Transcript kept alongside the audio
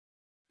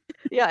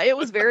Yeah, it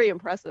was very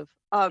impressive.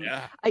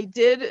 Yeah. I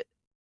did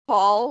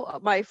call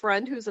my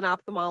friend who's an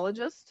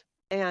ophthalmologist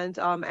and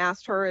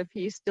asked her if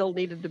he still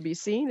needed to be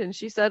seen, and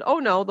she said, "Oh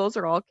no, those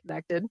are all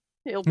connected.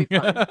 He'll be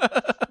fine."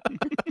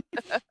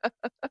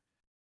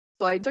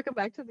 So I took him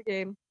back to the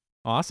game.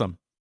 Awesome.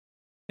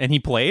 And he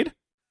played?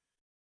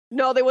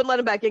 No, they wouldn't let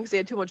him back in because he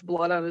had too much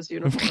blood on his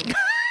uniform.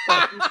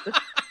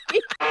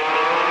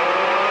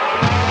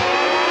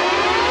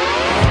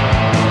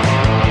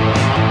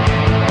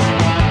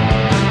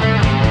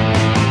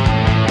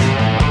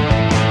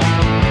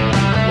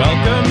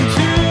 Welcome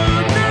to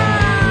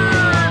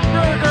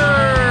Nerdburger!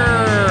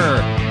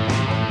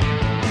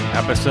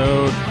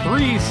 Episode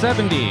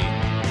 370.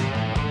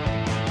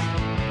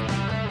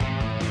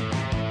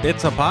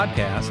 It's a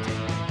podcast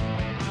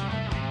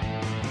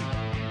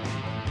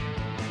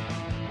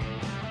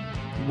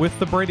with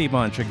the Brady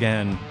Bunch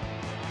again.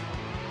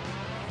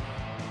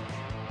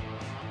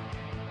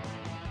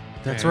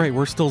 That's right,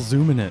 we're still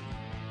zooming it.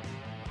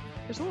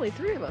 There's only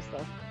 3 of us,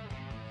 though.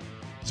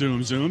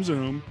 Zoom, zoom,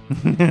 zoom.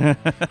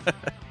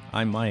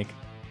 I'm Mike.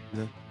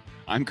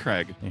 I'm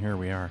Craig. And here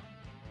we are.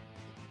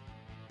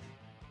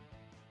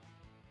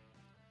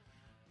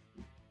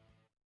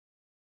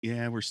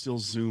 Yeah, we're still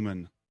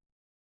zooming.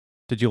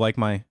 Did you like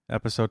my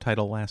episode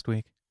title last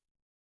week?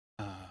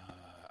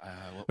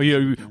 What Well,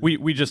 yeah,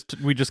 we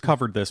just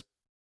covered this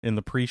in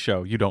the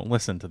pre-show. You don't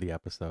listen to the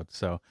episode,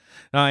 so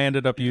I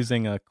ended up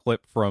using a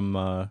clip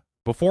from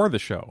before the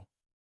show.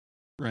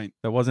 Right.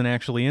 That wasn't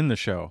actually in the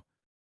show,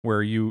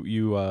 where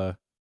you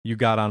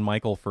got on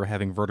Michael for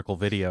having vertical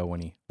video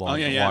when he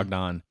logged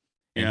on.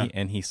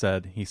 And he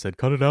said,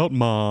 "Cut it out,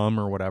 Mom,"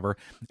 or whatever.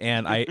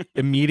 And I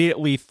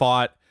immediately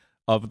thought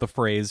of the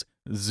phrase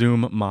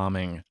 "Zoom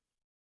momming,"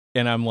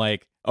 and I'm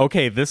like,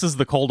 okay, this is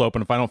the cold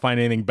open. If I don't find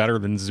anything better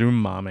than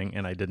Zoom momming,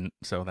 and I didn't,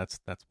 so that's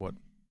what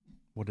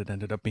it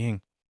ended up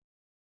being.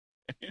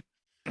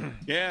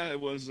 Yeah,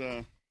 it was.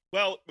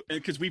 Well,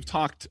 because we've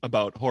talked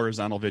about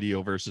horizontal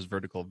video versus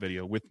vertical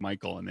video with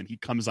Michael, and then he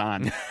comes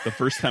on the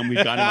first time we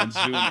got him on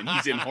Zoom, and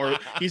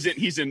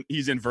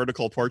he's in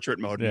vertical portrait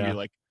mode, and you're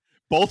like,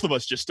 both of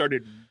us just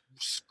started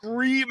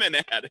screaming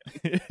at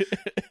him.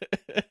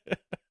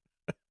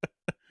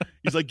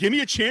 He's like, "Give me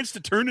a chance to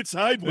turn it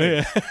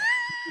sideways."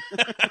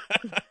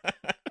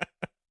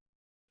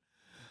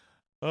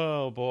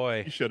 Oh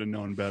boy, you should have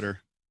known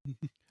better.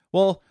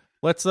 Well,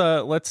 let's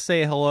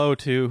say hello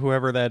to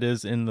whoever that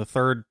is in the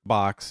third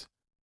box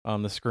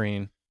on the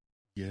screen.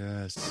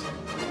 Yes.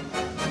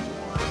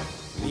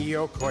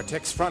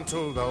 Neocortex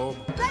frontal lobe.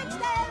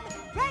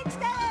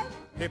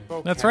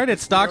 That's right,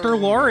 it's Dr.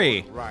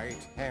 Lori.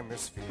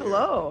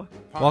 Hello.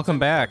 Welcome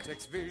back.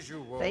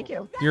 Thank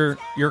you.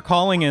 You're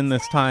calling in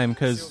this time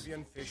because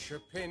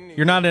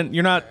you're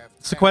not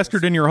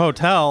sequestered in your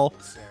hotel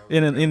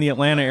in the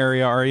Atlanta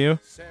area, are you?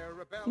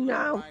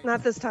 No,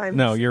 not this time.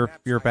 No,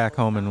 you're back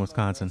home in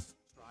Wisconsin.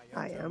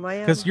 I am.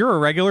 Because you're a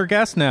regular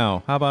guest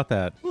now. How about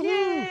that?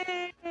 Yay!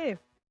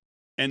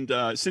 And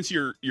since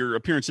your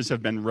appearances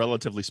have been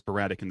relatively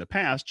sporadic in the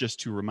past, just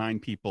to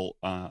remind people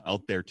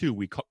out there too,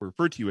 we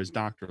refer to you as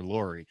Dr.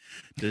 Lori.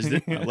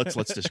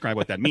 Let's describe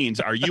what that means.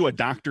 Are you a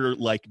doctor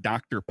like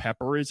Dr.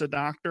 Pepper is a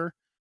doctor,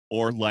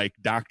 or like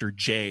Dr.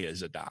 J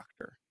is a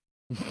doctor?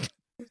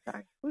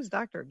 Who's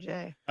Dr.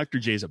 J? Dr.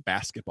 J is a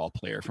basketball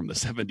player from the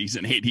 70s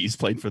and 80s,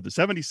 played for the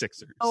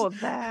 76ers. Oh,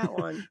 that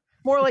one.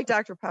 More like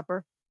Dr.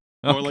 Pepper.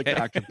 More like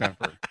Dr.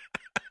 Pepper.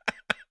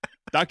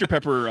 Dr.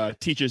 Pepper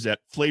teaches at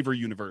Flavor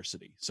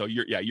University. So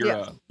you're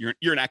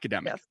an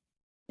academic.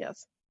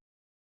 Yes.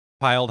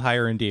 Piled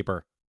higher and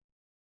deeper.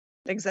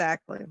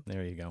 Exactly.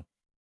 There you go.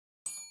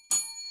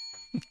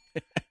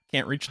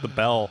 Can't reach the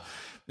bell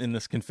in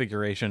this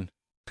configuration.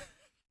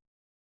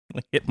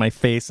 Hit my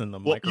face in the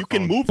microphone. You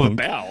can move the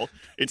bell.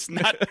 It's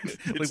not.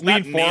 It's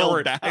not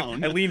nailed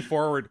down. I lean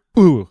forward.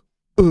 Ooh.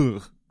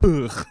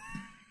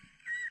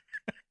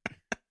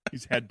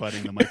 He's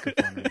headbutting the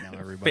microphone right now,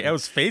 everybody. I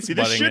was face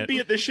butting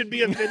This should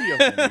be a video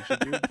thing. We should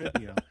do a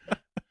video.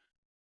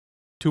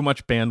 Too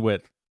much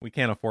bandwidth. We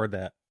can't afford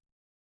that.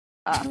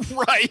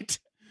 Right.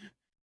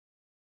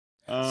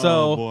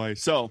 Oh, boy.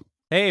 So,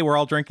 hey, we're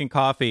all drinking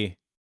coffee,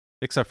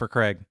 except for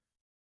Craig.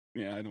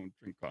 Yeah, I don't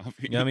drink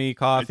coffee. Yummy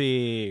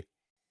coffee.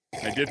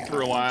 I did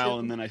for a while,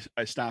 and then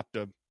I stopped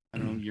a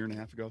year and a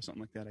half ago,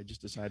 something like that. I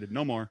just decided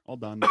no more. All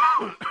done.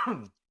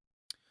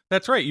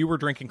 That's right. You were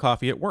drinking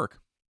coffee at work.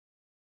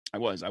 I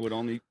would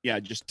only,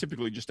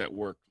 typically just at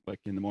work, like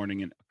in the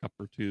morning, and a cup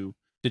or two.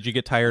 Did you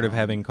get tired of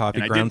having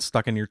coffee grounds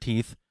stuck in your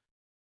teeth?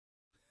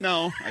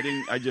 No, I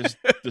didn't. I just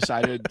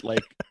decided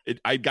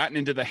I'd gotten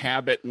into the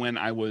habit when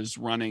I was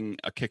running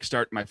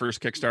my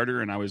first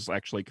Kickstarter, and I was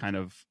actually kind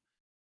of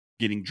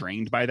getting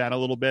drained by that a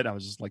little bit. I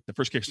was just like, the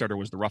first Kickstarter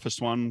was the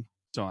roughest one.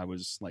 So I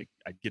was like,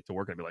 I'd get to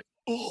work, I'd be like,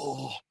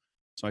 oh.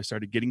 So I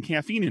started getting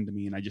caffeine into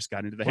me, and I just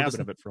got into the habit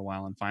of it for a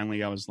while. And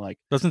finally, I was like,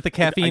 doesn't the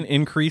caffeine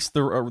increase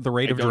the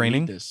rate of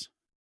draining? This.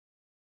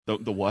 The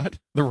what?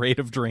 The rate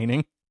of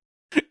draining.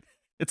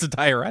 It's a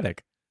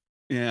diuretic.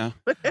 Yeah.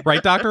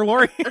 Right, Dr.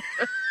 Lori?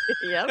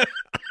 Yep.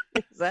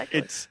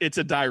 Exactly. It's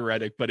a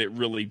diuretic, but it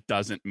really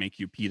doesn't make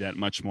you pee that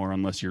much more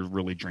unless you're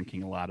really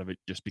drinking a lot of it,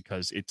 just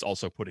because it's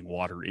also putting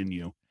water in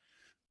you.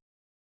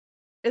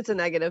 It's a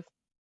negative.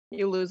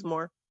 You lose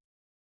more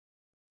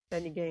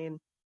than you gain.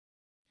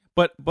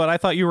 But I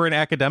thought you were an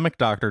academic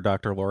doctor,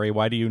 Dr. Lori.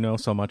 Why do you know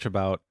so much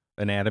about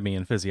anatomy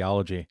and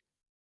physiology?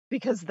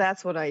 Because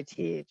that's what I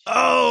teach.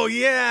 Oh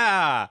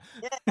yeah.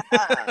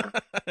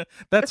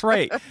 That's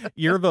right.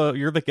 You're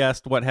the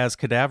guest. What has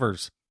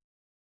cadavers?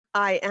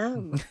 I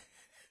am.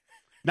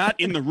 Not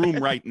in the room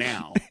right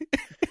now.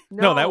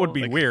 No, that would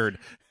be weird.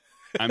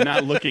 I'm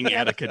not looking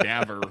at a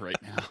cadaver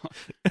right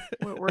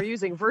now. We're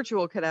using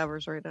virtual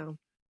cadavers right now.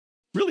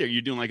 Really? Are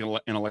you doing like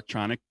an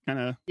electronic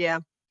kind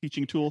of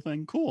teaching tool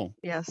thing? Cool.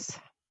 Yes.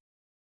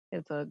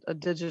 It's a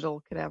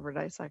digital cadaver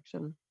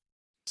dissection.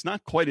 It's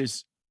not quite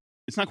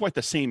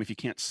the same if you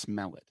can't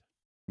smell it.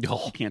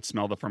 Oh. You can't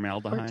smell the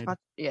formaldehyde.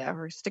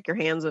 Or stick your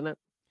hands in it.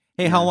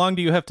 Hey, how long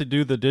do you have to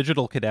do the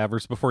digital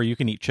cadavers before you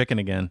can eat chicken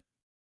again?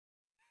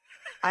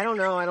 I don't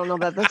know. I don't know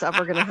that that's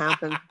ever going to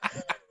happen.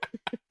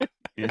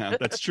 Yeah,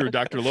 that's true.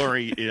 Dr.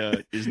 Lori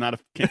is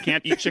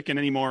can't eat chicken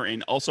anymore,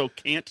 and also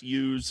can't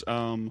use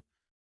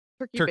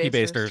turkey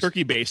basters.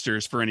 Turkey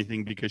basters for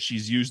anything because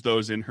she's used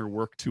those in her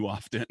work too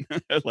often.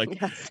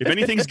 If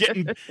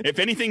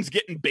anything's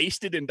getting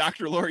basted in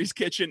Dr. Lori's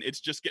kitchen, it's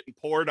just getting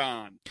poured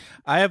on.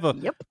 I have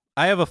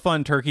a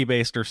fun turkey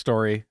baster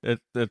story.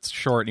 It's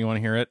short. You want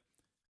to hear it?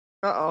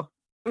 Uh-oh.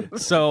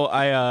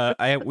 So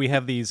we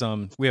have these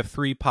we have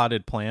 3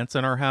 potted plants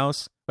in our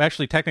house.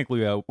 Actually,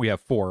 technically we have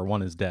 4.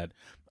 One is dead.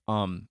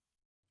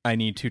 I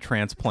need to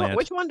transplant.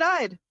 Which one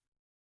died?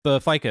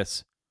 The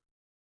ficus.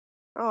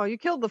 Oh, you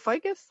killed the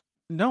ficus?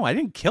 No, I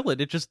didn't kill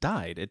it. It just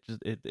died.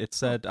 It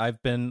said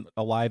I've been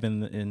alive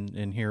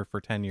in here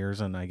for 10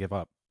 years and I give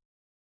up.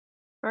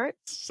 All right.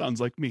 Sounds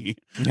like me.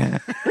 No.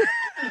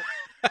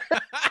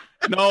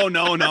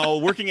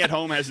 Working at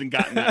home hasn't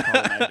gotten that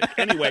problematic.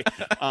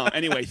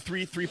 Anyway,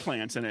 three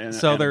plants and a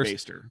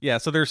baster. Yeah,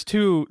 so there's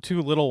two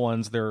little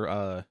ones.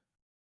 They're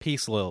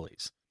peace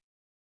lilies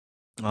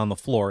on the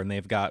floor, and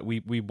they've got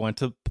we went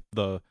to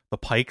the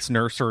Pike's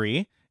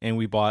nursery and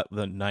we bought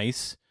the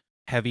nice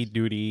heavy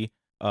duty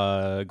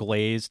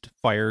glazed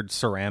fired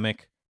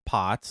ceramic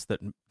pots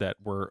that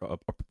were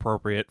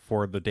appropriate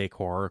for the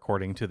decor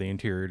according to the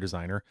interior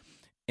designer.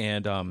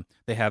 And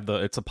they have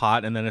it's a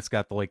pot, and then it's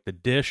got the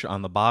dish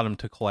on the bottom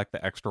to collect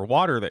the extra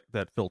water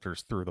that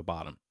filters through the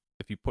bottom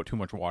if you put too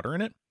much water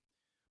in it.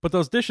 But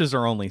those dishes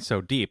are only so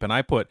deep, and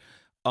I put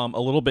a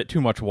little bit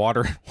too much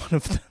water in one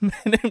of them,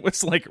 and it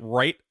was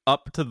right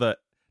up to the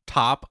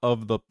top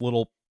of the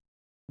little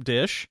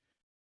dish,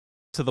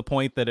 to the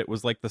point that it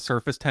was the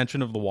surface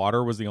tension of the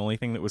water was the only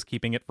thing that was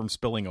keeping it from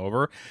spilling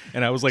over.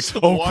 And I was like, so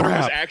oh, the water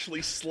crap. was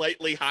actually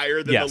slightly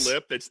higher than the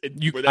lip.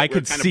 I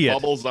could see it.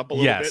 Bubbles up a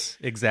little bit. Yes,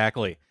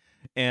 exactly.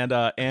 And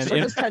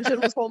surface tension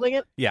was holding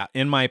it. Yeah,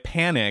 in my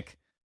panic,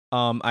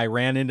 I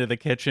ran into the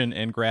kitchen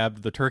and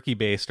grabbed the turkey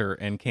baster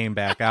and came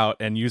back out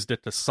and used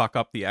it to suck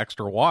up the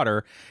extra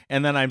water.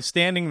 And then I'm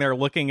standing there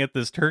looking at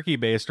this turkey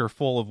baster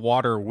full of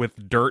water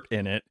with dirt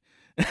in it.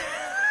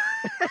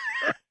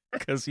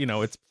 Because,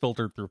 it's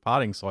filtered through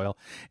potting soil.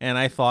 And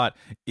I thought,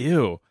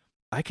 ew,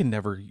 I can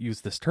never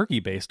use this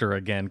turkey baster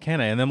again, can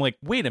I? And I'm like,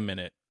 wait a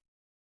minute.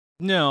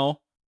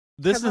 No,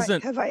 this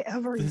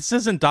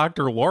isn't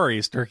Dr.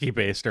 Lori's turkey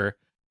baster.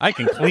 I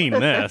can clean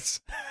this.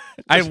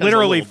 I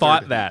literally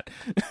thought that.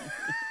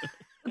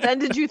 Then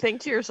did you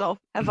think to yourself,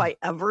 have I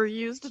ever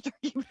used a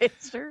turkey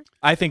baster?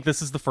 I think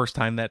this is the first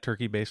time that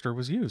turkey baster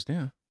was used,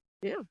 yeah.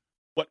 Yeah.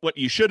 What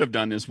you should have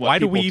done is why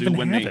do we even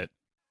have it?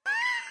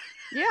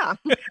 Yeah.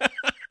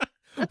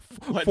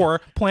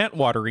 For plant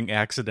watering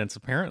accidents,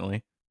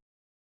 apparently.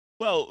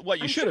 Well,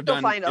 what you should have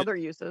done find other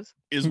uses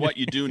is what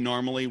you do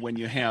normally when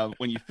you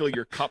fill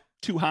your cup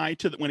too high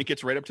when it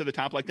gets right up to the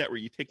top like that, where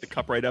you take the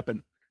cup right up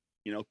and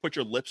put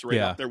your lips right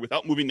up there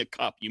without moving the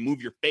cup. You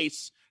move your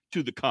face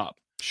to the cup.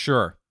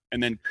 Sure.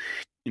 And then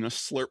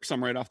slurp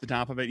some right off the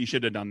top of it. You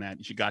should have done that.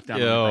 You should got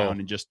down on the ground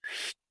and just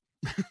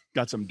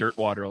got some dirt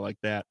water like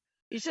that.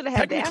 You should have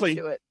had Dash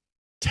do it.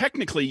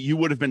 Technically, you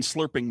would have been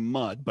slurping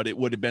mud, but it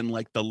would have been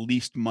the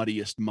least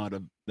muddiest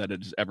mud that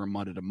has ever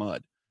mudded a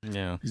mud.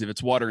 Yeah. Because if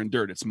it's water and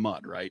dirt, it's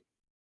mud, right?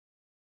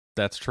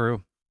 That's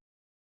true.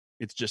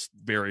 It's just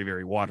very,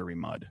 very watery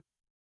mud.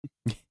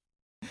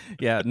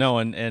 Yeah, no,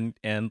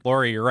 and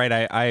Lori, you're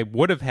right. I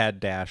would have had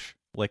Dash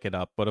lick it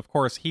up, but of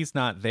course he's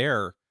not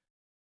there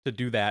to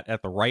do that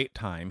at the right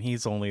time.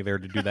 He's only there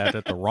to do that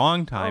at the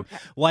wrong time.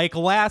 Okay. Like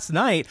last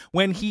night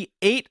when he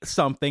ate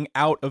something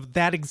out of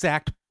that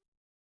exact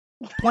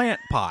plant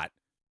pot.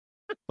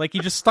 He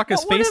just stuck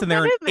his face in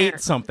there and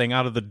ate something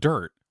out of the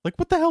dirt.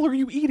 What the hell are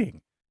you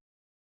eating?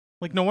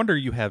 No wonder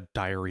you have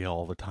diarrhea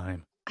all the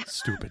time.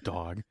 Stupid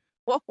dog.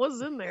 What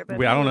was in there? I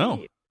don't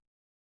know.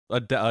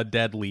 A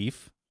dead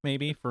leaf,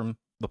 maybe, from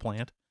the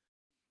plant.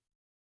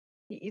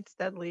 He eats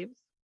dead leaves?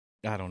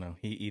 I don't know.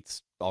 He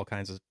eats all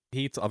kinds of...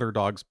 He eats other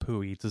dogs'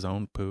 poo. He eats his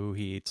own poo.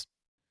 He eats...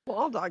 Well,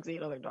 all dogs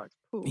eat other dogs'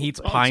 poo. He eats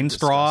pine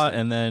straw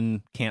and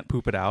then can't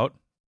poop it out.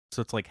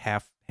 So it's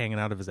half hanging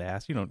out of his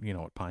ass. You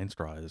know what pine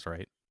straw is,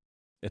 right?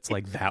 It's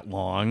like that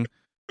long.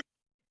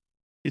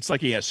 It's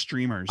like he has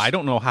streamers. I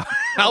don't know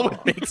how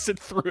it makes it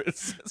through his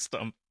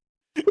system.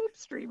 Poop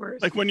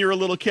streamers. Like when you were a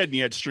little kid and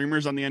you had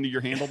streamers on the end of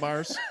your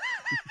handlebars.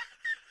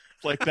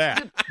 It's like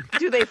that.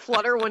 Do they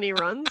flutter when he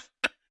runs?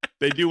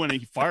 They do when he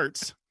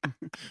farts. And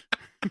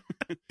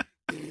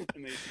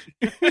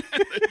they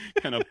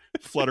kind of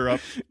flutter up.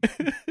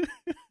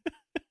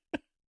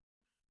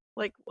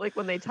 Like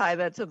when they tie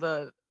that to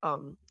the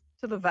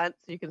vent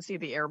so you can see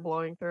the air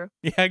blowing through.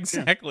 Yeah,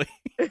 exactly.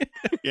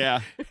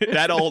 Yeah.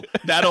 That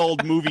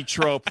old movie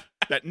trope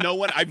that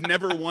I've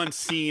never once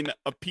seen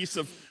a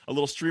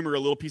little streamer, a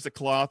little piece of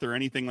cloth or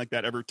anything like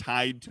that ever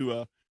tied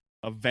to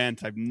a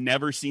vent. I've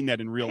never seen that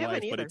in real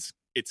life, but it's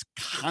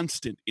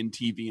constant in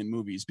TV and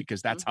movies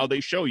because that's how they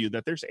show you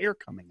that there's air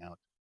coming out.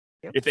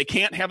 Yep. If they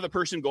can't have the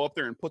person go up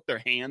there and put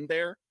their hand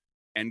there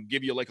and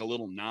give you like a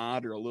little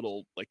nod or a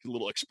little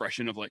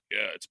expression of like,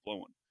 yeah, it's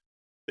blowing.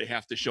 They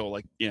have to show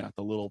the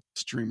little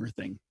streamer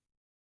thing.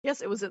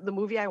 Yes, it was the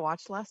movie I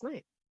watched last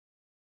night.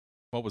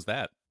 What was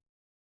that?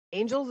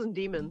 Angels and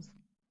Demons.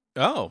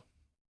 Oh.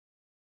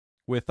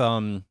 With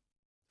Tom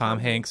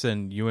Hanks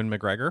and Ewan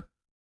McGregor?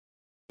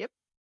 Yep.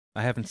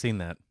 I haven't seen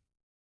that.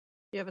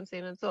 You haven't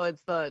seen it? So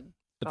it's the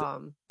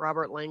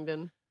Robert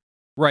Langdon.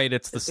 Right,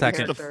 it's the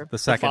second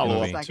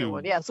follow-up movie. Second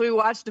one. Yeah, so we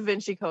watched Da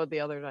Vinci Code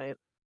the other night.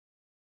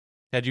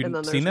 Had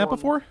you seen that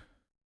before?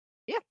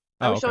 Yeah.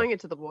 I was showing it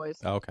to the boys.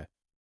 Oh, okay.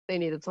 They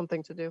needed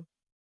something to do.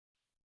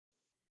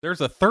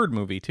 There's a third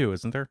movie too,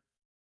 isn't there?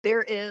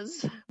 There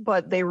is,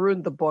 but they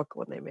ruined the book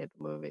when they made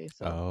the movie.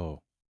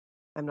 So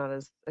I'm not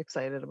as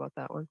excited about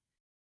that one.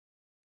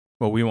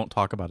 Well, we won't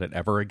talk about it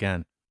ever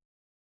again.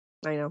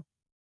 I know.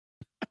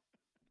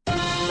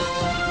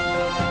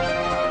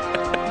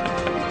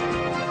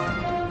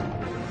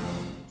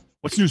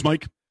 What's news,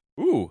 Mike?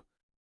 Ooh.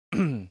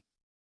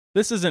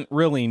 This isn't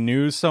really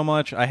news so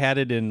much. I had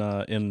it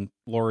in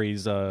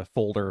Lori's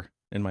folder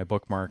in my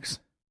bookmarks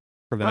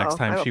for the next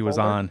time she was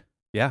on.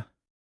 Yeah.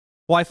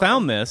 Well, I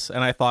found this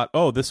and I thought,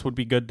 this would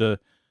be good to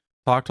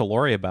talk to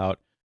Lori about.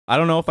 I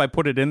don't know if I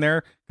put it in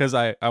there because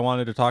I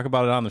wanted to talk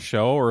about it on the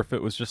show or if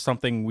it was just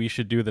something we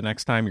should do the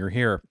next time you're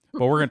here.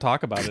 But we're going to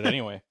talk about it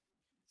anyway.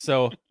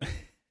 So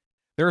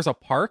there's a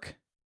park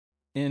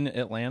in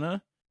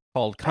Atlanta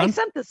called... I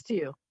sent this to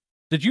you.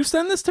 Did you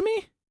send this to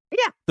me?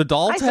 Yeah. The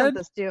Doll's Head? I sent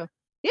this to you.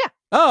 Yeah.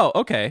 Oh,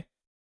 okay.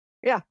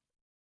 Yeah.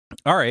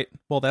 All right.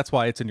 Well, that's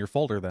why it's in your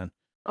folder then.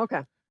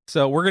 Okay.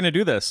 So we're going to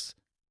do this.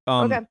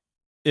 Okay.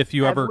 If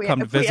you ever come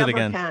to visit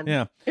again.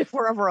 Yeah. If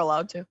we're ever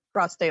allowed to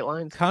cross state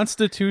lines.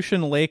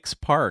 Constitution Lakes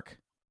Park.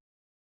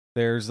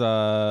 There's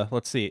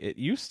let's see. It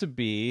used to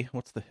be,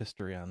 what's the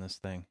history on this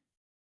thing?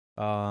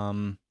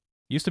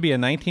 Used to be a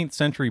 19th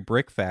century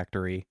brick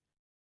factory.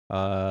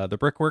 The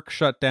brickwork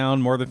shut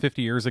down more than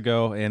 50 years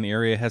ago, and the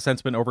area has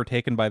since been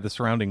overtaken by the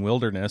surrounding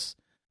wilderness.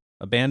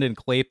 Abandoned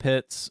clay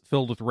pits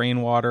filled with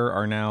rainwater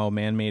are now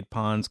man-made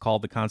ponds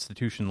called the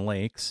Constitution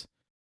Lakes.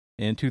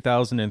 In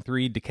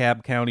 2003,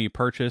 DeKalb County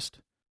purchased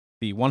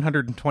the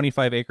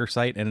 125-acre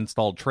site and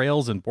installed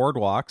trails and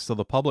boardwalks so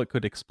the public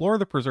could explore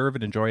the preserve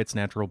and enjoy its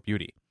natural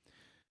beauty.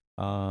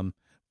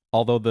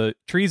 Although the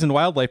trees and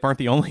wildlife aren't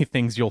the only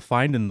things you'll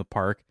find in the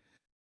park,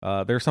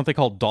 there's something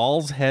called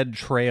Doll's Head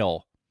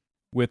Trail,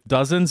 with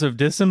dozens of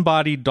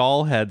disembodied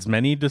doll heads,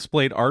 many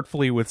displayed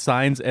artfully with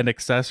signs and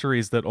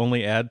accessories that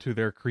only add to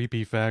their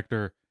creepy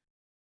factor.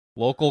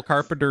 Local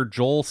carpenter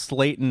Joel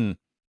Slayton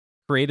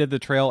created the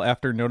trail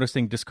after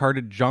noticing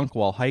discarded junk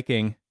while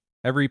hiking.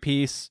 Every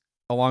piece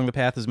along the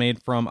path is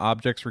made from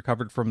objects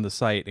recovered from the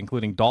site,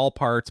 including doll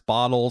parts,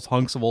 bottles,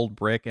 hunks of old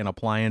brick, and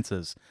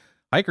appliances.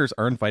 Hikers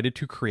are invited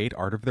to create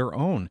art of their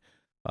own.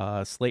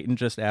 Slayton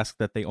just asked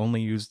that they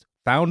only use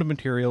found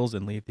materials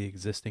and leave the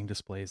existing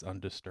displays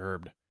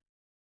undisturbed.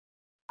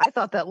 I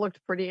thought that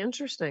looked pretty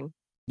interesting.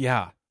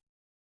 Yeah.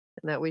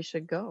 And that we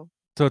should go.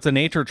 So it's a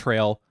nature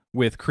trail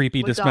with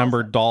creepy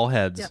dismembered doll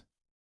heads. Yep.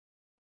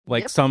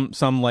 Like some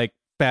like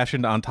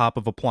fashioned on top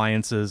of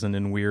appliances and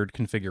in weird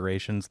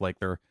configurations, like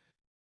they're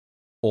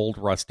old,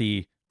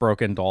 rusty,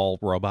 broken doll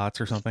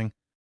robots or something.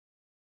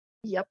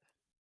 Yep.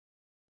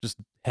 Just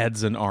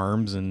heads and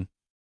arms and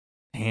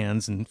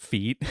hands and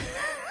feet.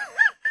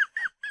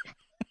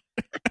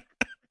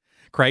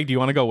 Craig, do you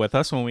want to go with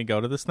us when we go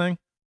to this thing?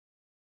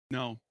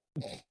 No.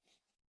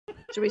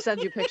 Should we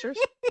send you pictures?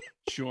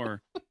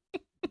 Sure.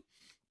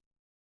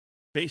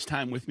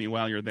 FaceTime with me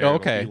while you're there.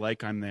 Okay. It'll be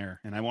like I'm there,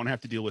 and I won't have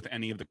to deal with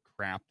any of the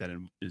crap that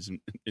is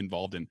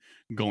involved in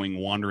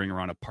wandering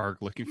around a park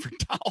looking for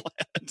doll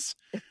heads.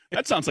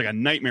 That sounds like a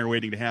nightmare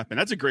waiting to happen.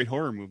 That's a great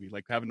horror movie,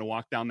 like having to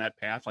walk down that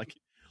path. Like,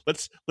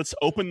 let's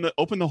open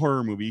the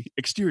horror movie.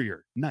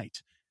 Exterior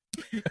night.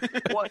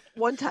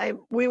 One time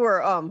we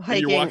were hiking.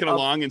 And you're walking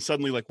along, and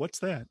suddenly, like, what's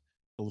that?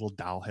 A little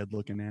doll head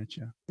looking at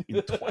you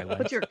in Twilight.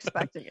 But you're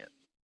expecting it.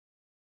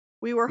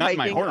 We were not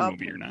hiking in my horror up,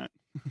 movie. You're not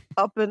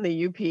up in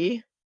the UP.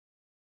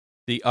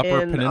 The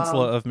Upper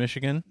Peninsula of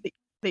Michigan?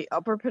 The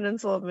Upper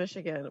Peninsula of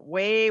Michigan.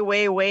 Way,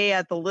 way, way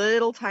at the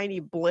little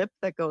tiny blip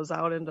that goes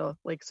out into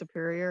Lake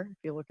Superior, if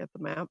you look at the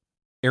map.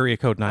 Area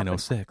code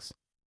 906.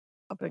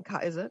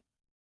 Is it?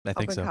 I think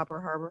up in so.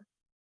 Copper Harbor.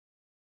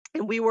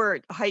 And we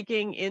were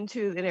hiking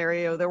into an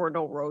area. There were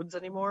no roads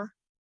anymore.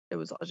 It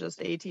was just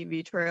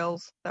ATV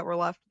trails that were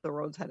left. The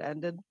roads had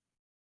ended.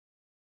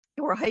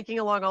 And we're hiking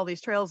along all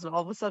these trails, and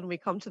all of a sudden we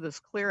come to this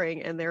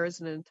clearing, and there is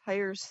an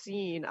entire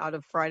scene out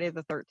of Friday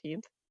the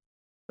 13th,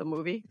 the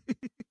movie,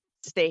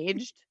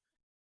 staged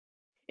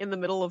in the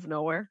middle of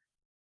nowhere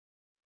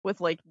with,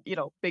 like, you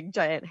know, big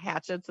giant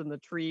hatchets in the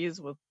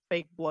trees with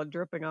fake blood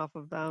dripping off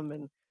of them.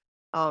 And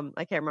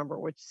I can't remember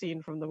which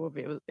scene from the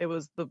movie. It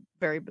was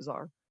very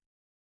bizarre.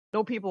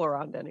 No people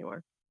around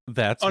anywhere.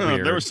 That's weird.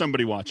 No, there was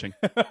somebody watching.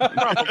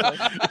 Probably.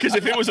 Because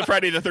if it was a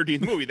Friday the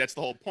 13th movie, that's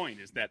the whole point,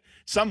 is that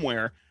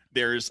somewhere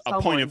there's a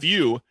point of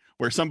view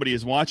where somebody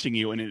is watching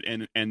you, and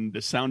the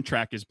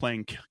soundtrack is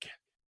playing.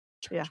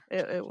 Yeah,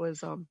 it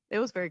was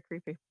very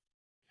creepy.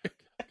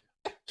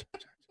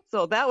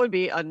 So that would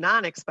be a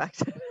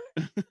non-expected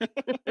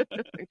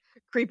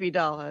creepy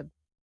doll head.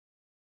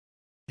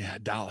 Yeah,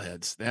 doll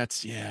heads.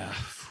 That's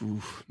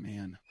Ooh,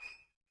 man.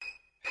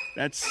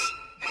 That's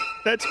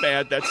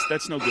bad.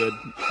 That's no good.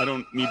 I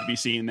don't need to be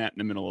seeing that in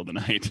the middle of the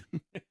night.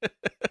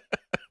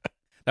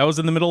 That was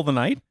in the middle of the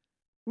night?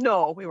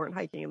 No, we weren't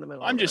hiking in the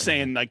middle. I'm just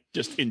saying, like,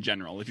 just in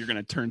general, if you're going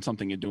to turn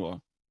something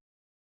into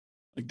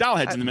like doll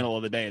heads in the middle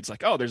of the day, it's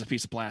like, oh, there's a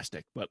piece of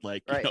plastic, but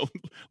like, right. You know,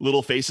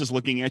 little faces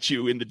looking at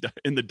you in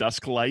the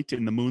dusk light,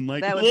 in the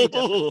moonlight. That would be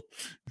different.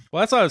 Well,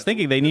 that's what I was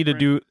thinking. They need to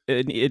do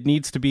it.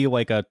 Needs to be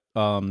like a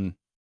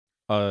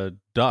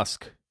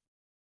dusk.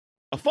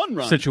 A fun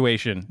run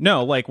situation.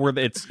 No, like where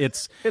it's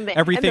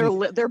everything.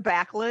 And they're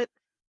backlit.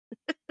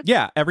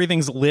 Yeah,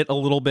 everything's lit a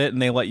little bit,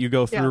 and they let you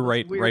go through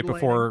right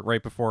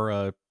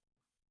before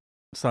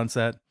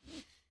sunset,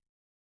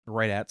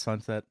 right at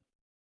sunset.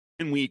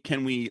 Can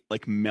we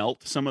like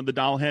melt some of the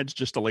doll heads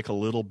just to like a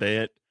little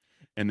bit,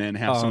 and then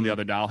have some of the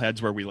other doll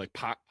heads where we like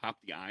pop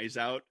the eyes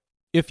out?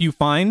 If you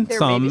find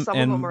some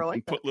and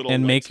like put little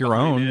and make your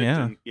own,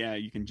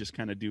 you can just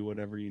kind of do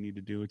whatever you need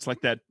to do. It's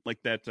like that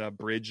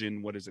bridge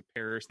in, what is it,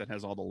 Paris, that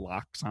has all the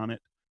locks on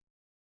it.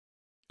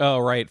 Oh,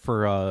 right,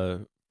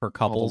 for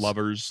couples, all the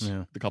lovers.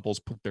 Yeah. The couples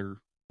put their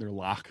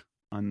lock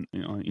on,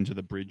 you know, into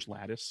the bridge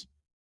lattice.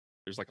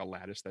 There's like a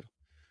lattice that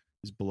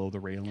is below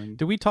the railing.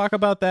 Did we talk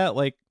about that?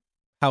 Like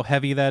how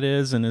heavy that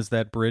is, and is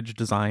that bridge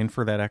designed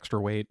for that extra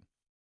weight?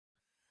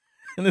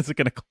 And is it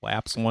going to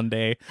collapse one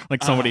day?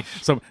 Like somebody,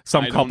 some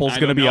couple's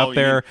going to be up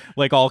there,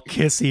 like all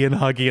kissy and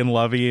huggy and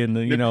lovey, and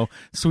you know,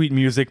 sweet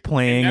music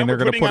playing, and they're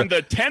going to put on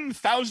the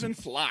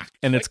 10,000th lock,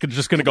 and it's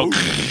just going to go.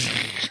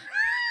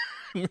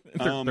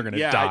 they're going to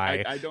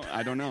die. I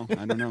don't know.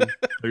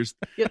 There's,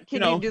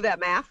 can you do that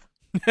math?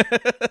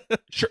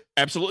 Sure,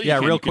 absolutely. Yeah,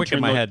 real quick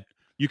in my head.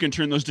 You can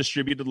turn those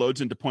distributed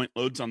loads into point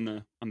loads on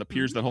the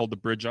piers that hold the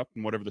bridge up,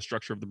 and whatever the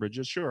structure of the bridge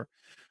is. Sure.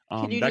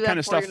 Can you do that kind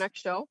of stuff for your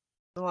next show?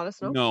 Let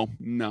us know.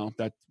 No,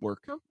 that's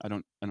work. No? I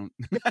don't.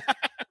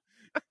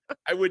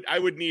 I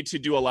would need to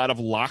do a lot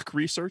of lock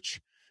research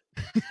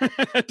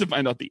to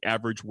find out the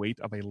average weight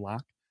of a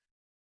lock.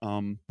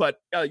 But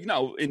you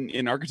know,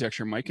 in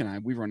architecture, Mike and I,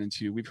 we've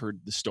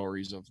heard the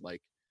stories of,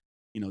 like,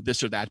 you know,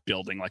 this or that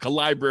building, like a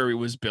library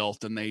was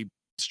built and they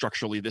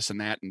structurally this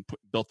and that and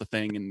built the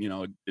thing, and you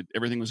know,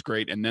 everything was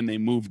great, and then they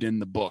moved in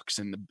the books,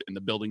 and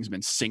the building's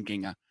been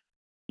sinking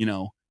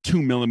 2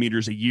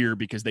 millimeters a year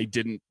because they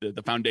didn't,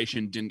 the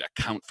foundation didn't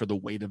account for the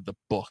weight of the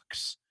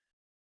books.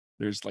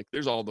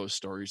 There's all those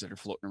stories that are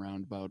floating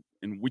around about,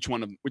 and which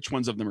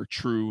ones of them are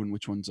true and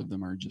which ones of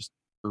them are just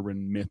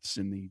urban myths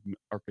in the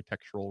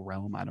architectural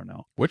realm. I don't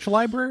know. Which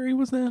library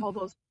was that? All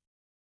those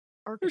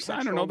architectural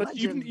I don't know, but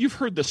you've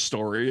heard the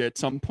story at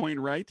some point,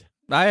 right?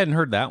 I hadn't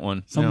heard that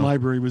one. Some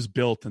library was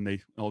built,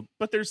 and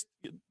but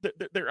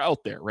they're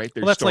out there, right?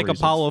 There's that's like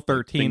Apollo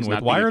 13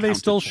 with why are they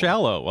still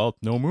shallow? Well,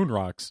 no moon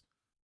rocks.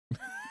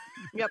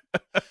 Yep.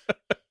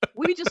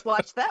 We just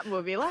watched that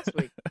movie last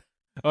week.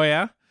 Oh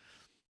yeah?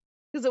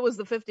 Because it was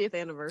the 50th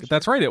anniversary.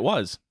 That's right, it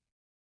was.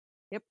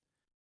 Yep.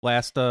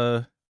 Last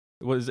did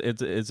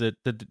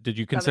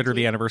you consider 17th.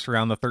 The anniversary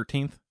on the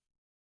 13th?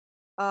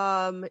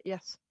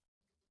 Yes.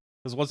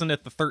 Because wasn't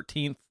it the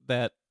 13th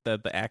that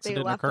the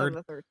accident occurred?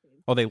 On the 13th.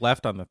 Oh, they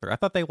left on the 13th. I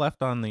thought they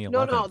left on the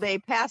 11th. No, they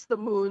passed the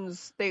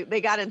moon's.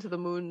 They got into the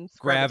moon's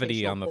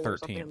gravity on the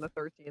 13th. On the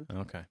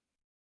 13th. Okay.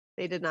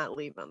 They did not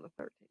leave on the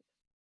 13th.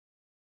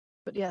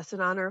 But yes, in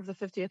honor of the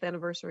 50th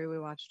anniversary, we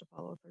watched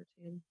Apollo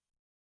 13.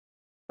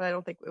 But I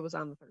don't think it was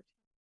on the 13th.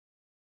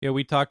 Yeah,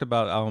 we talked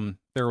about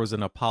there was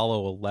an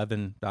Apollo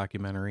 11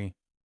 documentary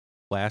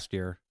last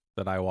year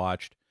that I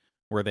watched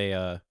where they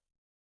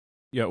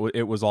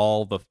it was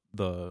all the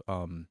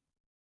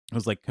it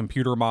was like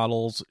computer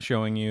models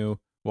showing you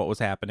what was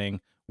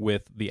happening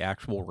with the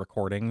actual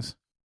recordings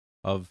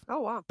of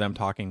them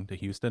talking to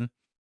Houston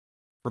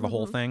for the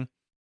whole thing,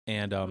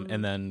 and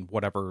and then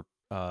whatever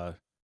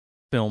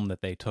film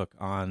that they took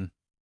on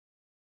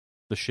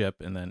the ship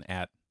and then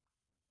at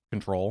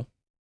control.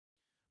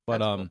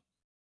 But cool.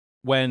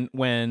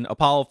 when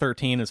Apollo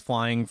 13 is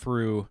flying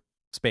through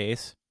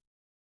space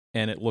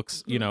and it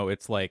looks,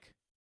 it's like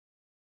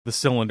the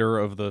cylinder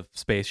of the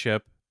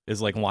spaceship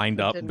is like lined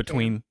up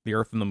between the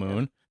Earth and the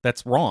moon.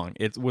 That's wrong.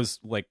 It was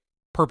like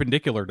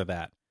perpendical to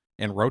that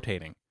and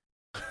rotating.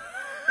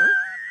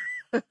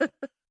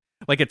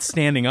 Like it's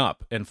standing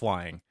up and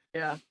flying.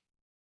 Yeah.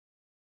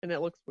 And it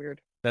looks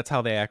weird. That's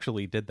how they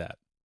actually did that.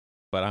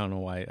 But I don't know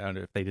why. I don't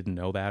know if they didn't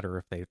know that or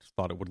if they just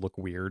thought it would look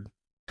weird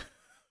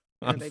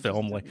on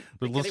film. Like,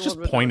 let's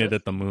just point it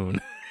at the moon.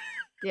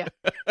 Yeah.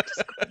 Just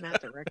go in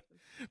that direction.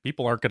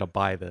 People aren't going to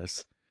buy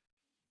this.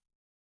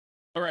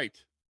 All right.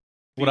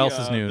 What else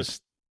is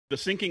news? The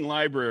Sinking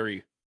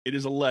Library. It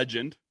is a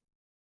legend.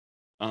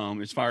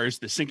 As far as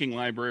the Sinking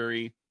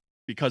Library,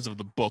 because of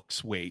the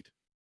book's weight,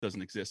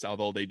 doesn't exist.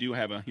 Although they do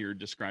have here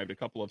described a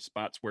couple of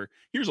spots where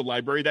here's a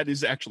library that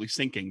is actually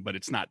sinking, but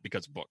it's not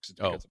because of books. It's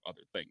because of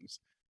other things.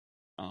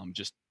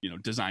 Just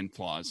design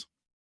flaws.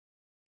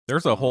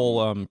 There's a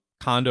whole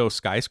condo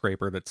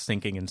skyscraper that's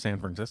sinking in San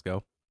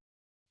Francisco.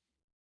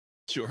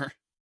 Sure.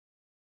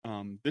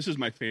 This is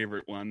my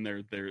favorite one.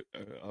 They're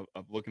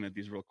of looking at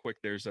these real quick.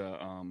 There's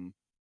a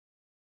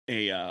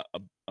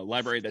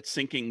library that's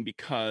sinking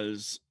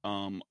because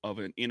of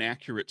an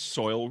inaccurate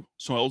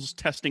soils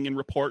testing and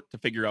report to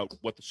figure out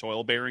what the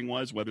soil bearing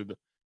was, whether the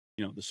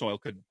soil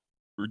could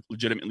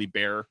legitimately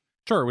bear.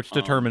 Sure, which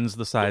determines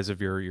the size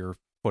of your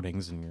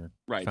footings and your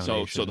right.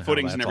 So the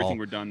footings and everything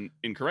were done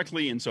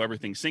incorrectly, and so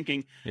everything's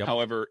sinking. Yep.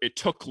 However, it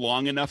took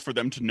long enough for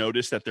them to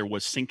notice that there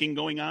was sinking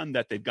going on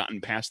that they've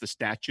gotten past the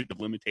statute of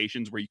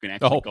limitations where you can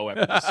actually go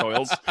after the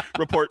soils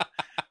report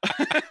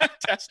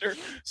tester.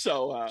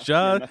 So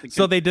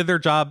so they did their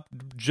job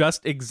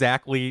just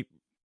exactly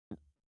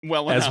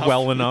well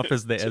enough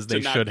as they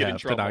should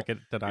have to not get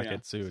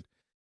sued.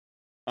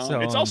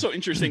 It's also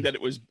interesting that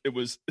it was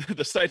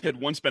the site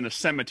had once been a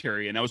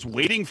cemetery, and I was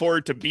waiting for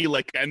it to be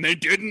like, and they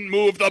didn't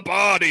move the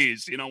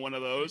bodies, one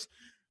of those.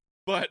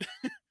 But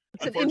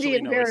it's an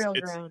Indian burial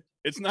ground.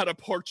 It's not a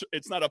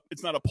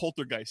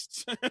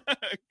poltergeist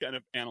kind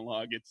of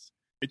analog.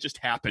 It just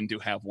happened to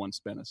have once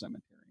been a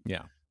cemetery.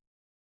 Yeah,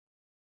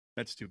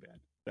 that's too bad.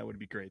 That would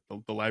be great.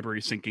 The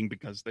library sinking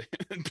because they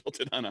built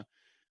it on a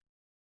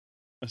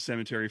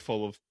cemetery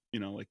full of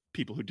like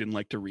people who didn't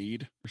like to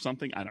read or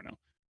something. I don't know.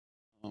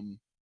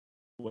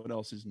 What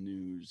else is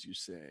news, you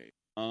say?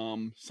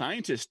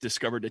 Scientists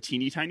discovered a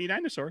teeny tiny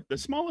dinosaur, the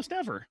smallest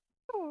ever.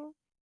 Oh.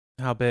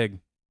 How big?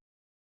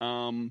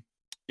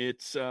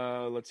 It's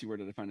let's see, where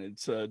did I find it?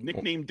 It's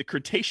nicknamed the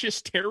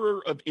Cretaceous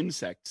Terror of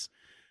Insects.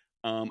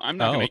 I'm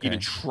not going to even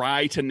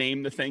try to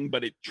name the thing,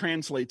 but it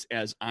translates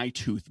as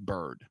eye-tooth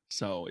bird.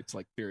 So it's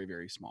like very,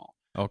 very small.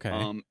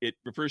 Okay. It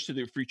refers to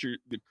the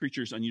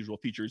creature's unusual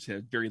features. It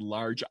has very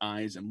large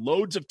eyes and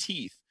loads of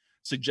teeth,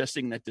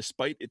 suggesting that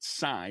despite its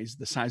size,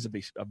 the size of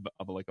a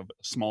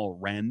small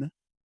wren,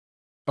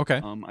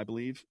 I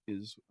believe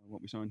is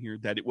what we saw in here,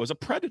 that it was a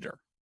predator.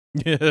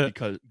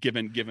 Because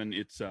given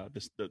its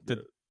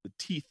the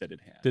teeth that it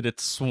had. Did it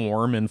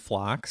swarm in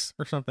flocks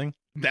or something?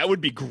 That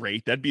would be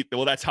great.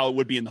 That's how it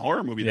would be in the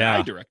horror movie that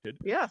I directed.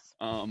 Yes.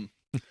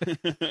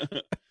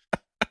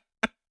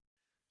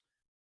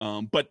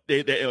 But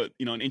they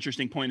an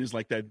interesting point is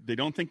like that they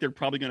don't think they're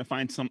probably going to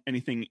find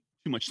anything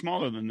too much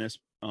smaller than this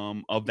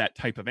of that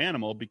type of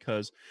animal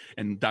because,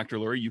 and Dr.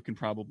 Lurie, you can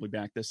probably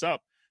back this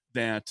up,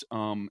 that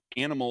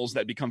animals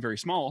that become very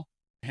small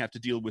have to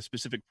deal with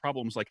specific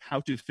problems like how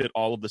to fit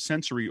all of the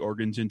sensory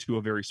organs into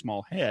a very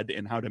small head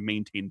and how to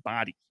maintain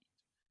body heat.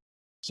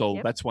 So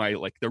that's why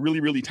like the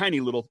really, really tiny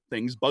little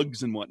things,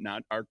 bugs and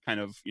whatnot, are kind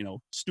of,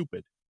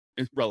 stupid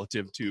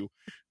relative to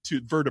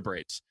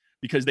vertebrates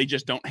because they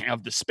just don't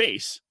have the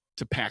space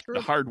to pack the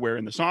hardware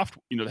and the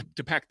software,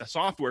 to pack the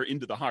software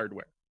into the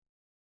hardware.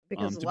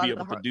 Because to be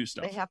able to do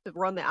stuff. They have to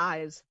run the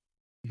eyes.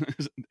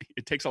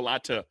 It takes a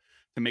lot to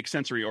make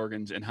sensory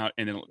organs and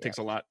it takes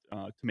a lot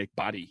to make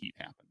body heat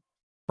happen.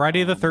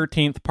 Friday the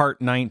 13th,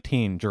 part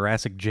 19,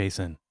 Jurassic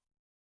Jason.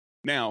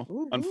 Now,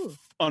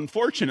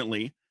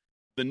 unfortunately,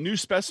 the new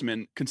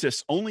specimen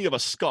consists only of a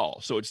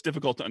skull, so it's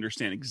difficult to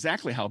understand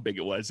exactly how big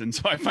it was. And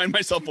so I find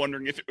myself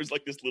wondering if it was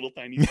like this little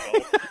tiny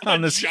skull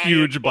on this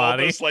huge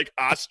body, bulbous, like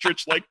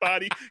ostrich-like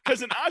body,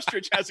 because an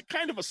ostrich has a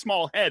kind of a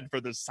small head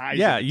for the size.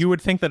 Yeah, you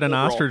would think that an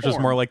ostrich was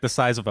more like the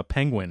size of a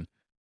penguin,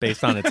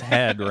 based on its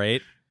head,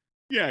 right?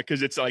 Yeah,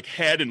 because it's like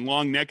head and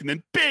long neck, and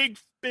then big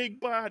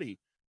body.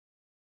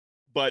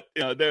 But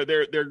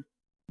they're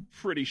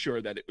pretty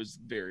sure that it was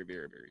very,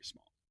 very, very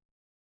small.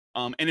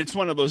 And it's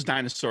one of those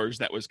dinosaurs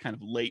that was kind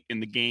of late in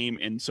the game,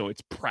 and so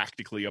it's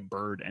practically a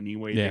bird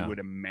anyway. Yeah. They would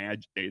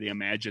imagine they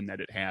imagine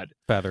that it had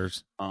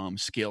feathers,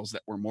 scales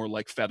that were more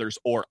like feathers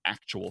or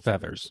actual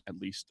feathers,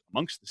 at least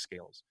amongst the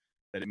scales.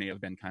 That it may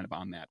have been kind of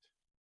on that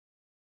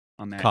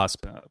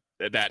cusp,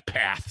 that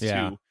path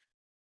to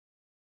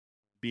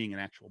being an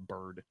actual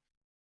bird.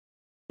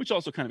 Which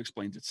also kind of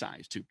explains its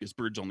size too, because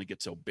birds only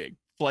get so big.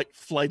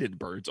 Flighted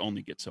birds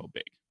only get so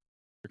big.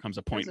 There comes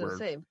a point where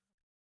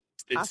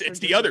it's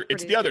the other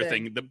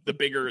thing. The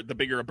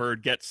bigger a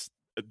bird gets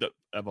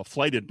of a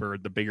flighted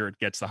bird, the bigger it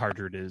gets, the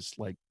harder it is.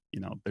 Like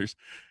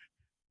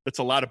that's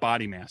a lot of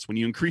body mass. When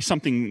you increase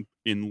something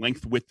in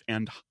length, width,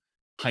 and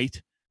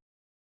height,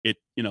 it,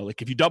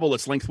 like if you double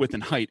its length, width,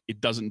 and height,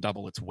 it doesn't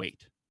double its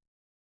weight.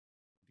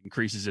 It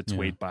increases its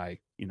weight by,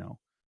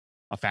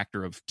 a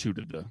factor of 2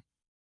 to the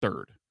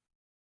third.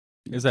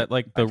 Is that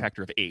like the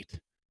factor of 8?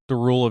 The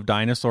rule of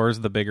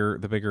dinosaurs: the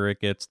bigger it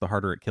gets, the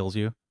harder it kills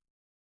you.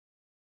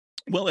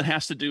 Well, it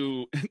has to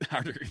do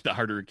the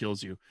harder it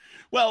kills you.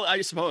 Well,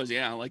 I suppose,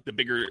 yeah. Like the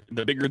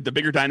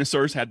bigger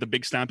dinosaurs had the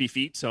big stompy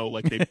feet, so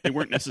like they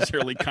weren't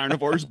necessarily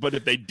carnivores, but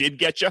if they did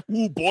get you,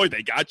 oh boy,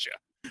 they got you.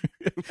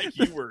 Like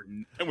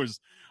there was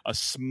a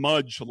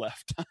smudge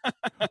left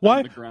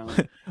on the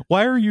ground.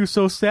 Why are you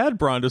so sad,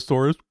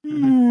 Brontosaurus?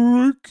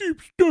 I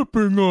keep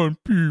stepping on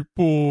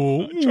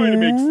people. I'm trying to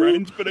make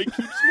friends, but I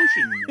keep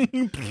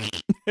smushing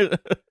them.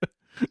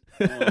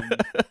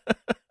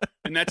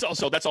 And that's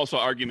also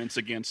arguments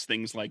against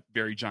things like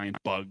very giant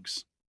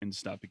bugs and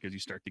stuff, because you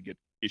start to get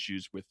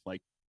issues with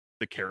like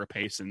the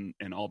carapace and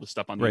all the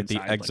stuff on the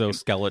inside. The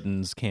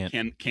exoskeletons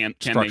can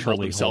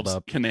structurally hold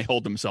up. Can they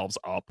hold themselves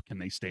up? Can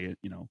they stay,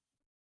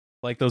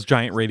 like those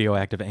giant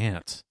radioactive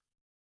ants?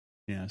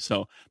 Yeah,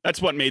 so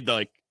that's what made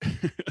like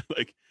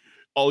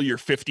all your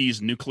 50s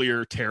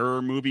nuclear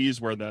terror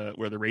movies where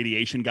the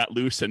radiation got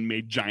loose and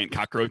made giant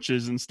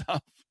cockroaches and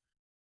stuff.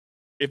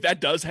 If that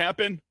does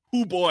happen,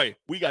 oh boy,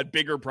 we got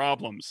bigger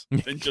problems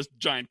than just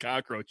giant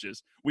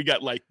cockroaches. We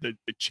got like the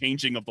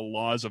changing of the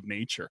laws of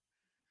nature.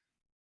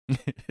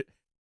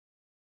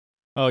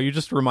 Oh, you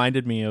just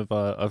reminded me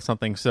of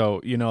something.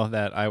 So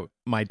that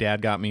my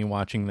dad got me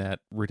watching that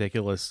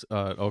ridiculous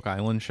Oak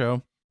Island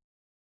show,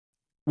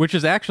 which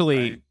is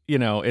actually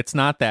it's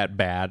not that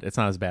bad. It's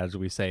not as bad as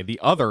we say.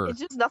 It's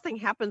just nothing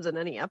happens in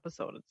any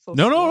episode. It's so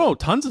no,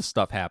 tons of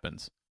stuff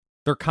happens.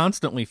 They're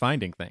constantly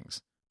finding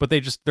things, but they're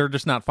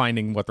just not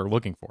finding what they're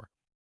looking for.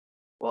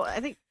 Well,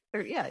 I think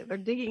they're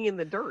digging in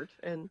the dirt,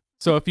 and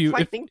so if you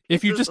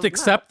just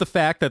accept the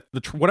fact that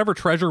whatever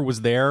treasure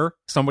was there,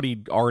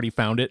 somebody already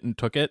found it and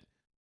took it,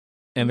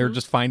 and they're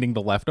just finding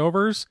the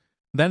leftovers,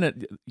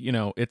 then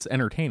it's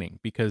entertaining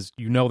because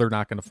they're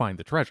not going to find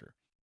the treasure,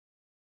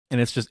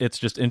 and it's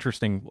just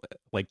interesting,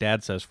 like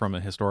Dad says, from a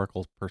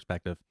historical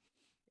perspective,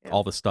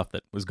 all the stuff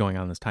that was going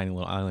on in this tiny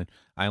little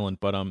island.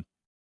 But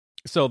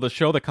so the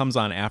show that comes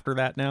on after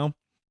that now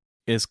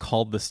is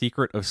called The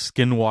Secret of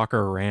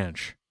Skinwalker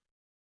Ranch.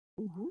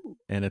 Ooh.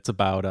 And it's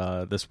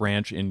about this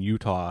ranch in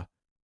Utah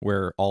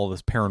where all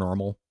this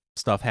paranormal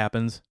stuff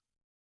happens.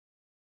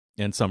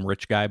 And some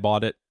rich guy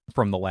bought it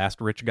from the last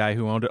rich guy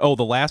who owned it. Oh,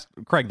 the last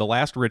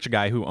rich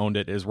guy who owned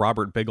it is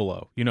Robert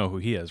Bigelow. You know who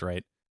he is,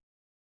 right?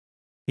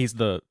 He's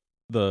the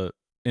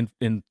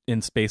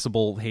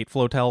inspaceable hate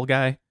flotel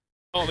guy.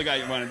 Oh, the guy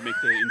who wanted to make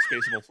the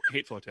inspaceable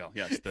hate hotel.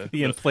 Yes, the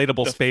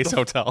inflatable space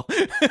hotel.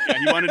 Yeah,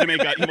 he wanted to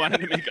make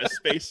a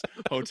space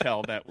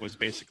hotel that was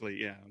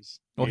basically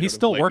well, he's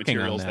still working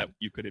on that.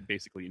 You could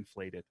basically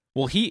inflate it.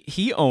 Well,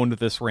 he owned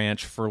this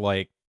ranch for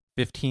like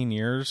 15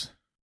 years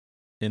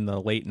in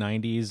the late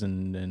 90s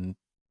and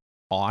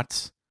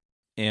aughts,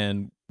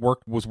 and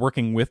was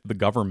working with the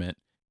government,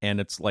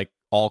 and it's like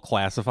all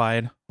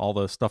classified. All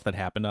the stuff that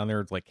happened on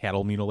there, it's like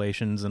cattle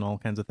mutilations and all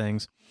kinds of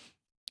things,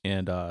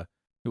 and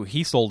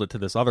he sold it to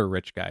this other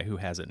rich guy who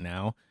has it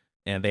now,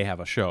 and they have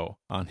a show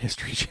on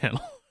History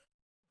Channel.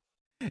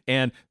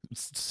 And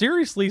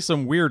seriously,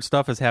 some weird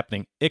stuff is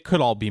happening. It could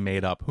all be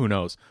made up, who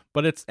knows?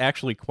 But it's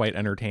actually quite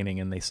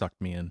entertaining, and they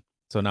sucked me in.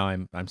 So now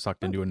I'm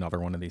sucked into another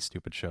one of these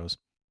stupid shows.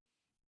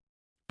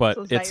 But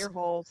so is that your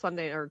whole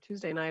Sunday or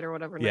Tuesday night or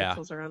whatever night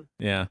those are on?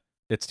 Yeah,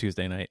 it's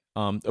Tuesday night.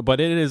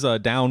 But it is a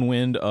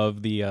downwind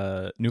of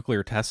the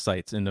nuclear test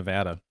sites in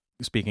Nevada.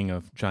 Speaking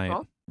of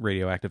giant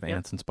radioactive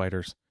ants and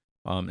spiders.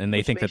 And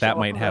they think that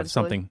might have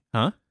something,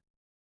 huh?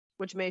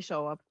 Which may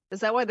show up. Is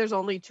that why there's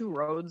only 2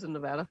 roads in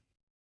Nevada?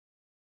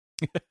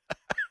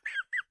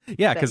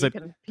 Yeah, because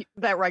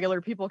that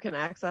regular people can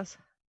access.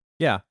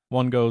 Yeah,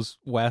 one goes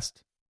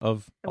west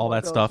of all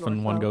that stuff,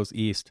 and one goes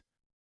east.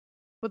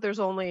 But there's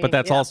only. But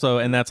that's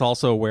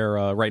also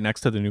where right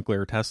next to the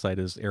nuclear test site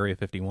is Area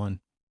 51.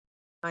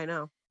 I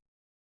know,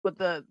 but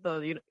the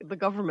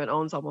government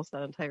owns almost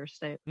that entire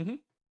state. Mm-hmm.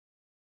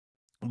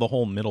 The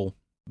whole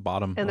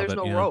bottom, and there's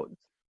no roads.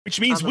 Which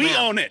means we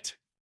own it.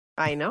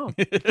 I know.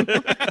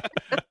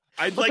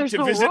 I'd like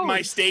to visit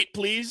my state,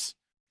 please.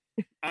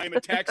 I'm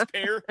a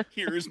taxpayer.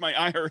 Here's my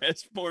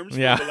IRS forms for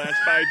the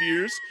last 5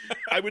 years.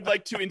 I would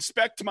like to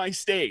inspect my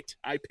state.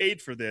 I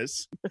paid for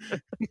this.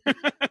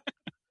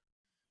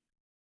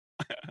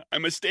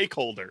 I'm a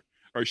stakeholder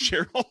or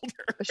shareholder.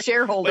 A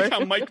shareholder. Like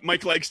how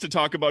Mike likes to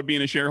talk about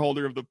being a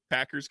shareholder of the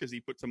Packers because he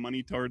put some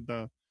money toward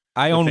the.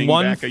 I own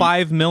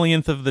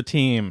 1/5 of the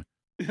team.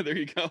 There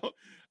you go.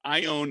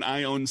 I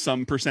own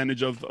some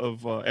percentage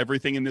of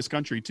everything in this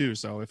country too.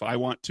 So if I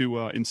want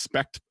to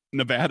inspect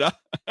Nevada,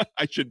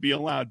 I should be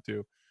allowed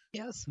to.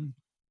 Yes.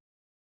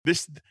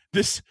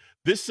 This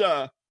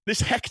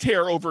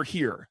hectare over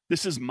here,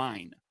 this is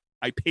mine.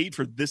 I paid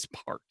for this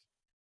part.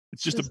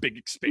 It's just a big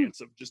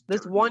expanse of just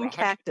this one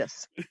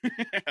cactus.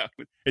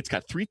 It's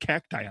got 3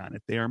 cacti on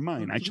it. They are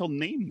mine. I shall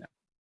name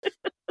them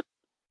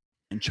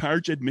and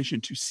charge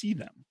admission to see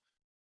them.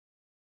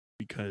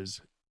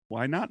 Because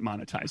why not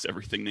monetize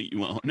everything that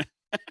you own?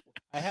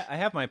 I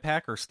have my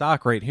Packer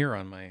stock right here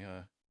on my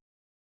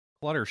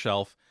clutter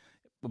shelf,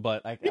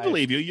 but I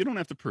believe you. You don't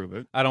have to prove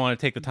it. I don't want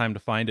to take the time to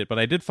find it, but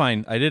I did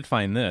find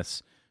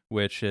this,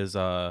 which is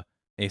a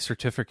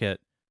certificate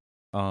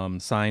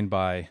signed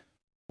by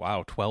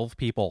 12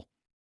 people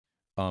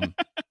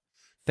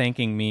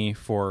thanking me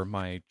for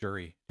my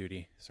jury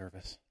duty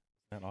service.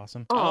 Isn't that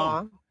awesome?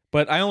 Aw.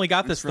 But I only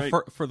got this right.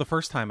 for the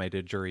first time I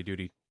did jury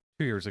duty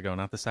 2 years ago,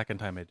 not the second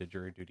time I did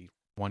jury duty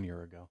 1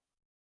 year ago.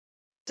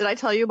 Did I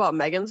tell you about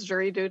Megan's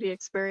jury duty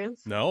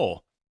experience?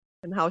 No.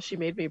 And how she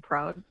made me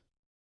proud?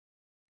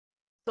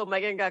 So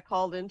Megan got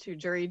called into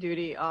jury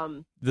duty.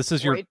 This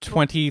is your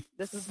 23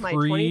 This is my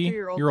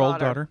 22-year-old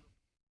daughter,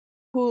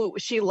 who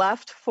she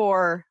left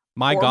for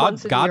my 4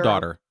 months in Europe.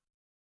 goddaughter.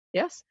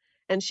 Yes,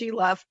 and she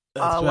left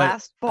That's right.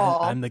 last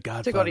fall I'm the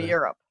godfather. to go to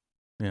Europe.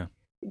 Yeah.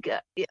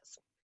 Yes.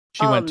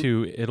 She went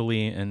to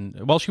Italy and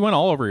she went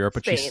all over Europe,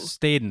 but Spain. she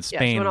stayed in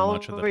Spain she went all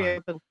much of the over time.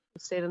 Europe and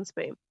stayed in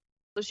Spain.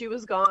 So she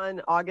was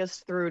gone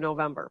August through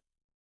November.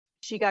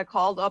 She got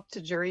called up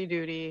to jury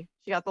duty.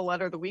 She got the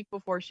letter the week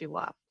before she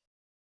left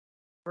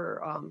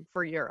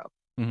for Europe.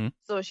 Mm-hmm.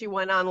 So she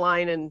went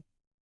online and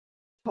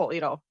told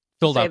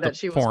filled out that the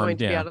she was form, going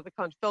to be out of the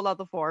country. Filled out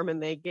the form,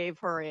 and they gave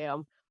her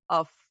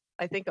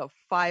I think a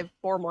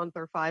 4-month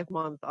or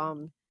 5-month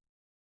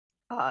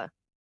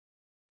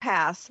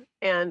pass.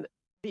 And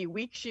the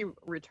week she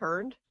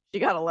returned, she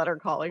got a letter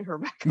calling her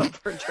back up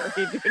for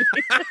jury duty.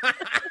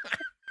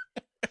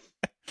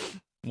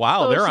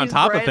 Wow, So they're on she's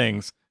top of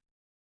things.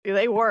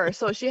 They were.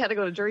 So she had to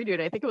go to jury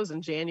duty. I think it was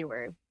in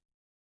January.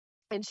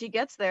 And she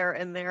gets there,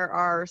 and there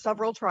are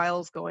several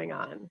trials going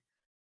on.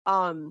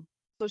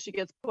 So she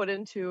gets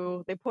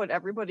they put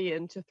everybody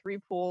into 3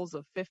 pools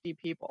of 50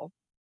 people,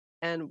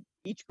 and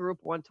each group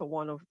went to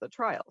one of the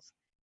trials.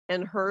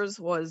 And hers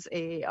was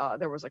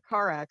there was a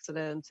car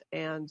accident,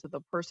 and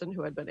the person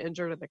who had been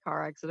injured in the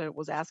car accident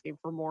was asking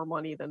for more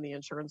money than the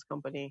insurance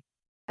company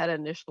had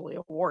initially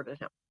awarded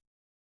him.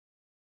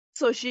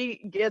 So she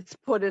gets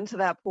put into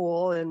that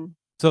pool, and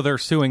so they're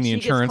suing the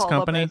insurance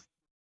company?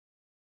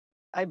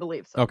 I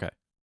believe so. Okay.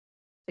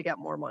 To get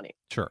more money.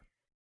 Sure.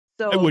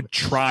 So I would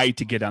try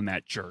to get on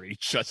that jury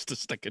just to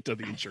stick it to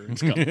the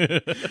insurance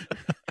company.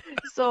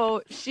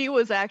 So she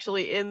was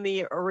actually in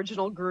the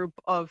original group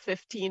of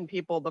 15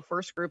 people, the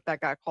first group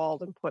that got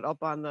called and put up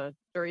on the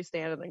jury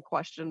stand and then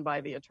questioned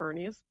by the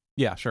attorneys.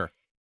 Yeah, sure.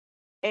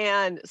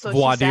 And so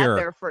voir she sat dire.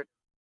 there for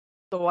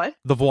the what?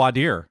 The voir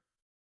dire.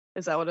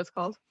 Is that what it's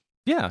called?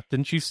 Yeah.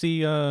 Didn't you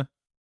see why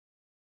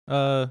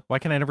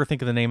can I never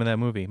think of the name of that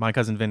movie? My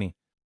Cousin Vinny.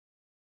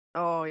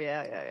 Oh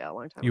yeah, a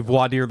long time You ago.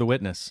 voir dire the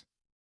witness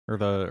or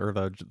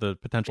the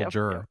potential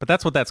juror. Yep. But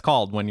that's what that's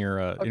called when you're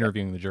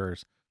interviewing the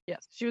jurors.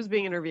 Yes, she was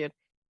being interviewed,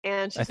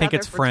 and she I sat think there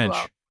it's for French. 2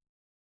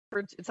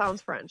 hours. It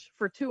sounds French.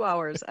 For 2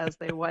 hours as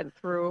they went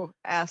through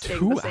asking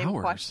 2 the same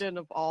hours? question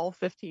of all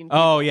 15 people.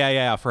 Oh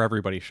yeah, for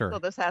everybody, sure. So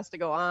this has to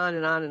go on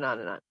and on and on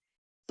and on.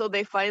 So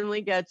they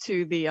finally get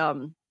to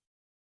the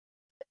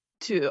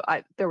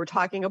they were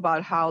talking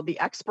about how the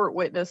expert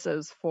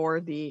witnesses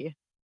for the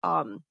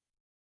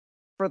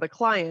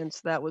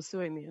client that was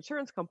suing the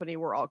insurance company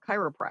were all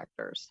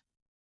chiropractors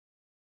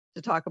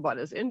to talk about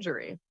his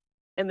injury.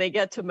 And they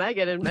get to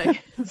Megan, and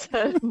Megan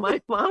said,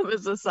 "My mom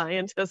is a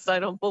scientist. I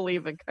don't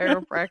believe in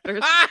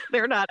chiropractors.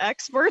 They're not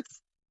experts."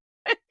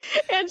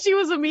 And she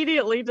was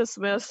immediately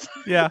dismissed.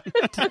 Yeah.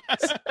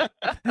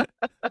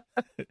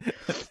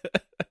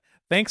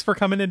 Thanks for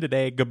coming in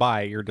today.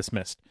 Goodbye. You're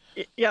dismissed.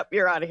 Yep,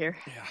 you're out of here.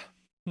 Yeah.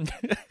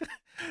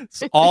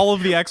 So all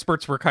of the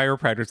experts were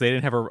chiropractors. They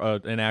didn't have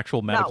an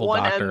actual medical Not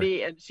one doctor.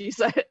 MD, and she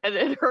said,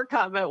 and her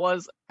comment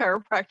was,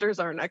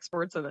 "Chiropractors aren't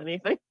experts in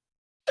anything."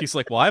 She's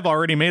like, "Well, I've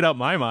already made up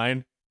my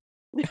mind."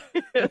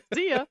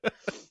 See ya.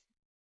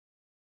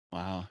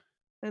 Wow.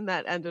 And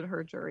that ended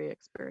her jury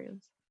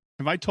experience.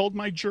 Have I told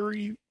my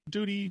jury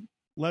duty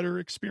letter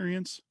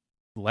experience?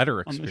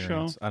 Letter on the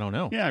experience. show? I don't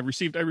know. Yeah, I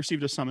received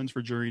a summons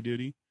for jury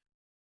duty.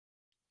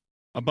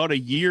 About a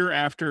year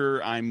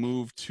after I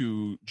moved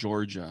to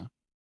Georgia,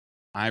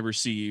 I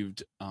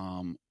received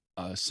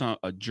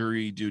a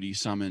jury duty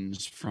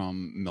summons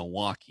from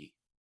Milwaukee.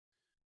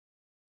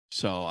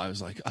 So I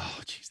was like, oh,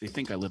 geez, they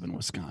think I live in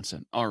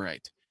Wisconsin. All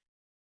right.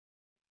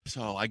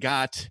 So I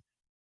got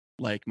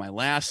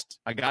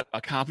I got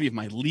a copy of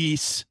my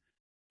lease,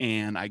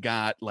 and I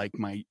got like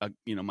my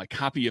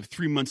copy of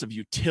 3 months of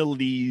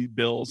utility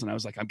bills. And I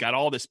was like, I've got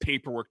all this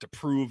paperwork to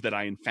prove that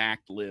I in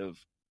fact live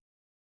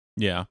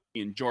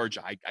in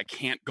Georgia. I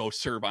can't go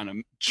serve on a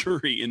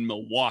jury in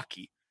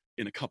Milwaukee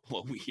in a couple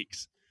of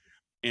weeks.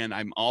 And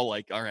I'm all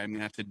like, all right, I'm going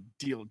to have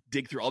to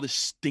dig through all this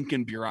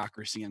stinking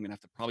bureaucracy. I'm going to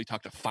have to probably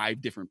talk to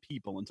 5 different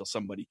people until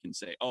somebody can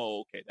say,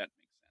 oh, okay, that makes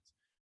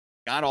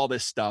sense. Got all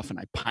this stuff, and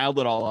I piled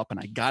it all up, and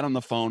I got on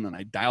the phone, and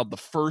I dialed the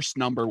first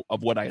number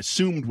of what I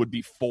assumed would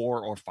be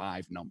 4 or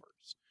 5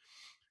 numbers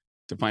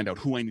to find out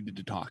who I needed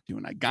to talk to.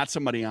 And I got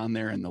somebody on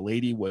there, and the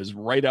lady was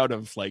right out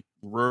of like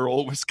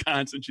rural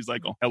Wisconsin. She's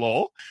like, oh,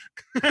 hello.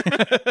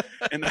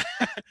 and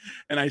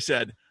I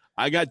said,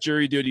 I got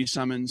jury duty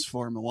summons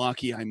for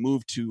Milwaukee. I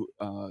moved to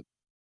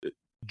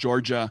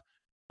Georgia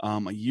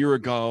a year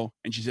ago,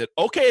 and she said,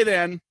 "Okay,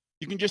 then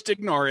you can just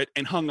ignore it,"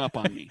 and hung up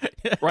on me.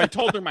 Or I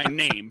told her my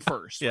name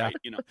first, right?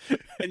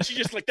 And she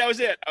just like, that was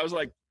it. I was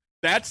like,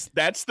 that's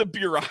the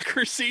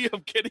bureaucracy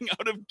of getting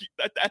out of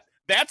that.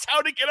 That's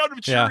how to get out of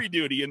jury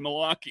duty in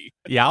Milwaukee.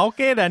 Yeah,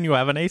 okay, then you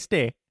have a nice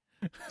day.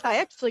 I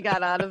actually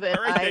got out of it.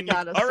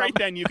 All right,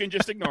 then you can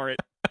just ignore it.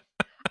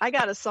 I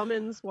got a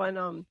summons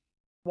when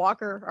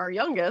Walker, our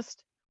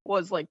youngest,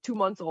 was like 2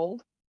 months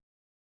old.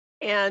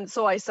 And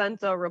so I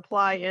sent a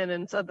reply in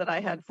and said that I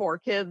had 4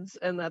 kids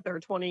and that their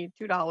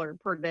 $22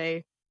 per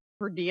day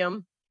per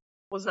diem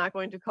was not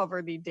going to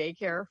cover the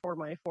daycare for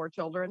my 4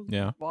 children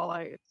while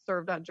I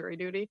served on jury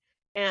duty.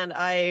 And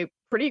I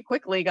pretty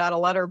quickly got a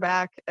letter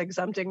back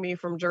exempting me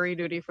from jury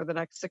duty for the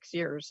next 6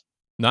 years.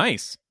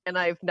 Nice. And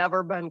I've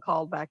never been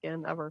called back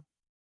in ever.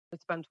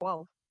 It's been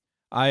 12.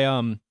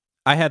 I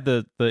had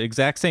the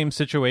exact same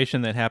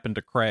situation that happened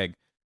to Craig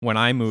when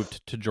I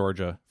moved to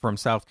Georgia from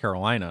South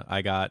Carolina.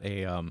 I got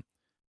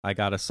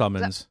a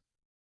summons.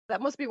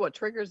 That must be what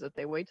triggers it.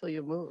 They wait till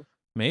you move.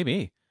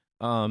 Maybe.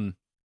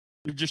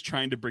 You're just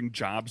trying to bring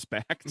jobs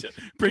back to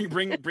bring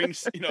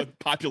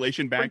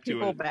population back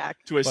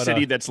to a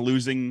city that's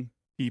losing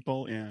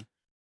people. Yeah.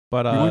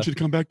 But we want you to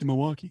come back to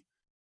Milwaukee.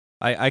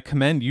 I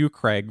commend you,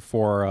 Craig,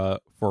 for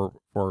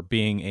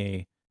being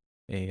a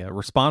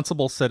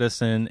responsible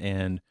citizen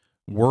and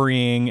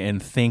worrying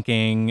and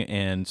thinking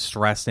and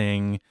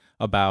stressing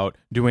about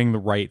doing the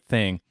right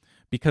thing.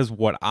 Because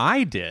what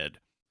I did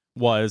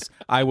was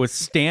I was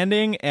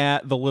standing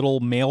at the little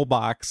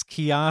mailbox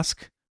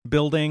kiosk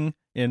building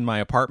in my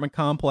apartment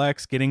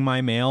complex getting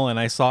my mail, and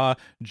I saw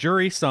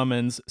jury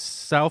summons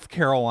South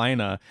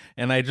Carolina,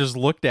 and I just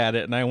looked at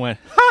it and I went,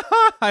 ha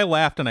ha! I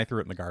laughed and I threw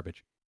it in the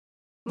garbage.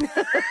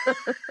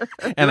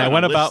 And I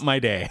went about my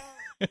day.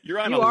 You're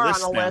on a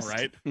list now,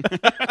 right?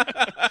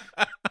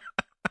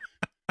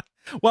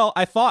 Well,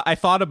 I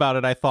thought about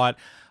it. I thought,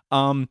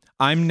 I'm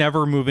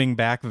never moving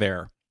back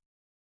there.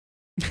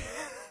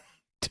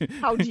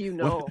 How do you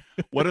know?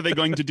 What are they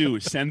going to do?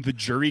 Send the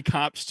jury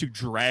cops to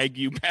drag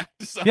you back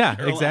to South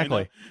Carolina? Yeah,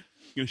 exactly.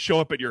 You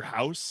show up at your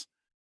house.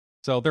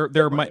 So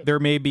there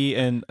may be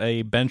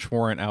a bench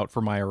warrant out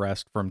for my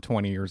arrest from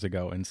 20 years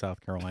ago in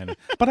South Carolina,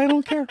 but I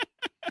don't care.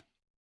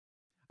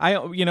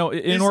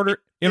 In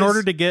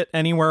order to get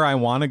anywhere I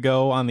want to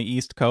go on the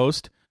East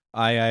Coast,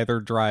 I either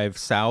drive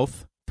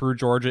south through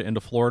Georgia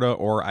into Florida,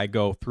 or I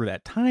go through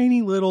that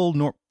tiny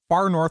little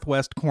far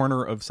northwest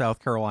corner of South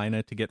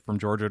Carolina to get from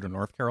Georgia to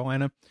North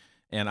Carolina,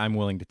 and I'm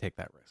willing to take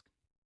that risk.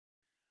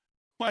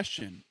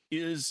 Question: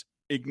 is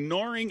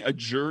ignoring a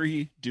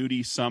jury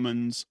duty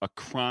summons a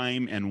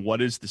crime, and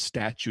what is the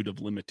statute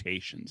of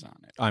limitations on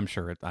it? I'm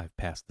sure I've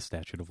passed the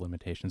statute of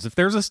limitations. If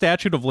there's a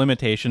statute of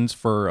limitations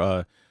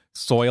for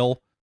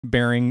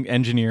soil-bearing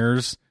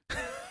engineers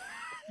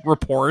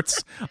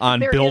reports on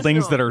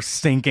buildings that are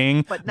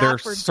sinking, there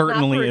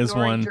certainly is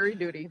one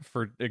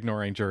for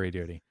ignoring jury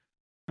duty.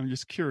 I'm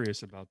just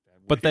curious about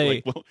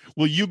that. But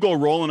will you go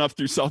rolling up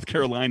through South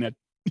Carolina,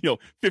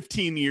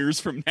 15 years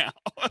from now?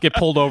 Get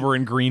pulled over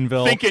in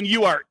Greenville. Thinking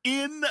you are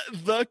in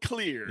the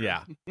clear.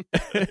 Yeah.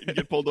 You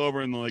get pulled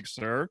over and they're like,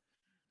 sir,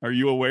 are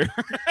you aware?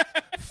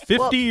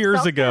 50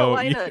 years ago.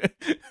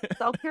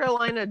 South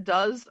Carolina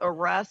does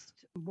arrest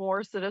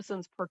more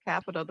citizens per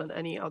capita than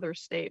any other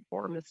state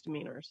for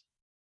misdemeanors.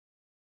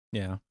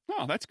 Yeah.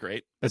 Oh, that's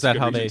great. That's is that a good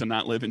how reason they to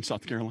not live in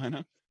South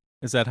Carolina?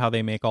 Is that how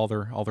they make all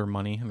their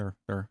money and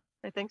their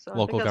I think so.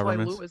 Local I think that's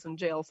governments? why Lou was in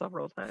jail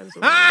several times.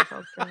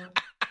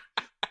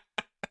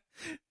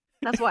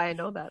 That's why I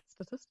know that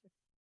statistic.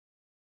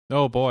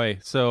 Oh boy.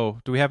 So,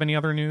 do we have any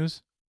other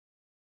news?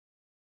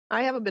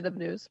 I have a bit of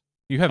news.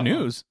 You have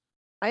news?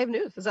 I have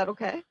news. Is that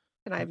okay?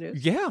 Can I have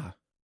news? Yeah.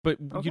 But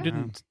you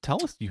didn't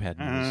tell us you had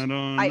news. I don't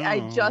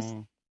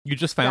know. You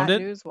just found it?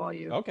 News while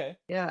you. Okay.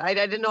 Yeah, I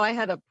didn't know I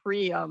had a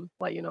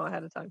let you know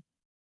ahead of time.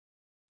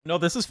 No,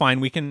 this is fine.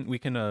 We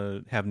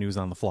can have news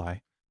on the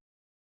fly.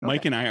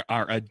 Mike and I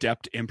are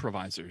adept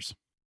improvisers.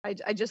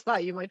 I just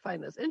thought you might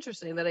find this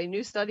interesting that a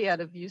new study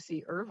out of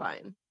UC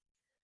Irvine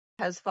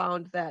has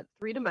found that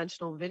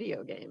 3-dimensional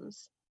video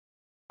games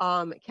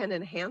can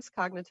enhance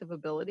cognitive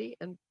ability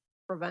and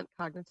prevent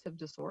cognitive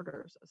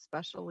disorders,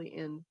 especially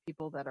in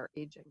people that are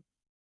aging.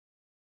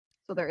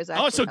 So there is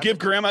so give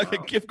grandma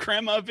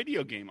a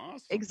video game.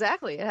 Awesome.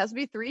 Exactly. It has to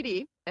be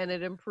 3D, and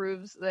it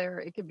improves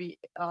it could be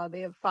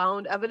they have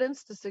found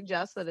evidence to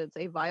suggest that it's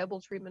a viable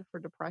treatment for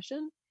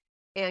depression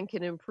and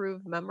can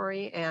improve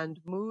memory and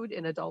mood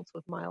in adults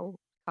with mild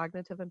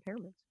cognitive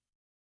impairments.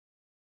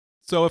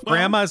 So if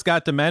grandma's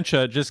got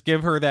dementia, just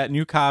give her that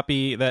new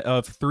copy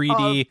of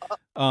 3D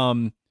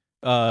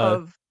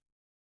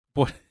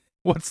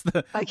what's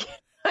the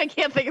I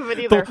can't think of it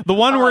either. The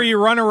one where you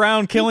run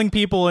around killing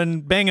people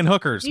and banging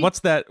hookers.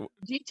 What's that?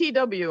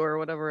 GTW or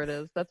whatever it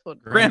is. That's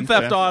what Grand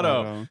Theft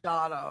Auto.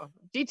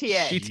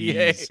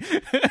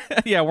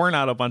 GTA. Yeah, we're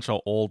not a bunch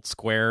of old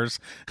squares.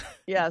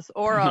 Yes,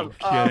 or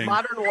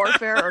Modern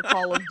Warfare or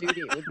Call of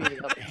Duty would be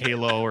the other.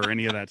 Halo or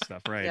any of that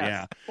stuff, right?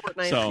 Yes. Yeah.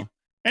 Fortnite. So,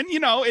 and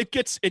it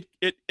gets it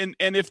and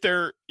if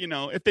they're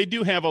if they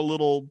do have a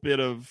little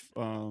bit of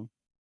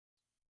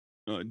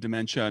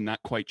dementia,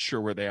 not quite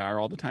sure where they are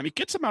all the time. He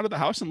gets them out of the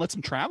house and lets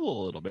them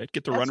travel a little bit,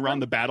 get to run around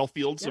the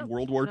battlefields of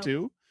World War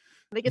II.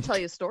 They can tell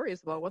you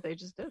stories about what they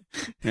just did.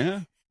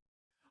 Yeah.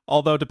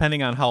 Although,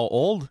 depending on how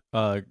old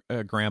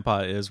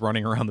Grandpa is,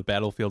 running around the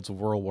battlefields of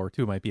World War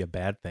II might be a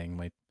bad thing.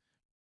 Might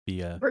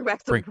be bring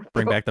back the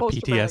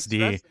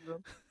PTSD.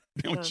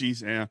 Oh,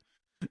 jeez, yeah.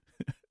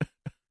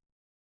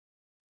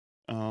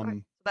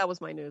 Right, that was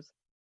my news.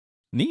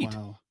 Neat.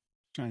 Wow.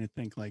 Trying to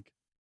think, like,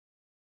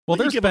 well,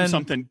 give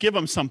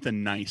them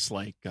something nice,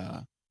 like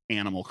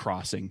Animal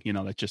Crossing,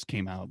 that just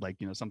came out, like,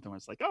 something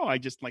that's like, oh, I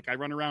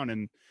run around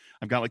and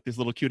I've got like this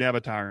little cute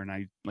avatar, and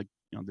I like,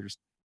 you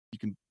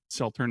can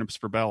sell turnips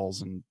for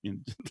bells, and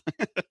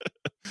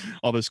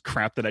all this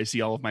crap that I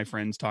see all of my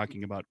friends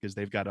talking about because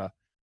they've got a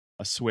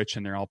Switch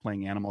and they're all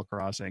playing Animal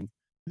Crossing.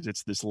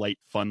 It's this light,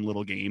 fun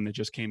little game that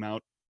just came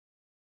out.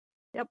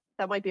 Yep,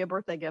 that might be a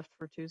birthday gift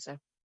for Tuesday.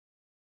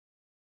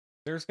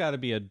 There's got to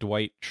be a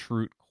Dwight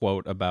Schrute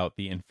quote about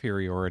the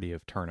inferiority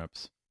of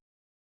turnips.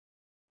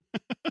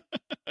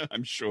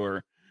 I'm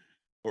sure.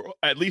 Or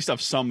at least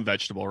of some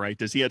vegetable, right?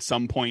 Does he at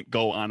some point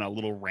go on a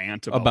little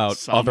rant about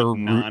some other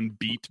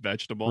non-beet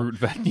vegetable?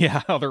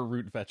 Other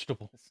root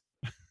vegetables.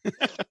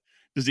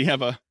 Does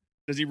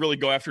he really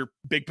go after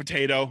big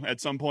potato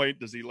at some point?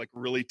 Does he like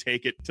really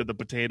take it to the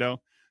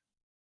potato?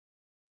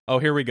 Oh,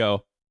 here we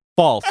go.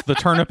 False. The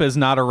turnip is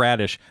not a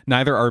radish.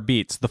 Neither are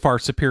beets, the far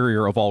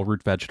superior of all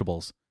root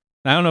vegetables.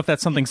 I don't know if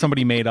that's something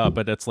somebody made up,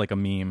 but it's like a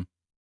meme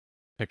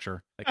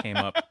picture that came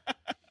up.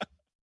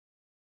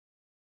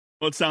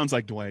 Well, it sounds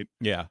like Dwight.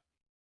 Yeah.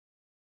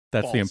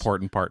 That's False. The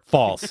important part.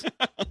 False.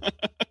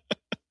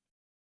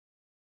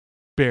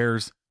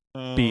 Bears,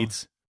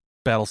 beets,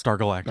 Battlestar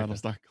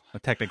Galactica.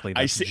 Technically,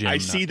 that's I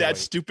see that Dwight.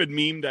 stupid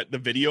meme, that the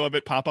video of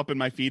it pop up in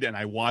my feed, and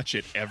I watch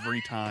it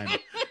every time.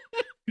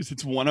 Because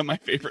it's one of my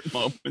favorite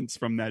moments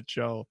from that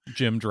show.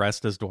 Jim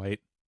dressed as Dwight.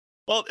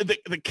 Well,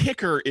 the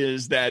kicker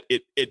is that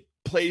it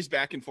plays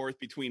back and forth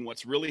between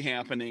what's really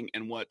happening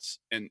and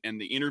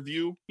and the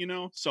interview,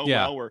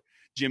 well, where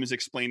Jim is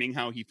explaining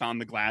how he found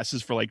the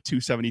glasses for like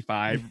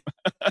 $275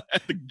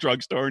 at the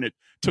drugstore, and it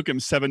took him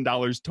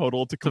 $7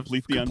 total to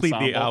complete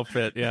the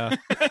outfit. Yeah.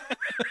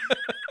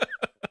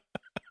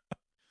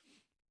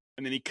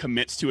 And then he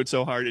commits to it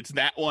so hard. It's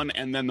that one,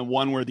 and then the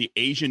one where the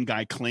Asian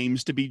guy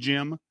claims to be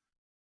Jim.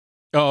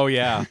 Oh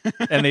yeah,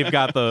 and they've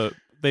got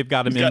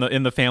him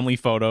in the family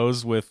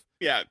photos with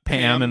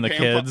Pam and the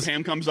kids.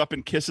 Pam comes up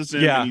and kisses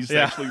him, and he's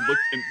actually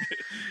looked and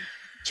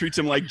treats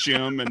him like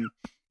Jim. And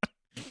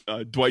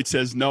Dwight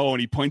says no,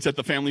 and he points at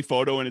the family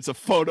photo, and it's a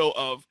photo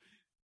of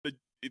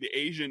the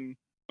Asian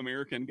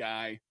American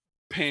guy,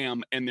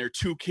 Pam, and their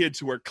two kids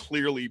who are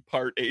clearly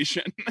part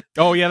Asian.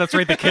 Oh yeah, that's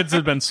right. The kids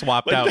have been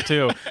swapped out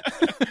too.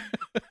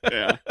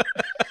 Yeah,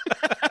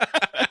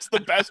 that's the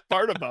best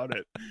part about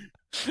it.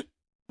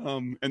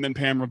 And then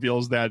Pam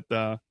reveals that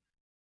I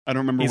don't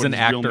remember. He's what an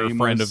his real actor name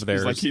friend was. of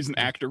theirs. He's an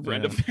actor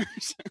friend of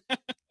theirs.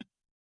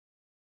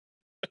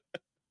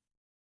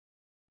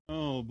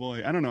 Oh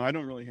boy, I don't know. I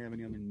don't really have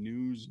any other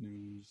news.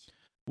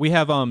 We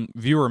have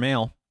viewer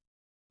mail.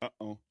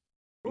 Uh-oh.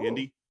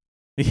 Andy?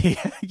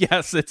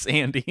 Yes, it's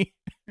Andy.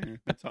 Yeah,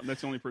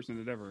 that's the only person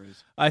that ever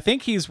is. I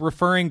think he's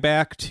referring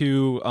back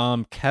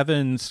to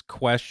Kevin's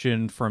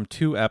question from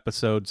 2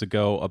 episodes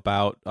ago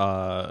about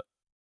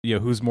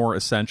who's more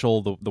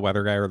essential, the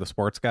weather guy or the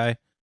sports guy.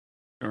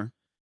 Sure.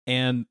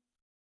 And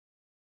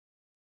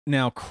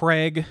now,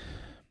 Craig,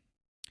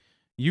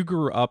 you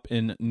grew up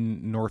in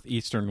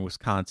northeastern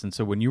Wisconsin,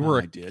 so when you were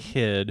a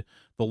kid,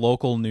 the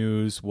local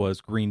news was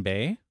Green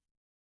Bay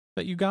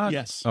that you got?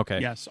 Yes.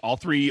 Okay. Yes. All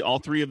three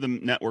of the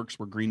networks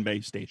were Green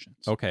Bay stations.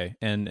 Okay.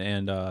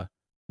 And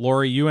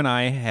Lori, you and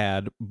I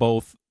had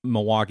both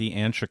Milwaukee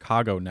and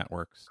Chicago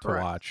networks to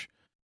watch.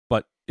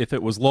 But if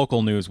it was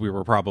local news, we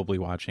were probably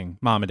watching,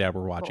 Mom and Dad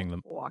were watching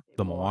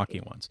the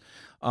Milwaukee ones.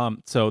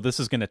 So this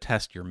is going to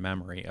test your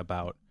memory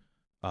about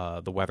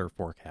the weather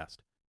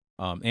forecast.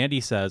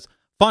 Andy says,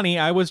 funny,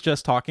 I was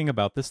just talking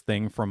about this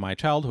thing from my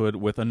childhood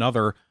with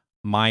another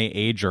my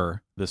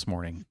ager this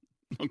morning.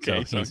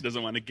 Okay, so he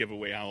doesn't want to give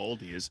away how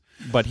old he is.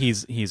 But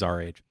he's our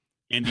age.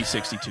 Andy's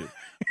 62.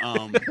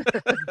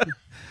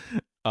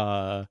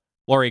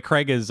 Lori,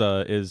 Craig is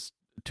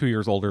 2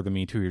 years older than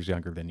me, 2 years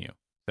younger than you.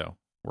 So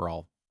we're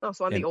all. Oh,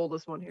 so I'm the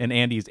oldest one here. And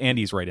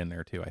Andy's right in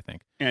there too, I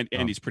think. And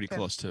Andy's pretty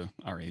close to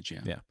our age,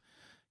 yeah. Yeah.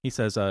 He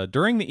says,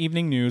 during the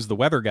evening news, the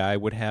weather guy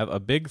would have a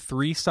big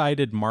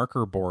 3-sided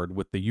marker board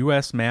with the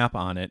U.S. map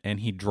on it, and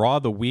he'd draw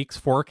the week's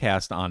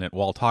forecast on it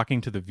while talking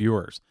to the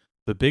viewers.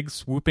 The big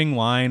swooping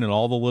line and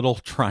all the little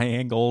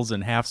triangles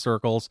and half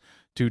circles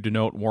to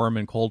denote warm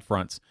and cold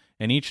fronts.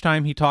 And each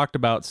time he talked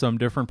about some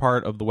different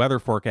part of the weather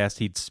forecast,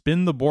 he'd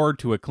spin the board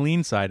to a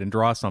clean side and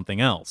draw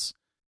something else.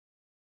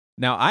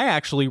 Now, I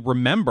actually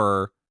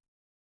remember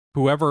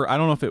whoever, I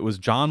don't know if it was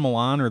John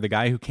Milan or the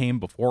guy who came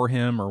before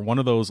him or one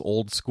of those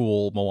old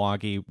school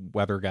Milwaukee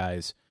weather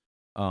guys.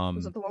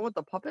 Was it the one with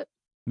the puppet?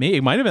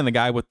 It might have been the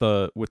guy with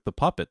the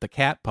puppet, the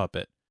cat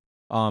puppet.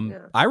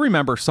 I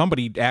remember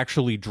somebody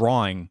actually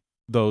drawing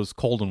those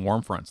cold and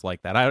warm fronts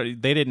like that.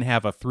 They didn't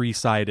have a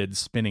 3-sided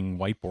spinning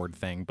whiteboard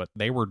thing, but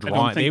they were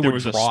drawing. They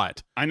would draw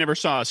it. I never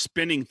saw a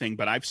spinning thing,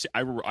 but I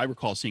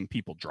recall seeing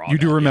people draw. You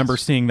do remember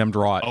seeing them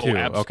draw it too?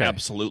 Okay,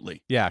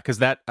 absolutely. Yeah,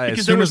 because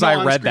as soon as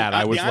I read that,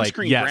 I was like,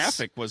 yes.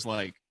 Graphic was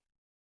like,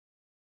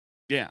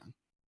 yeah.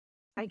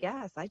 I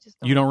guess I just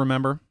you don't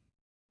remember.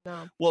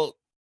 No. Well,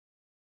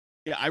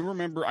 yeah, I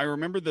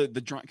remember the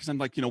drawing because I'm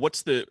like,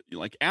 what's the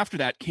like after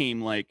that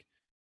came like.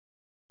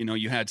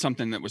 You had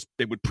something that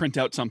they would print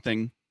out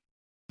something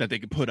that they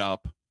could put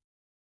up,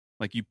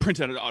 like you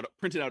printed out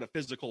a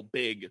physical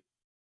big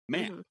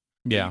map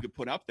that you could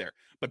put up there.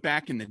 But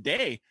back in the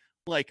day,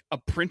 like a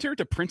printer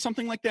to print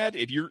something like that,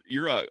 if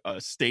you're a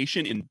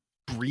station in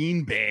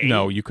Green Bay,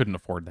 no, you couldn't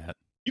afford that.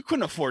 You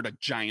couldn't afford a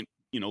giant,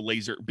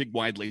 big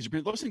wide laser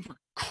print. Those things were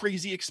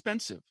crazy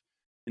expensive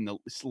in the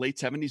late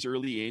 70s,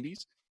 early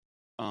 80s.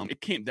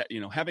 It came that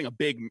having a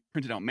big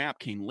printed out map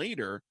came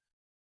later.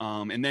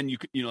 And then you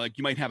could, you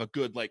might have a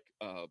good like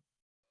a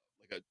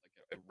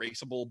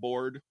erasable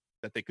board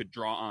that they could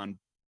draw on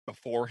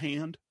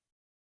beforehand.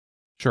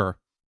 Sure.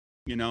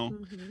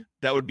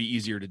 That would be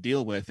easier to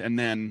deal with. And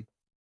then,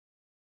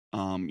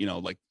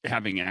 like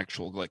having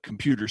actual like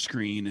computer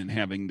screen and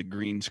having the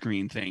green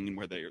screen thing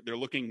where they're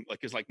looking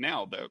like is like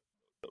now the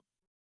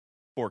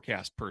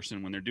forecast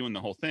person when they're doing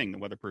the whole thing, the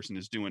weather person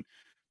is doing.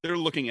 They're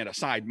looking at a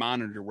side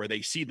monitor where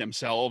they see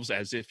themselves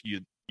as if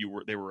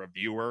they were a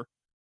viewer.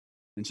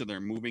 And so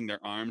they're moving their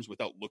arms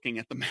without looking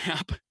at the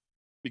map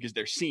because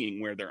they're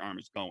seeing where their arm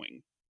is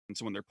going. And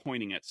so when they're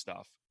pointing at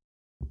stuff,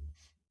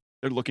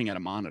 they're looking at a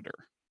monitor.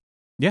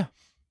 Yeah.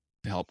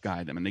 To help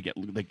guide them. And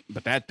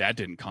but that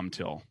didn't come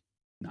till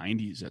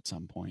 90s at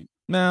some point.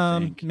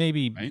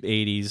 Maybe right?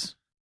 80s.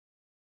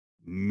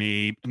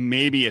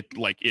 Maybe it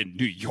like in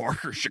New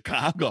York or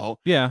Chicago.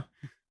 Yeah.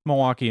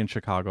 Milwaukee and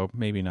Chicago,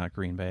 maybe not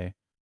Green Bay.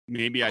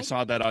 Maybe I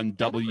saw that on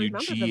WGN. I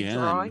remember them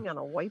drawing on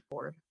a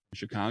whiteboard.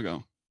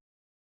 Chicago.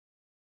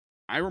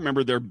 I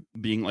remember there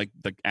being like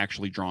the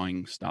actually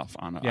drawing stuff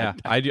on it. Yeah,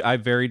 I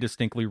very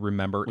distinctly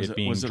remember it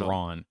being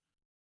drawn.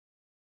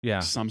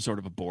 Yeah, some sort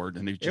of a board,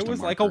 and it was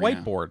like a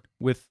whiteboard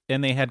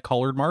and they had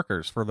colored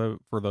markers for the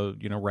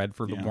red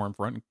for the warm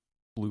front, and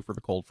blue for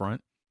the cold front.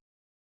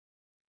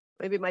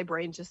 Maybe my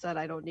brain just said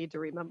I don't need to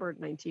remember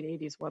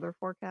 1980s weather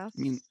forecasts.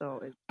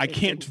 I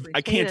can't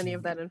any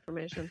of that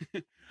information.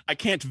 I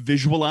can't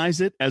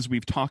visualize it as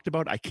we've talked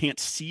about. I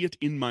can't see it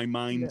in my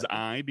mind's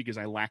eye because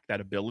I lack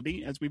that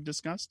ability, as we've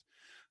discussed.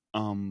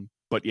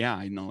 But yeah,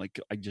 I know. Like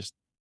I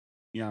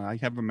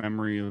have a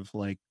memory of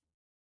like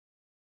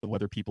the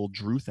weather people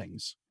drew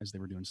things as they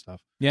were doing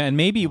stuff. Yeah, and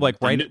maybe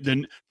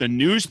the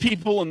news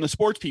people and the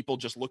sports people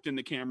just looked in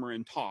the camera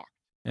and talked.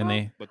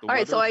 And but the all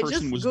right, so I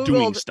just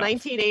Googled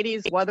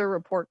 1980s weather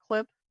report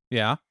clip.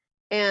 Yeah.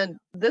 And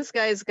this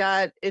guy's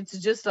it's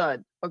just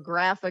a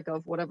graphic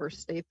of whatever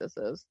state this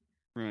is.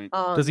 Right.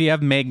 Does he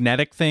have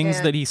magnetic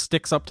things that he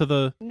sticks up to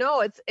the? No,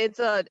 it's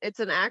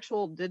an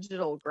actual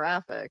digital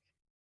graphic.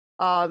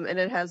 And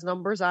it has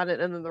numbers on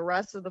it, and then the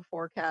rest of the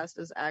forecast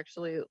is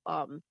actually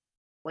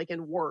like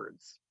in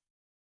words.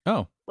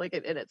 Oh. And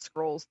it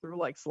scrolls through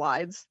like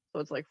slides.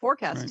 So it's like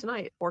forecast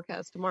tonight,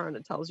 forecast tomorrow, and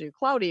it tells you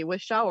cloudy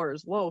with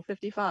showers, low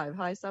 55,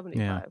 high 75.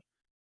 Yeah.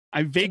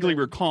 I vaguely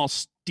recall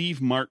Steve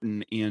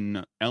Martin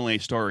in LA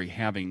Story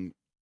having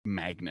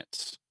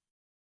magnets.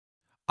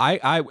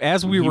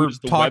 As we were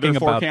talking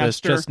about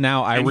this just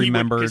now, I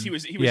remember because he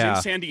was in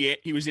San Diego.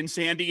 He was in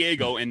San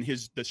Diego, and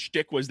the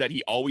shtick was that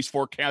he always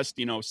forecast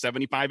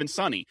 75 and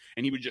sunny,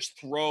 and he would just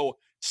throw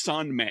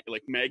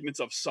like magnets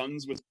of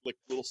suns with like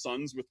little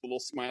suns with little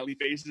smiley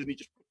faces, and he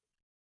just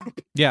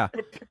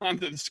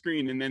onto the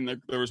screen. And then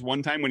there was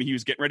one time when he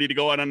was getting ready to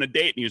go out on a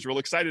date, and he was real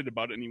excited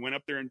about it, and he went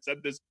up there and said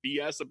this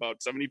BS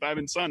about 75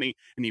 and sunny,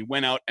 and he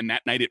went out, and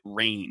that night it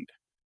rained.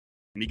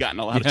 And he got in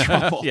a lot of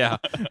trouble. Yeah.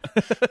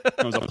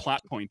 That was a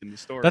plot point in the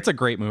story. That's a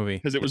great movie.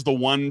 Because it was the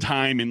one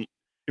time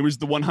it was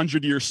the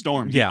 100-year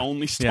storm. The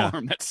only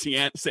storm that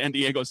San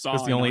Diego saw.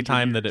 It's the only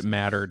time that it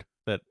mattered.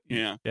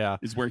 Yeah.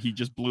 Is where he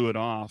just blew it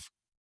off.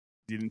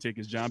 He didn't take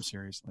his job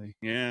seriously.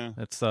 Yeah.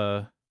 That's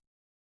that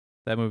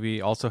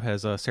movie also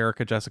has Sarah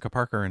Jessica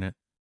Parker in it.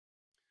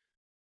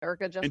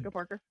 Erica Jessica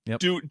Parker. Yep.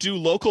 Do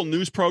local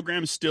news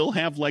programs still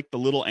have like the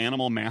little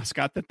animal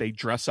mascot that they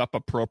dress up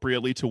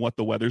appropriately to what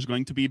the weather's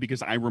going to be?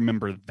 Because I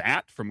remember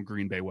that from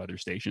Green Bay weather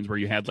stations where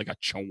you had like a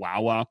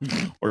chihuahua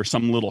or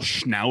some little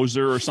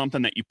schnauzer or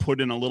something that you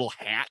put in a little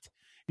hat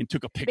and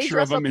took a picture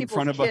of them in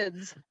front of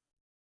kids.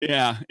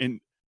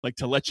 And like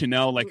to let you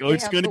know, like,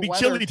 it's going to be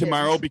chilly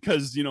tomorrow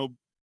because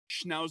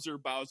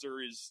Schnauzer Bowser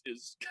is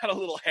got a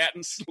little hat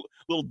and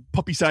little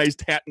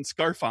puppy-sized hat and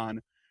scarf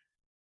on.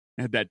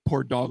 Had that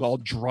poor dog all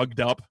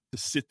drugged up to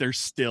sit there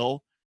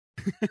still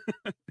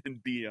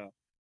and be a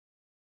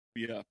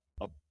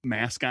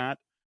mascot.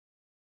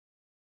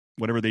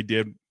 Whatever they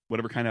did,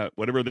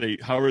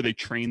 however they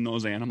train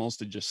those animals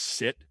to just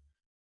sit.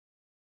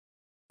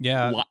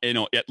 Yeah,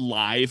 at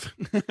live.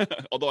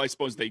 Although I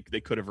suppose they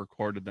could have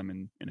recorded them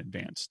in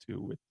advance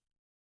too,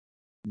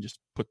 and just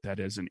put that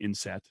as an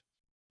inset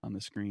on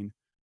the screen.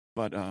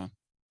 But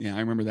Yeah, I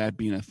remember that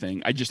being a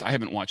thing. I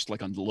haven't watched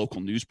like on the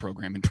local news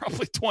program in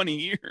probably 20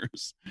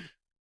 years.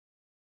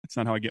 That's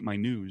not how I get my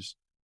news.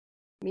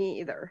 Me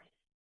either.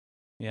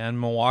 Yeah, in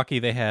Milwaukee,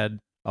 they had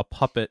a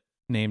puppet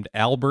named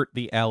Albert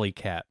the Alley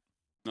Cat.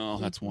 Oh,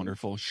 that's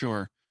wonderful.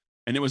 Sure.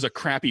 And it was a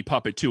crappy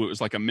puppet, too. It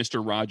was like a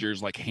Mr.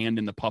 Rogers, like hand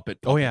in the puppet,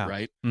 oh, yeah.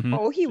 Right? Mm-hmm.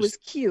 Oh, he was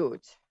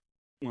cute.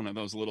 One of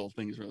those little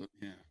things.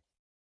 Yeah.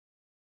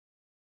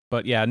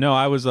 But yeah, no,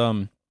 I was,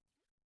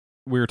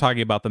 we were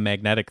talking about the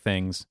magnetic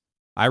things.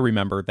 I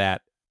remember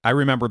that. I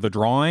remember the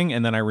drawing,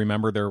 and then I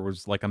remember there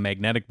was like a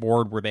magnetic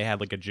board where they had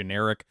like a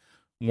generic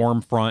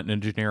warm front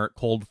and a generic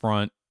cold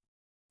front,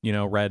 you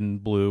know, red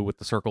and blue with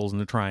the circles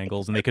and the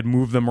triangles, and they could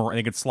move them or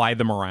they could slide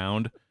them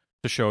around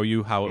to show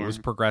you how it was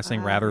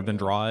progressing rather than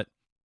draw it.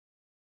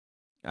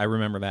 I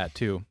remember that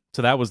too.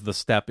 So that was the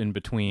step in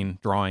between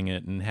drawing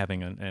it and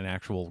having an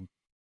actual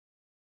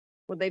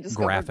when they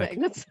discovered graphic.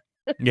 Magnets.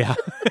 Yeah.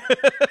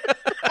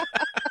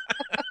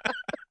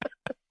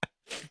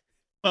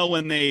 Well,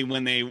 when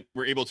they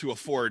were able to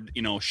afford,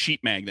 you know,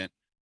 sheet magnet,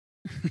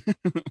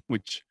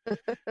 which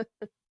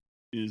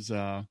is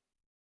not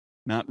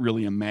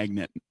really a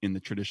magnet in the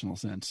traditional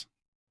sense.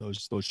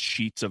 Those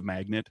sheets of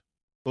magnet,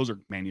 those are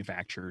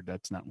manufactured.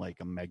 That's not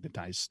like a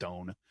magnetized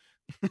stone.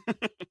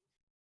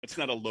 It's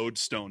not a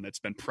lodestone that's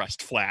been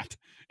pressed flat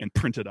and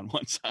printed on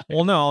one side.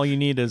 Well, no, all you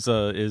need is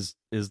the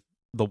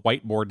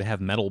whiteboard to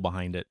have metal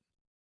behind it,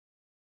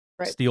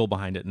 right. Steel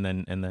behind it, and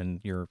then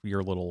your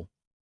little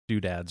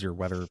doodads, your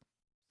weather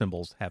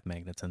symbols have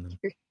magnets in them.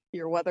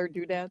 Your weather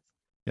doodads.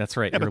 That's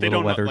right. Yeah, your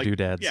little weather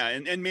doodads. Yeah,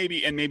 and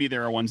maybe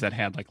there are ones that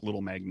had like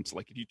little magnets.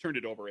 Like if you turned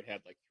it over, it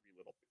had like 3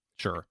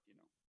 little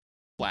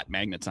flat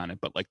magnets on it.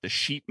 But like the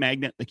sheet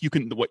magnet, like you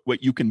can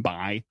what you can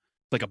buy.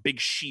 Like a big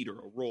sheet or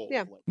a roll.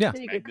 Yeah. Of like Yeah.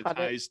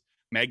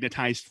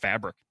 Magnetized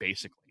fabric,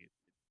 basically.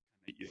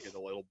 You get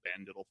a little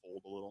bend, it'll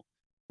fold a little.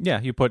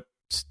 Yeah, you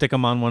stick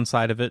them on one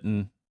side of it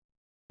and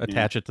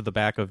attach it to the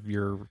back of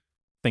your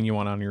thing you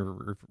want on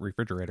your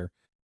refrigerator.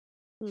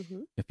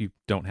 Mm-hmm. If you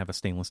don't have a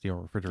stainless steel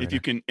refrigerator. If you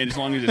can, and as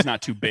long as it's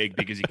not too big,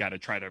 because you got to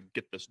try to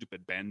get the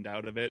stupid bend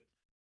out of it.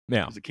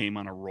 Yeah. Because it came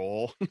on a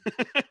roll.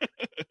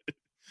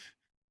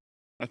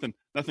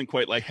 Nothing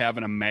quite like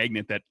having a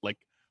magnet that like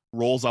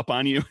rolls up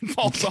on you and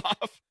falls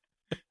off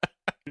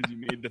because you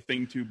made the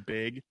thing too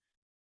big.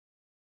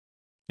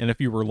 And if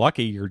you were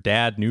lucky, your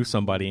dad knew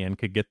somebody and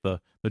could get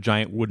the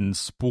giant wooden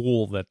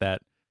spool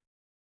that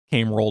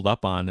came rolled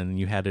up on, and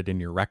you had it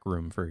in your rec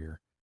room for your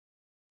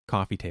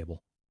coffee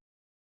table,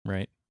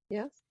 right?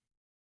 Yes.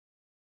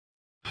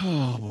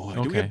 Oh boy!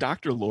 Okay. Do we have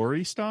Dr.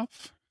 Lori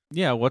stuff?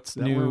 Yeah. What's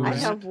new? I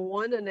have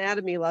one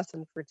anatomy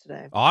lesson for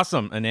today.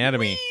 Awesome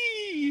anatomy.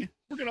 Whee!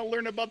 We're gonna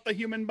learn about the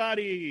human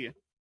body.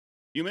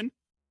 Human.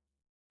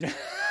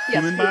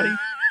 Human body?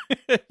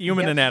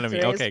 Human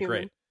anatomy. Okay, human.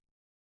 great.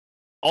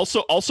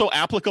 Also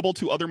applicable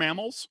to other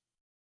mammals?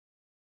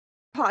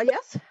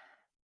 Yes.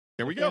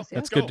 There we go. Yes.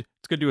 That's good.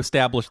 It's good to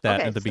establish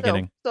that at the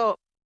beginning. So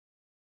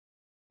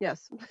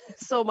yes.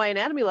 So my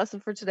anatomy lesson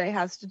for today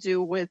has to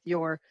do with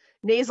your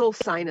nasal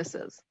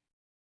sinuses.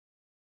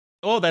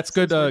 Oh, that's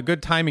good.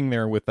 Good timing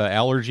there with the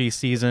allergy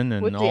season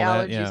and with all the that.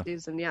 allergy Yeah.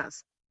 season,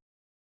 yes.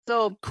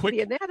 So the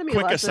anatomy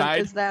quick lesson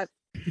aside. is that.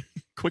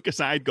 Quick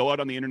aside, go out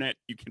on the internet.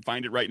 You can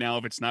find it right now.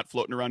 If it's not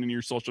floating around in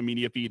your social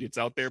media feed, it's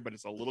out there, but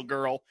it's a little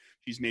girl.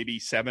 She's maybe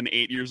 7,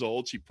 8 years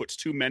old. She puts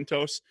 2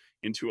 Mentos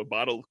into a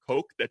bottle of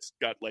Coke that's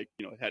got like,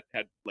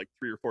 had like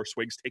 3 or 4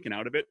 swigs taken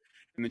out of it.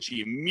 And then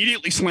she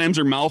immediately slams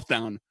her mouth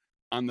down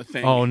on the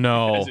thing. Oh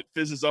no. As it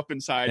fizzes up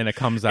inside. And it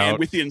comes out. And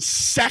within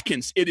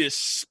seconds, it is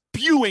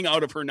spewing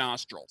out of her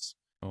nostrils.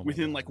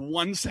 Within like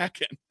 1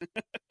 second.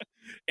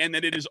 And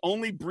then it is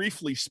only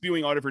briefly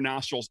spewing out of her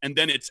nostrils, and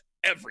then it's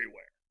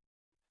everywhere.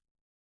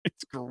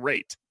 It's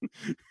great.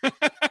 I'm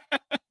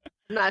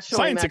not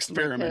showing Science that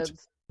experiment. To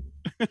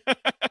my kids.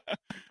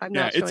 I'm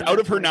not it's out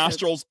of her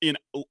nostrils in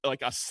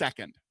like a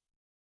second.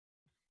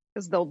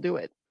 Because they'll do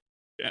it.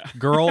 Yeah.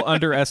 Girl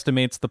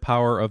underestimates the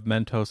power of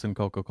Mentos and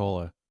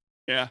Coca-Cola.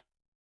 Yeah.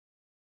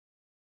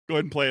 Go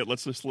ahead and play it.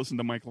 Let's just listen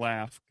to Mike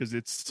laugh because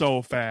it's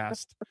so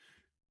fast.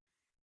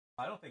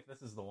 I don't think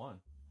this is the one.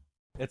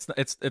 It's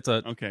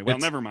a okay. Well,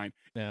 never mind.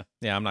 Yeah.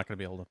 I'm not going to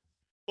be able to.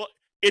 Well,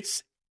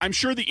 I'm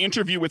sure the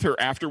interview with her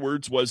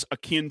afterwards was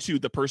akin to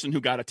the person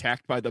who got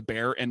attacked by the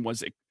bear and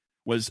was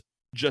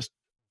just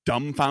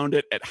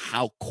dumbfounded at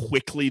how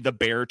quickly the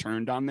bear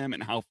turned on them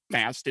and how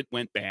fast it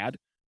went bad.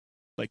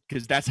 Like,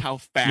 because that's how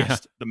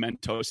fast the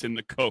Mentos and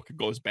the Coke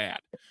goes bad.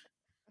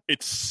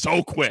 It's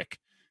so quick.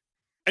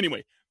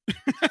 Anyway,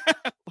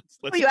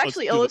 let's you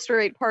actually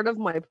illustrate part of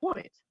my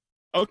point.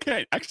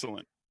 Okay,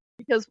 excellent.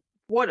 Because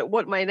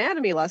what my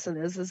anatomy lesson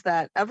is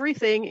that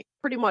everything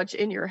pretty much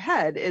in your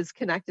head is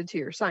connected to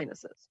your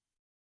sinuses.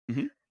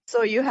 Mm-hmm.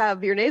 So you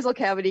have your nasal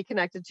cavity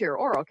connected to your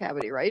oral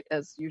cavity, right?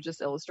 As you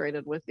just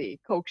illustrated with the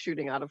Coke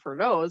shooting out of her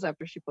nose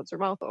after she puts her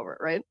mouth over it,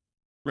 right?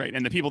 Right,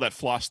 and the people that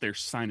floss their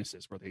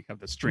sinuses, where they have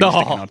the string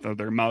sticking out of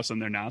their mouth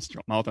and their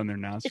nostril.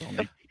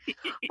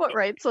 But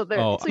right, so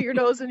so your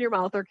nose and your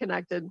mouth are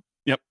connected.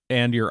 Yep,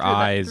 and your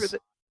eyes.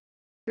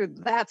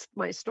 Dude, that's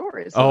my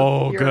story.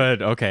 So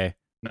good. Okay.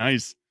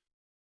 Nice.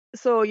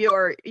 So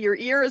your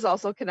ear is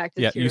also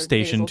connected to your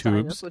eustachian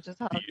tubes. Sinus, which is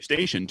how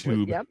eustachian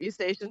tube. Yep,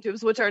 eustachian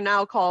tubes, which are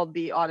now called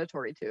the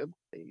auditory tube.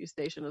 The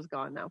eustachian is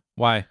gone now.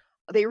 Why?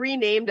 They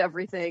renamed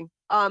everything.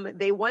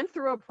 They went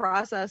through a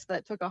process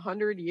that took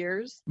 100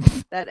 years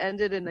that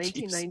ended in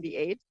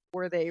 1998,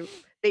 where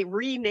they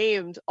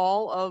renamed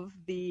all of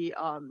the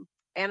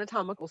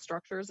anatomical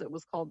structures. It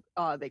was called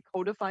they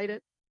codified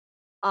it.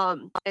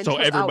 And so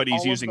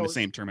everybody's using the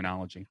same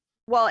terminology.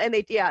 Well, and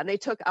they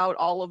took out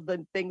all of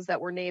the things that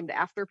were named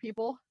after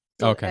people.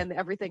 So, okay. And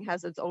everything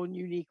has its own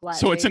unique Latin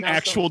So it's an name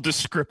actual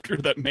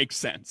descriptor that makes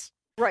sense.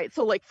 Right.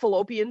 So like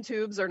fallopian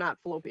tubes are not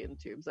fallopian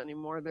tubes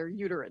anymore. They're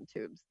uterine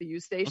tubes. The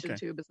eustachian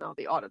tube is now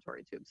the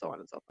auditory tube, so on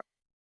and so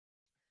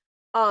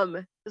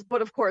forth.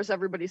 But of course,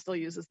 everybody still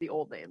uses the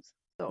old names.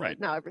 So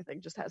now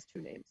everything just has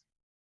two names.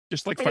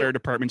 Just like fire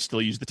departments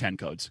still use the 10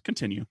 codes.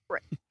 Continue.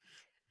 Right.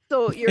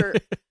 So your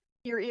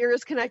ear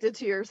is connected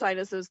to your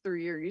sinuses through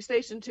your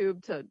eustachian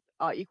tube to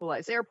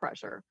equalize air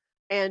pressure.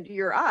 And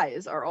your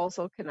eyes are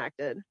also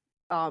connected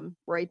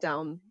right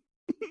down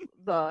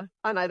on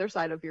either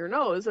side of your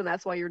nose, and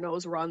that's why your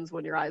nose runs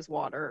when your eyes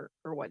water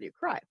or when you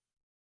cry.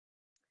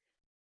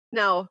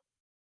 Now,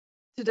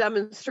 to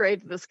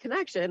demonstrate this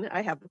connection,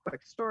 I have a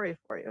quick story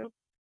for you.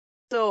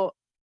 So,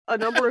 a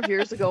number of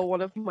years ago,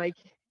 one of my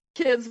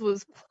kids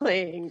was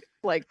playing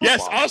flag football.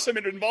 Yes, awesome.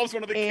 It involves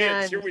one of the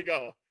kids. Here we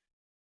go.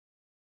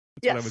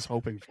 That's what I was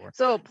hoping for.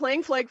 So,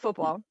 playing flag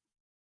football,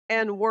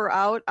 and they're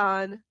out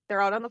on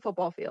the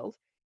football field.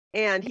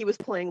 And he was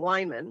playing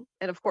lineman.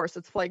 And of course,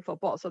 it's flag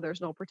football, so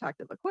there's no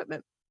protective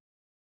equipment.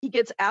 He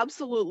gets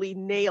absolutely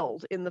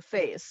nailed in the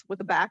face with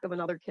the back of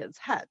another kid's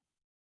head.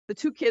 The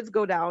two kids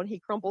go down. He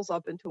crumples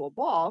up into a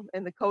ball,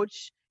 and the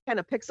coach kind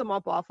of picks him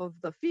up off of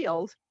the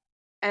field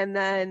and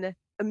then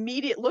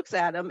looks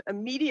at him,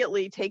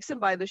 immediately takes him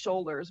by the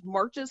shoulders,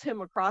 marches him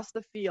across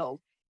the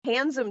field,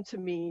 hands him to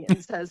me,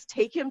 and says,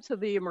 "Take him to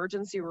the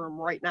emergency room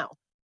right now."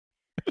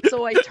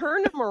 So I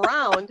turn him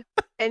around,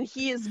 and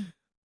he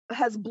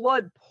has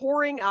blood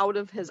pouring out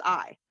of his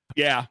eye.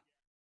 Yeah.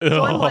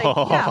 So I'm like,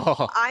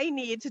 I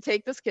need to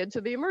take this kid to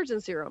the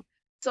emergency room.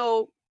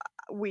 So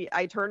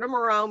I turn him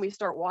around, we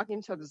start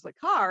walking towards the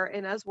car,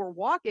 and as we're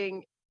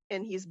walking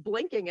and he's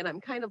blinking and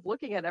I'm kind of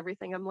looking at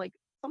everything, I'm like,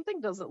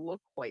 something doesn't look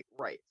quite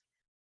right.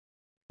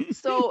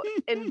 So,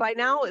 and by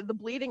now the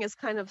bleeding is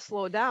kind of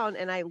slowed down,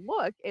 and I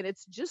look and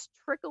it's just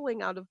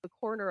trickling out of the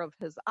corner of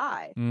his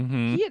eye.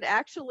 Mm-hmm. He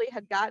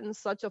had gotten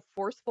such a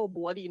forceful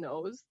bloody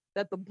nose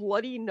that the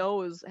bloody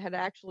nose had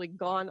actually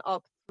gone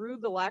up through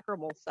the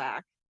lacrimal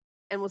sac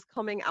and was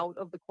coming out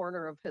of the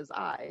corner of his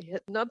eye.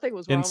 Nothing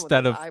was wrong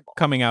instead with his of eyeball.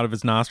 Coming out of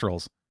his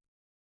nostrils.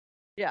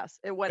 Yes,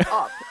 it went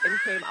up and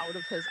came out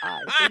of his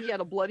eye. So he had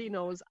a bloody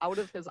nose out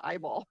of his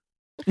eyeball.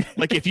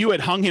 Like if you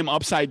had hung him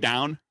upside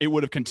down, it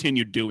would have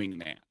continued doing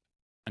that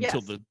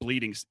until the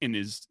bleeding in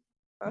his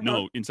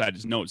nose, inside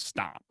his nose,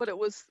 stopped. But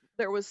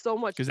there was so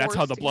much, because that's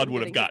how the blood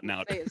would have gotten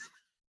out.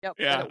 Yep,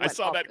 yeah, I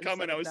saw that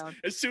coming.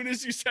 As soon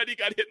as you said he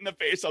got hit in the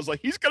face, I was like,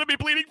 he's going to be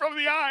bleeding from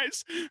the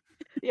eyes.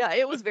 Yeah,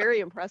 it was very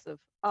impressive.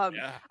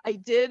 I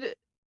did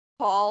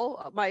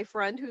call my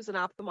friend who's an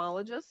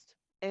ophthalmologist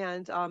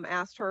and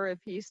asked her if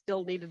he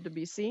still needed to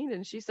be seen,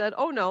 and she said,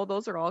 "Oh no,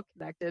 those are all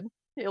connected.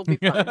 He'll be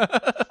fine."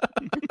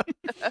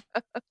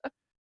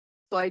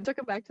 So I took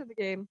him back to the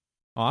game.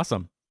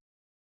 Awesome.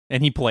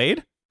 And he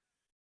played?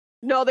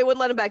 No, they wouldn't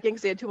let him back in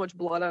because he had too much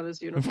blood on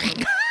his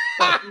uniform.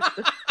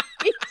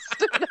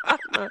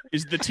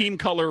 Is the team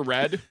color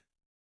red?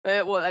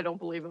 Well, I don't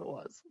believe it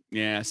was.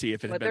 Yeah, see,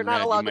 if it had been they're not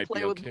red, allowed to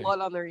play with blood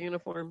on their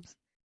uniforms.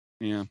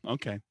 Yeah,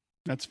 okay.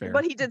 That's fair.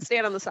 But he did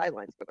stand on the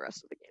sidelines for the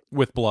rest of the game.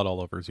 With blood all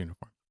over his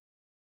uniform.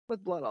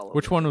 With blood all over.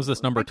 Which one was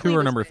this, number 2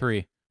 or number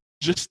 3?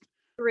 Just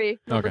 3.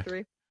 Number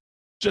 3.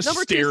 Just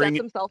number staring. 2 sets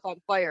himself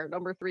on fire.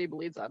 Number 3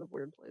 bleeds out of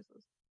weird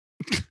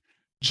places.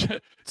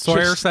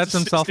 Sawyer sets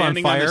himself on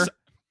fire?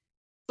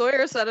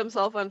 Sawyer set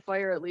himself on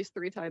fire at least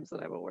 3 times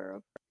that I'm aware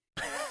of.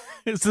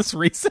 Is this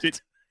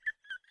recent?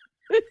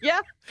 Yeah.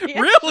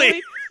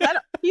 Really?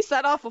 He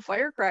set off a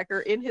firecracker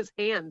in his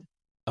hand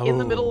in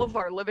the middle of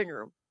our living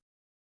room.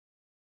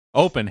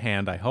 Open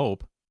hand, I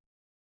hope.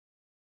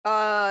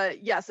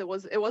 Yes, it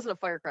wasn't a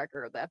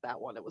firecracker that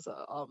one. It was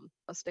a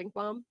stink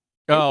bomb.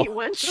 Oh, he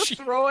went to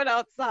throw it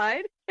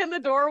outside, and the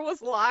door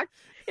was locked,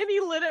 and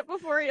he lit it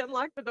before he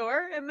unlocked the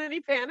door, and then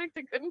he panicked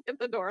and couldn't get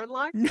the door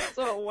unlocked,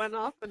 so it went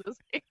off in his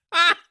face.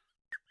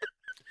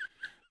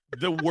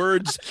 The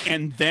words,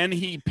 "and then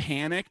he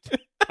panicked,"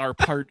 are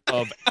part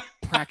of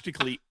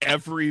practically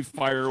every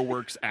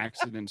fireworks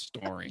accident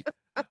story.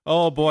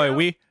 Oh boy,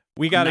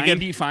 we got to get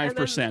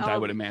 95%, I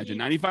would imagine.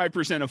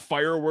 95% of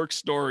fireworks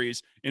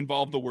stories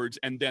involve the words,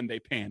 "and then they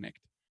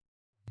panicked."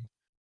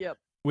 Yep.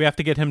 We have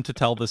to get him to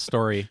tell this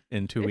story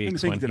in 2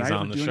 weeks when he's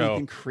on the show.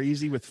 Anything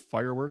crazy with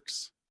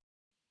fireworks?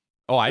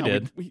 Oh, I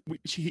did.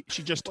 She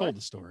just told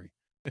the story.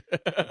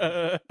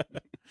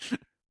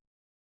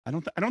 I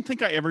don't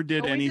think I ever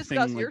did anything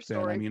like that.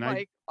 I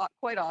mean,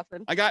 quite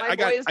often. I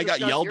got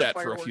yelled at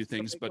for a few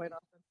things, but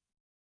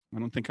I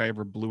don't think I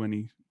ever blew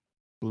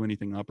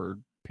anything up or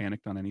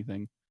panicked on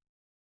anything.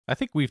 I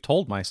think we've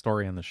told my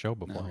story on the show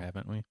before, No.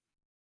 haven't we?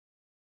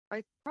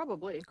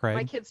 Probably. Craig?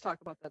 My kids talk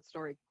about that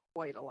story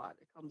quite a lot.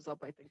 It comes up,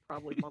 I think,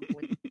 probably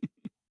monthly.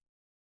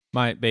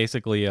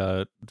 Basically,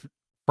 a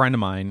friend of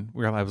mine,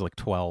 I was like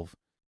 12,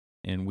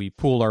 and we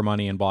pooled our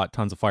money and bought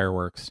tons of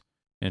fireworks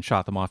and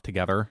shot them off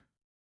together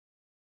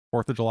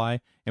 4th of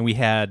July. And we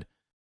had,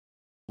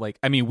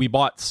 we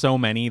bought so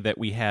many that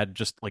we had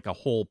just like a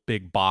whole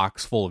big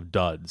box full of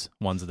duds,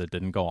 ones that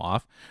didn't go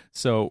off.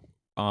 So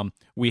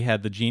we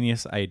had the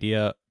genius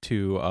idea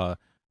to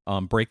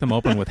break them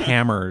open with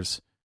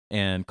hammers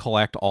and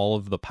collect all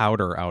of the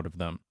powder out of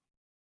them.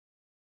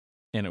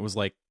 And it was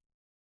like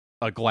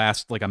a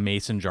glass, like a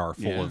mason jar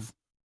full of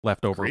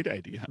leftover Great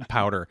idea.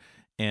 powder.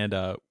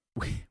 And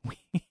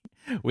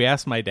we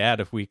asked my dad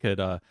if we could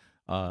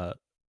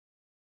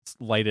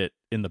light it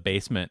in the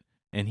basement,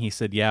 and he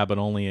said, "Yeah, but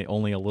only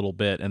a little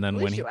bit." And then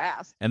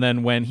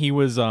when he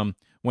was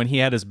when he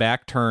had his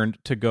back turned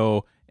to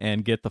go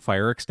and get the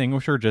fire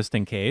extinguisher just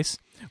in case,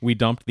 we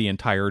dumped the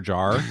entire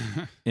jar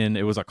in.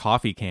 It was a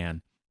coffee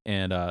can,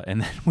 and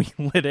then we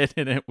lit it,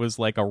 and it was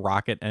like a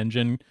rocket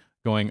engine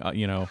going,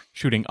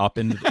 shooting up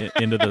into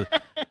the.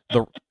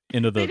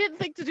 They didn't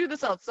think to do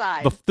this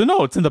outside.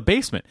 No, it's in the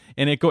basement,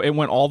 and it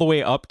went all the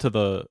way up to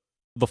the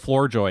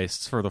floor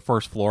joists for the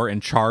first floor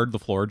and charred the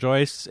floor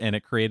joists, and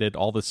it created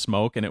all this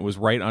smoke, and it was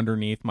right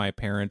underneath my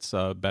parents'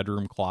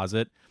 bedroom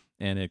closet,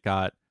 and it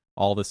got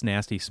all this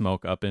nasty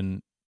smoke up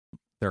in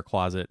their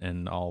closet,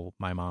 and all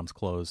my mom's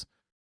clothes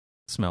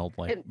smelled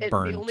like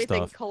burned the only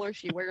stuff. thing color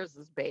she wears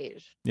is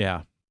beige.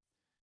 Yeah,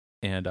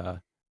 and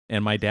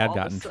my dad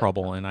got in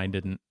trouble, and I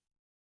didn't.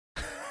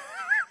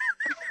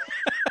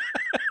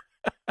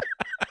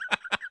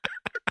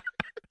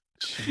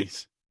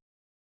 Jeez.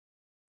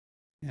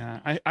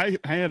 Yeah, I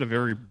had a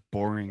very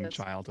boring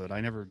childhood.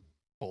 I never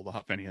pulled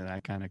off any of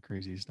that kind of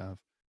crazy stuff.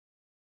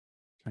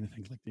 I'm trying to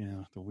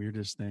think the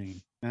weirdest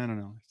thing. I don't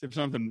know. If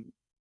something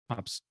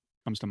comes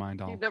to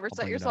mind, You've never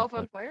set yourself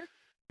on fire?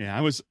 Yeah,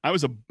 I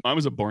was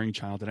a boring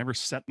child. I never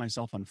set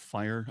myself on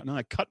fire. No,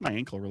 I cut my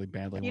ankle really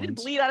badly. You once.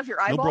 didn't bleed out of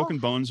your eyeball? No broken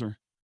bones or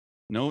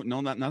no,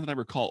 not that I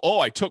recall. Oh,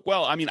 I took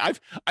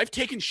I've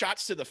taken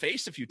shots to the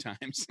face a few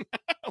times.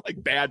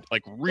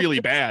 like really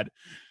bad.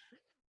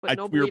 But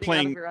no bleeding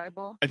out of your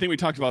eyeball? I think we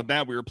talked about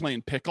that. We were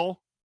playing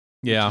pickle.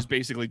 Yeah. Which is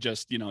basically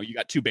just, you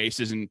got two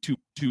bases and two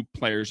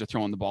players are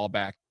throwing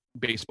the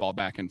baseball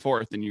back and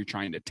forth, and you're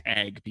trying to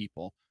tag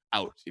people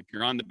out. If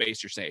you're on the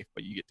base, you're safe,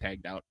 but you get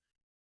tagged out.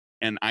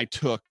 And I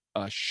took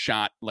a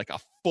shot, like a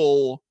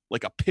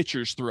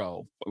pitcher's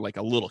throw, like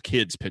a little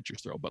kid's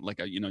pitcher's throw, but like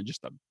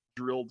just a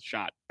drilled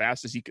shot,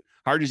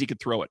 hard as he could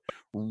throw it,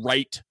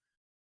 right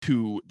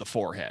to the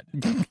forehead.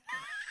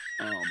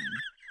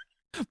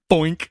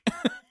 Boink.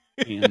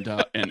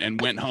 and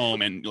went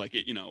home, and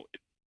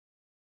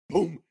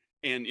boom,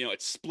 and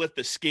it split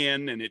the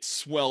skin, and it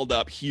swelled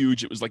up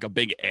huge. It was like a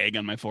big egg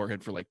on my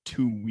forehead for like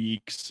 2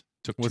 weeks.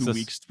 Took 2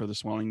 weeks for the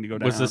swelling to go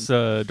down. Was this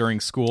during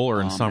school or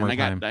in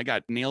summertime? I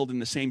got nailed in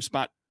the same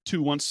spot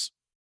once.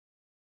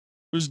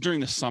 It was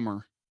during the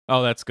summer.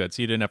 Oh, that's good.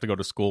 So you didn't have to go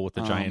to school with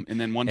the giant and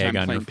then one time egg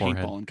playing on your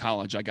paintball in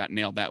college, I got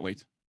nailed that way.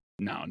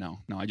 No.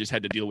 I just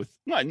had to deal with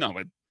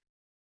it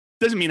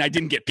doesn't mean I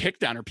didn't get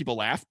picked on or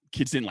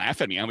kids didn't laugh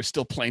at me. I was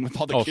still playing with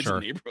all the kids in the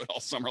neighborhood all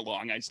summer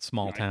long.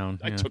 Small town.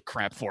 I took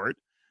crap for it.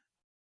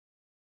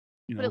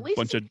 But at least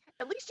bunch of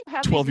at least you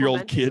have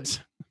 12-year-old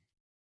kids.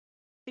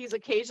 These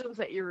occasions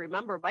that you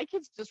remember. My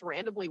kids just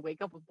randomly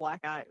wake up with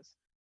black eyes.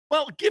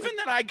 Well, given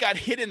that I got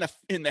hit in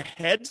the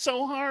head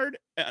so hard,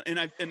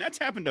 and that's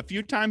happened a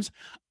few times,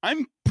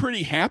 I'm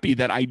pretty happy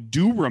that I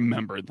do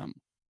remember them.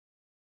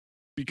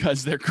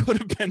 Because there could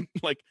have been,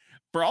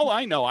 for all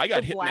I know, I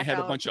got hit in the head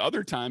a bunch of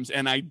other times,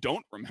 and I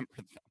don't remember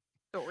them.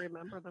 Don't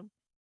remember them.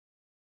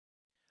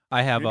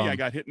 I have. Maybe I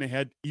got hit in the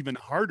head even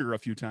harder a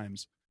few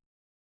times.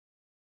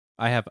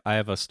 I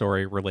have a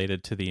story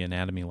related to the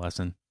anatomy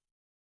lesson.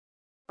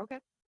 Okay.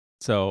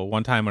 So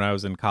one time when I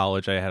was in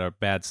college, I had a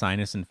bad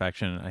sinus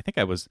infection. I think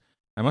I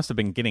must have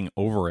been getting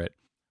over it,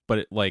 but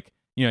it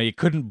you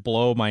couldn't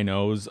blow my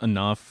nose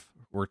enough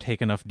or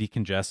take enough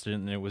decongestant,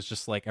 and it was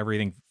just like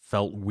everything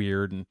felt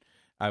weird, and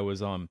I was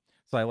so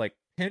I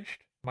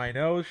pinched my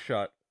nose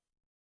shut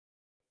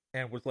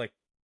and was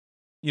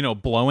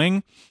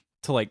blowing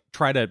to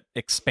try to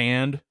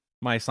expand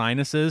my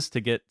sinuses to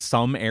get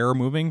some air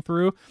moving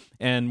through,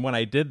 and when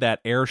I did that,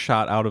 air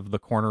shot out of the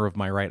corner of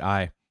my right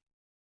eye.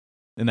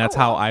 And that's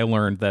how I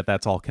learned that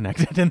that's all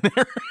connected in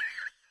there.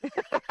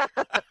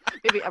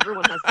 Maybe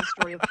everyone has the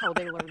story of how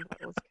they learned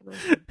that was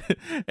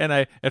connected. And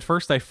at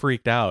first I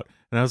freaked out,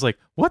 and I was like,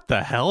 "What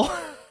the hell?"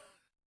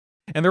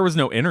 And there was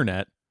no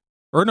internet,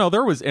 or no,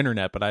 there was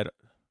internet, but I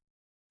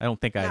don't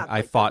think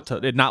I thought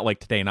to not like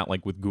today, not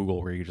like with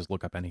Google where you just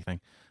look up anything.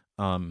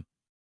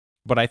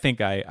 But I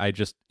think I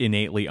just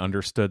innately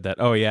understood that.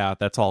 Oh yeah,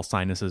 that's all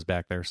sinuses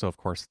back there, so of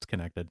course it's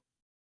connected.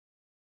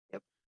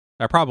 Yep.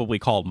 I probably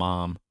called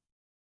Mom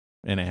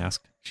and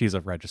asked. She's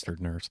a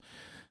registered nurse.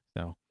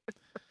 So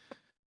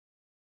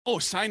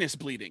sinus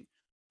bleeding.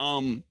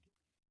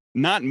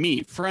 not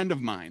me, friend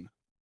of mine.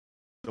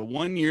 The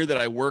one year that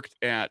I worked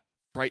at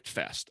Fright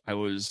Fest, I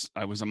was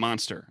a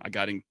monster. I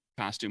got in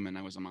costume and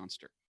I was a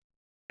monster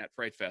at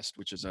Fright Fest,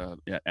 which is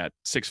at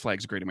Six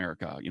Flags Great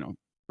America,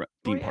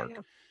 theme park.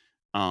 Yeah.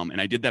 And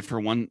I did that for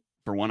one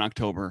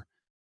October.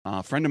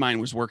 A friend of mine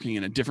was working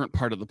in a different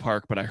part of the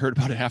park, but I heard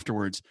about it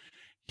afterwards.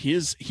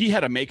 He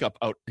had a makeup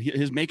out.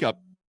 His makeup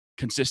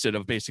consisted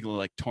of basically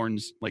like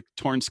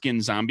torn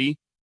skin zombie,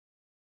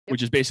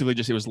 which is basically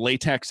just, it was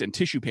latex and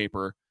tissue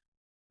paper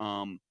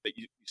that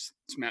you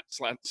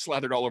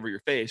slathered all over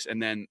your face,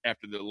 and then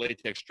after the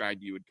latex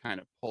dried, you would kind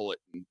of pull it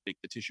and make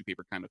the tissue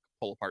paper kind of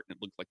pull apart, and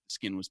it looked like the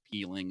skin was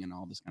peeling and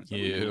all this kind of stuff.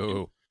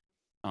 Ew.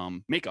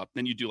 Makeup.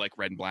 Then you do like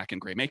red and black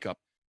and gray makeup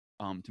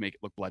to make it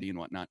look bloody and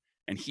whatnot.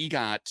 And he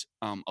got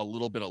a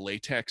little bit of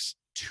latex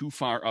too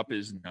far up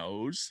his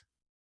nose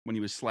when he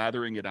was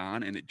slathering it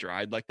on, and it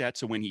dried like that.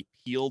 So when he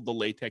peeled the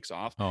latex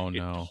off,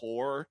 it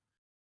tore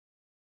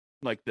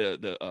like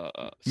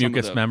the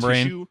mucous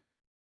membrane. Tissue,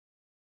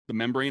 the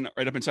membrane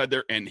right up inside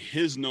there, and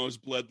his nose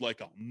bled like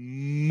a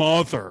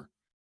mother.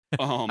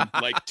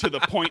 Like to the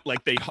point,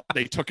 like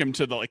they took him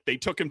to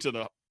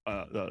the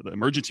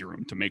emergency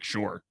room to make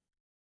sure,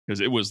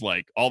 because it was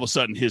like all of a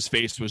sudden his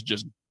face was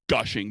just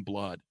gushing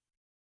blood.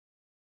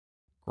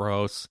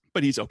 Gross.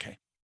 But he's okay.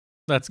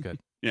 That's good.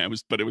 Yeah, it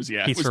was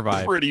he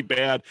survived. Pretty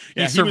bad.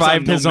 Yeah, he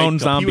survived his own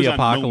zombie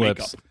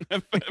apocalypse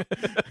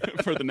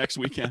for the next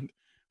weekend.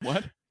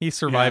 What? He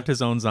survived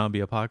his own zombie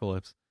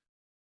apocalypse.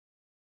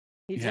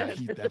 He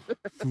did.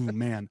 Oh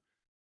man.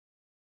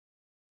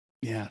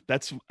 Yeah,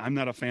 I'm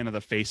not a fan of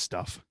the face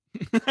stuff.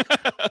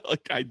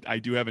 Like I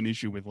do have an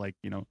issue with, like,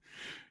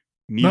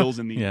 needles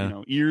in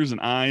the ears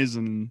and eyes,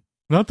 and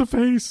not the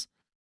face.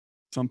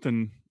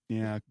 Something,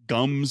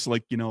 gums,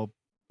 like,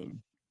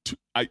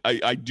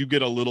 I do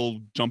get a little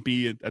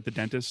jumpy at the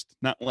dentist.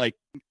 Not like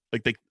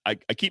I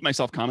keep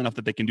myself calm enough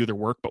that they can do their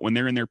work, but when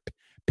they're in there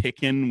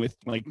picking with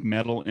like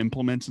metal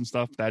implements and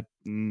stuff, that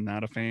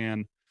not a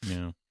fan.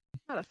 Yeah.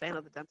 Not a fan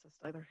of the dentist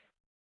either.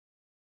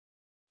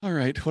 All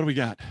right, what do we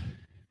got?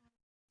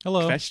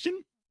 Hello.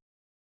 Question?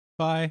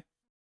 Bye.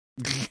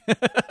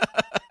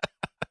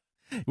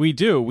 We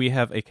do. We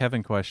have a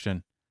Kevin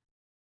question.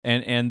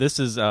 And this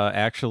is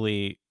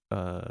actually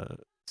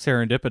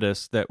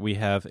serendipitous that we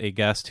have a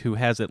guest who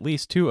has at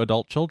least 2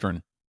 adult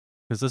children,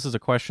 because this is a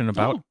question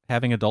about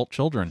having adult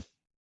children.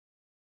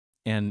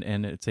 And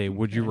it's a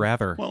would you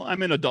rather. Well,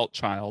 I'm an adult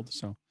child,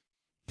 so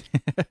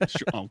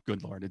sure. Oh,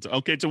 good Lord. It's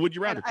okay. It's a would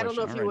you rather question. I don't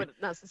know if you would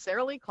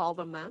necessarily call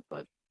them that,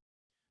 but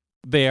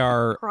they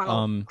are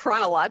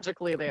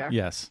chronologically they are.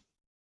 Yes.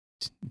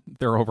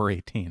 They're over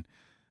 18.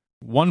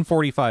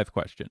 145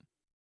 question.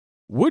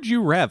 Would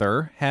you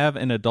rather have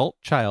an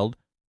adult child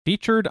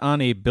featured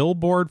on a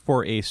billboard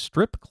for a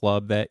strip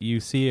club that you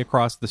see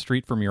across the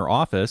street from your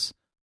office,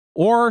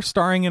 or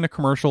starring in a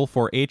commercial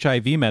for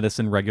HIV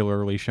medicine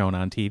regularly shown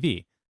on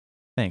TV?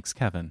 Thanks,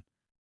 Kevin.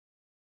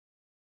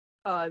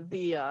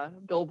 The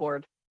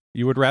billboard.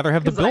 You would rather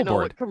have the billboard. I know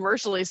what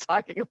commercial he's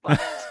talking about.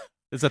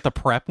 Is that the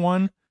PrEP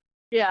one?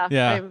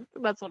 Yeah.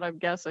 That's what I'm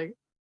guessing.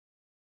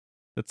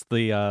 It's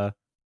the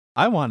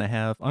I want to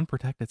have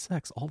unprotected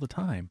sex all the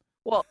time.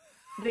 Well,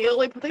 the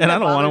only thing and I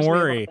don't want to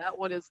worry. That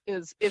one is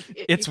if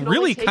it's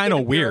really kind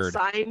of weird.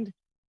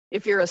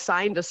 If you're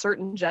assigned a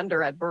certain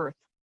gender at birth.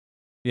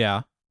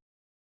 Yeah,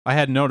 I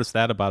hadn't noticed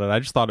that about it. I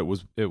just thought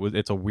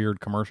it's a weird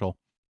commercial.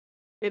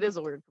 It is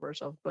a weird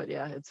commercial, but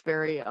yeah, it's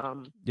very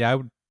I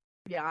would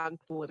beyond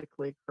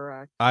politically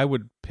correct. I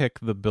would pick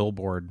the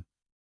billboard.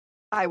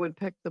 I would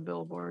pick the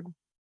billboard.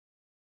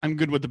 I'm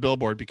good with the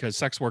billboard because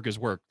sex work is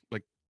work.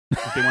 Like,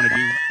 if they want to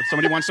if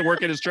somebody wants to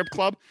work at a strip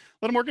club,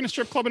 let them work in a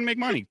strip club and make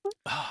money.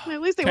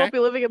 At least they won't be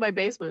living in my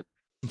basement.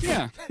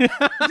 Yeah, there's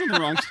nothing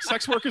wrong.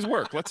 Sex work is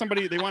work. Let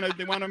somebody they want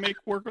to make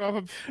work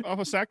off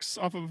of sex,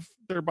 off of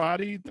their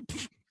body.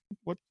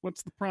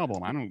 What's the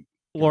problem? I don't.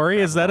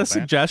 Lori, is that a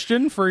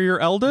suggestion for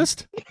your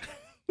eldest?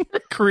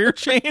 Career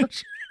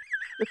change?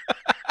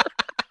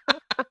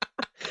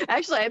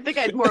 Actually, I think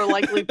I'd more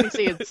likely be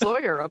seeing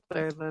Sawyer up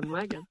there than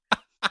Megan.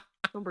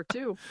 Number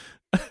 2.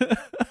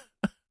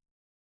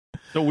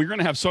 So we're going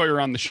to have Sawyer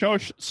on the show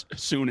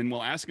soon, and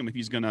we'll ask him if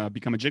he's going to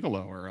become a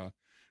gigolo or a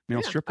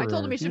male stripper. I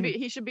told him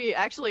he should be.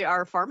 Actually,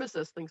 our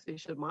pharmacist thinks he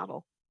should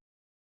model,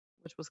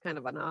 which was kind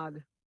of an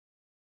odd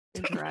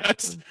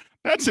interaction.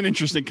 That's an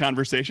interesting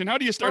conversation. How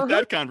do you start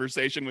that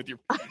conversation with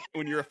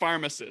when you're a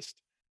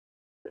pharmacist?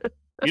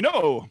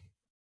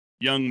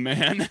 Young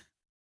man,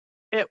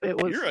 it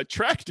was. You're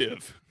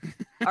attractive.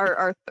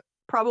 Our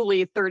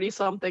probably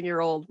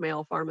 30-something-year-old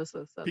male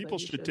pharmacist. People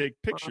should take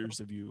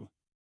pictures of you.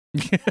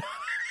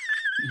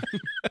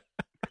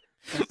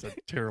 That's a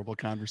terrible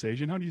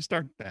conversation. How do you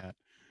start that?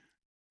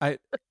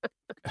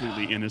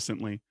 Completely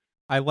innocently.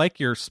 I like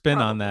your spin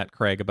on that,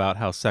 Craig, about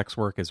how sex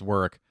work is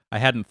work. I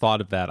hadn't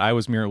thought of that. I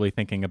was merely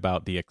thinking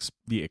about the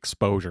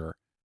exposure.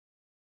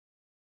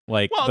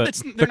 Like,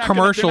 the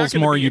commercial's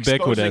more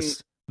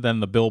ubiquitous than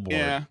the billboard.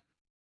 Yeah.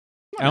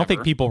 I don't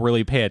think people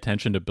really pay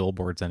attention to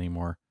billboards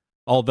anymore.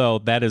 Although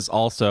that is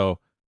also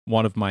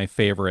one of my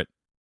favorite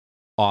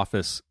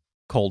office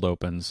cold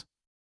opens,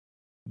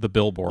 the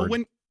billboard.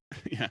 Well,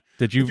 yeah.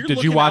 Did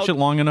you watch it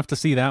long enough to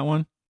see that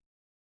one,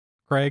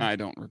 Craig? I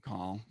don't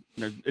recall.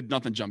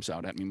 Nothing jumps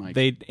out at me, Mike.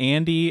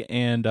 Andy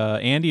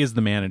is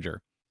the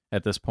manager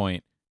at this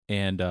point,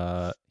 and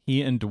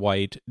he and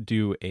Dwight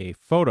do a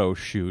photo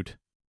shoot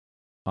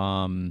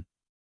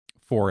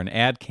for an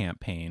ad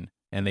campaign,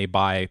 and they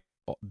buy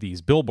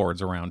these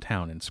billboards around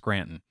town in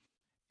Scranton.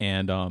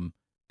 And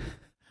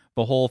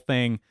the whole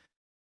thing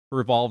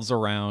revolves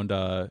around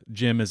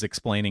Jim is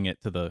explaining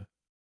it to the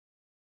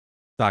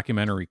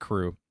documentary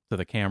crew, to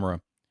the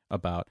camera,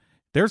 about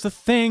there's a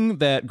thing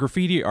that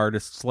graffiti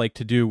artists like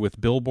to do with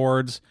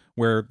billboards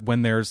where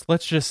when there's,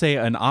 let's just say,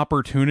 an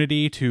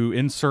opportunity to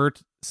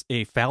insert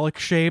a phallic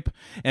shape,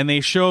 and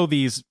they show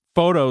these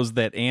photos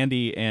that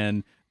Andy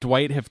and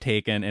Dwight have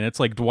taken, and it's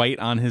like Dwight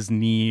on his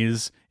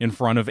knees in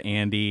front of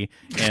Andy,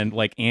 and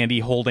like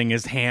Andy holding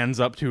his hands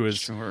up to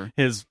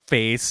his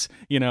face,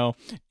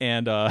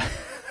 and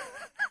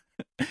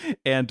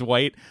and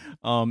Dwight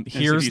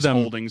hears them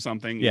holding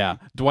something. Yeah,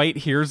 Dwight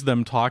hears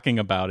them talking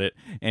about it,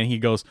 and he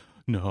goes,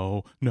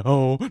 no, and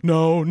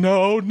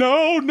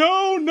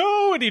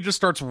he just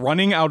starts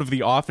running out of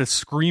the office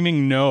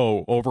screaming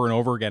no over and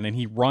over again, and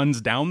he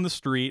runs down the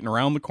street and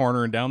around the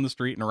corner and down the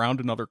street and around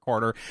another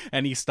corner,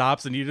 and he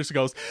stops and he just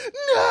goes,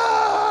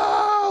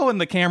 no, and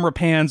the camera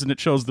pans and it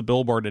shows the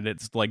billboard, and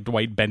it's like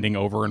Dwight bending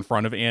over in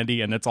front of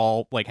Andy, and it's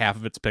all like half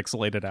of it's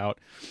pixelated out.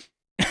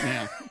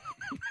 Yeah.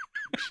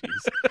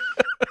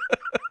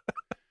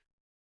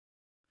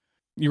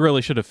 You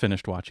really should have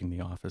finished watching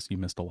The Office. You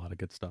missed a lot of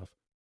good stuff.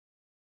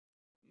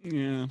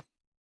 Yeah.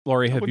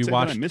 Lori, have you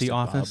watched The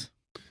Office?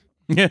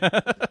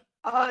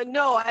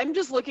 No, I'm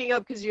just looking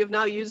up because you have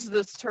now used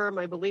this term,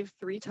 I believe,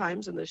 3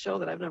 times in the show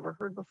that I've never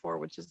heard before,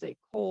 which is a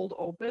cold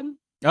open.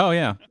 Oh,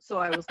 yeah. So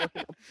I was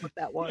looking up what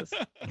that was.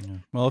 Yeah.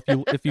 Well,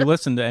 if you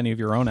listen to any of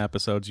your own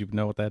episodes, you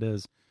know what that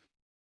is.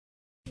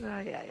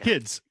 Yeah.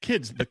 Kids,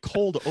 the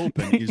cold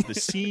open is the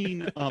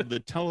scene of the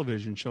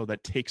television show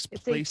that takes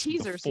place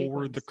before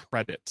sequence. The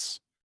credits.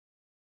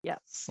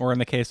 Yes. Or in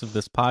the case of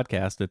this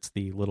podcast, it's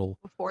the little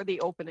before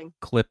the opening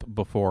clip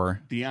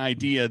before the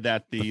idea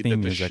that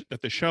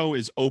the show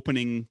is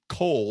opening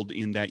cold,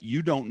 in that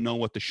you don't know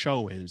what the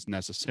show is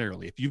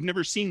necessarily. If you've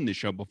never seen the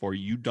show before,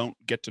 you don't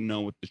get to know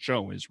what the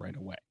show is right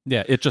away.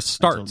 Yeah, it just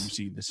starts. You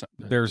see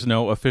There's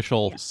no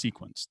official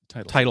sequence,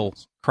 title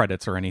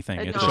credits or anything.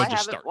 And it no,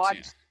 just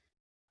starts.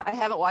 I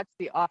haven't watched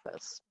The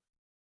Office.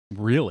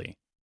 Really?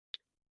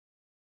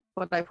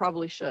 But I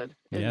probably should.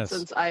 And yes.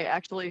 Since I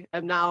actually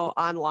am now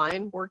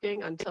online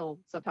working until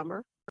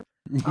September,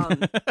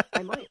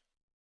 I might.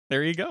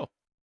 There you go.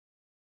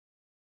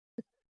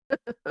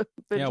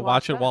 Yeah,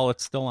 watch it while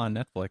it's still on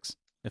Netflix,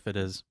 if it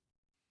is.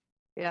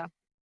 Yeah.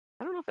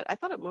 I don't know if I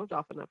thought it moved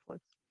off of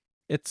Netflix.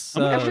 It's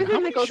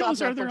everything that goes off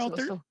are there out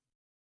there?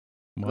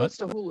 Goes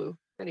to Hulu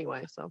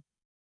anyway, so.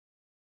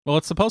 Well,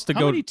 it's supposed to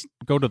go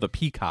to the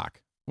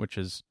Peacock, which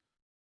is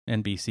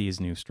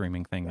NBC's new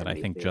streaming thing that I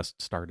think just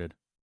started.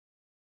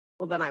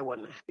 Well, then I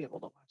wouldn't be able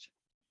to watch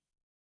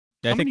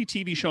it. How many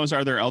TV shows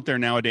are there out there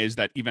nowadays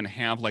that even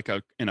have like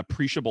an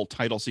appreciable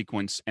title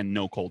sequence and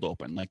no cold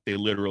open? Like they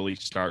literally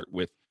start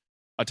with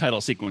a title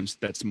sequence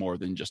that's more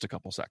than just a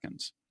couple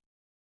seconds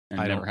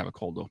and never have a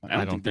cold open.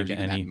 I don't think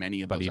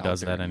anybody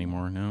does that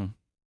anymore. No.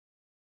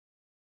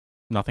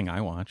 Nothing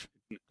I watch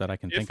that I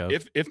can think of.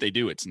 If they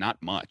do, it's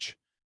not much.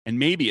 And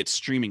maybe it's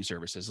streaming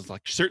services. It's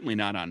like certainly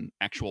not on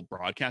actual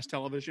broadcast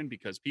television,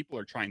 because people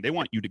are they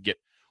want you to get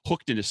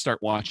hooked in to start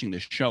watching the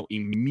show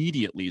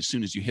immediately as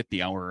soon as you hit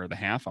the hour or the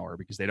half hour,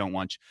 because they don't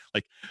want you,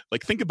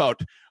 like think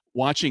about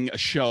watching a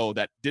show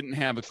that didn't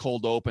have a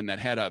cold open, that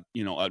had a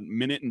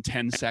minute and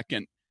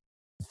 10-second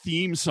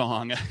theme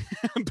song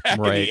back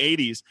in the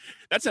 80s.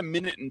 That's a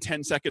minute and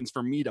 10 seconds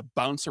for me to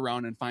bounce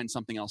around and find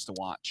something else to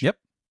watch. Yep.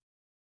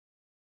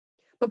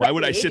 But why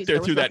would I sit there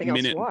through that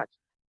minute?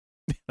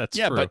 That's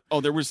true.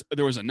 But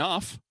there was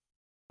enough.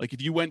 Like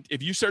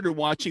if you started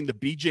watching the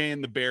BJ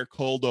and the Bear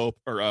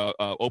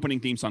opening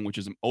theme song, which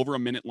is over a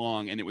minute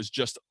long, and it was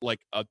just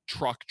like a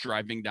truck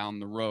driving down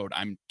the road,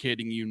 I'm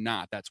kidding you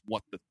not. That's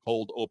what the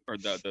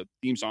the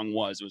theme song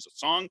was. It was a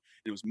song,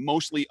 and it was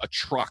mostly a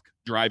truck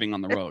driving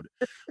on the road.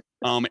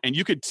 And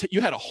you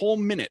had a whole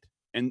minute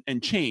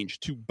and change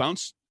to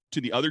bounce to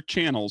the other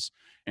channels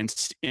and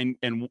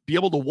be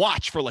able to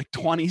watch for like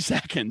 20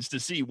 seconds to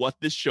see what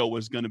this show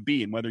was going to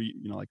be, and whether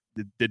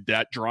did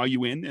that draw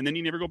you in, and then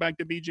you never go back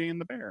to BJ and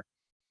the Bear.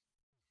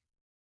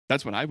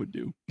 That's what I would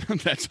do.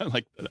 That's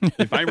like,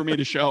 if I ever made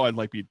a show, I'm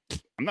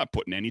not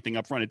putting anything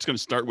up front. It's going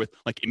to start with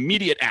like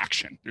immediate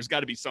action. There's got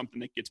to be something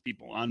that gets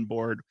people on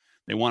board.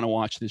 They want to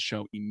watch this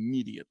show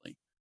immediately.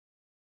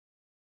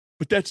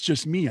 But that's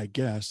just me, I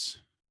guess.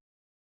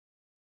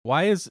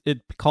 Why is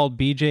it called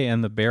BJ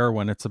and the Bear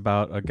when it's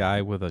about a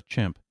guy with a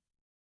chimp?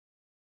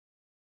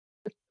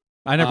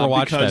 I never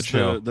watched that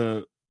show.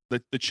 The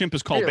chimp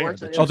is called Bear.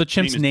 The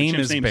chimp's name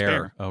is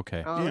Bear.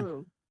 Okay. Oh.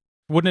 Yeah.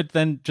 Wouldn't it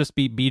then just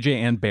be BJ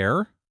and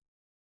Bear?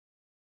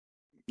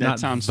 That Not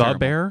sounds the terrible.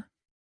 Bear?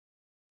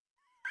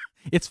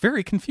 It's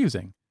very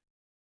confusing.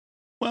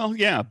 Well,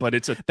 yeah, but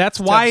that's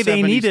why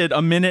they 70s. needed a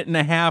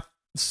 1.5-minute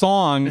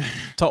song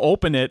to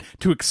open it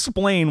to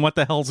explain what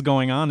the hell's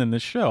going on in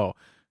this show.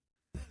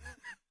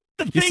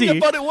 The thing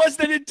about it was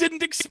that it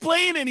didn't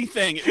explain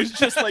anything. It was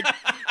just like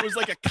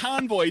a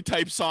convoy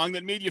type song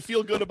that made you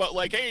feel good about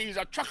like, hey, he's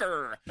a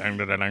trucker. And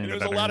there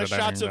was a lot of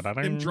shots of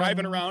him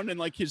driving around and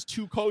like his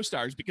two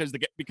co-stars because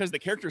the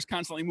character is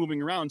constantly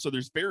moving around, so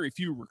there's very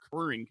few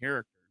recurring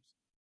characters.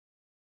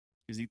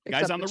 Because the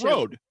guy's on the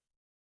road.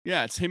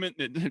 Yeah, it's him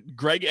and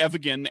Greg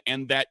Evigan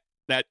and that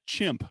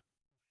chimp.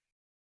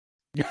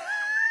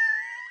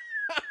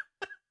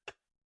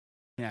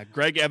 Yeah,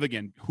 Greg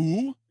Evigan.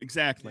 Who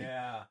exactly?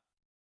 Yeah.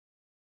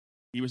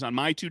 He was on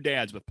My Two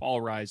Dads with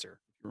Paul Reiser.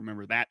 If you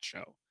remember that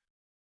show.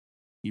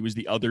 He was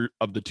the other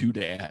of the two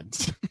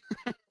dads.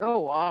 Oh,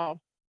 wow.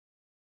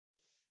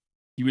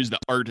 He was the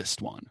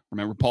artist one.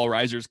 Remember, Paul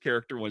Reiser's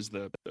character was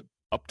the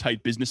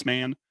uptight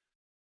businessman,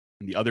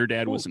 and the other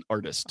dad was an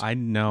artist. I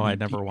know. I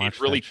never watched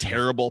really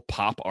terrible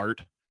pop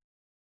art.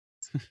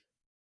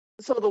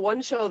 So the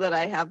one show that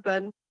I have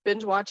been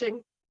binge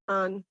watching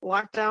on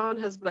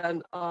lockdown has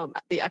been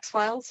the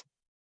X-Files.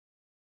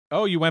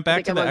 Oh, you went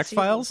back to the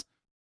X-Files?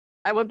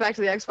 I went back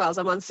to the X-Files.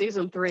 I'm on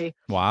season 3.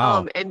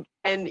 Wow.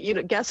 And you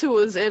know, guess who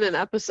was in an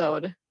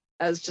episode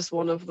as just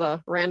one of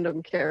the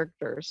random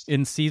characters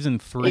in season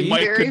 3?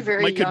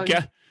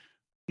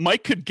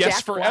 Mike could guess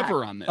Jack forever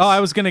Black. on this. Oh, I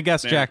was going to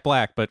guess Jack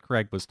Black, but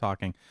Craig was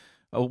talking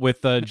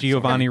with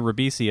Giovanni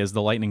Ribisi as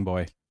the Lightning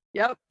Boy.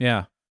 Yep.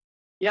 Yeah.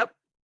 Yep.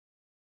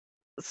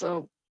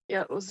 So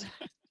yeah, it was.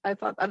 I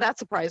thought that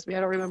surprised me.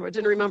 I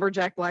didn't remember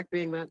Jack Black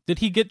being that. Did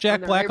he get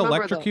Jack Black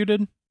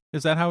electrocuted?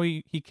 Is that how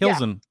he kills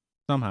him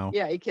somehow?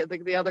 Yeah, he killed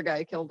the other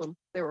guy. Killed him.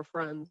 They were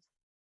friends.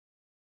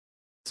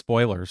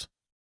 Spoilers.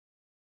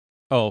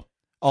 Oh,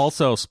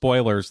 also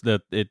spoilers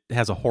that it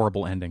has a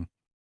horrible ending.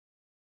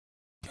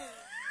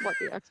 What,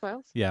 the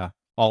X-Files? Yeah,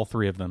 all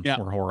 3 of them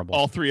were horrible.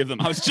 All 3 of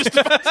them. I was just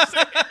about to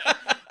say.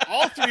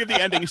 All 3 of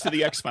the endings to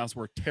the X-Files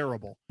were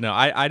terrible. No,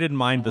 I didn't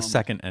mind the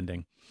second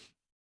ending.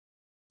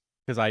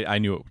 Because I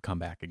knew it would come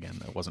back again.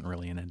 That wasn't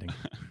really an ending.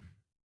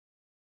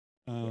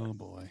 Oh,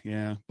 boy.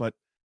 Yeah. But,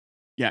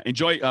 yeah,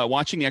 enjoy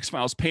watching the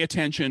X-Files. Pay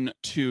attention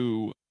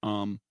to,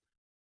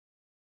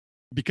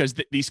 because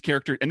these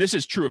characters, and this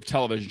is true of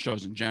television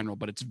shows in general,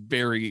 but it's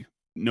very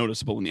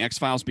noticeable in the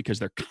X-Files because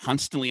they're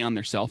constantly on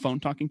their cell phone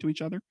talking to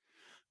each other.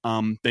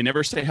 They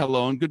never say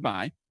hello and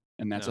goodbye.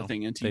 And that's a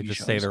thing in TV shows. They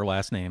just say their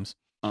last names.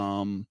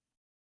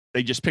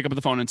 They just pick up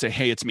the phone and say,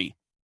 hey, it's me.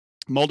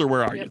 Mulder,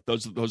 where are you?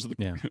 Those are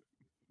the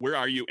where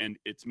are you? And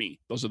it's me.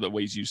 Those are the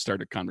ways you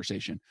start a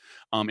conversation.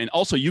 And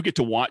also you get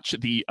to watch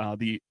the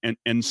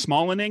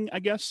ensmallening, I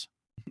guess,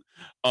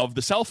 of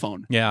the cell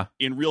phone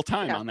in real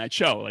time on that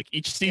show. Like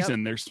each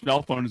season, their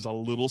cell phone is a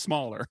little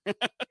smaller.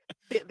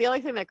 The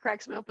only thing that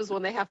cracks me up is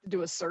when they have to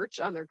do a search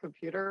on their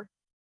computer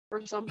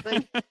or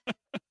something.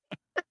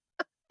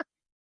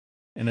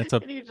 And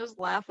you just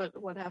laugh at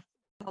what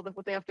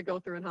they have to go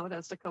through and how it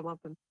has to come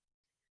up. And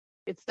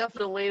it's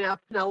definitely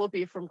not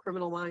Penelope from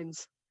Criminal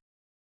Minds.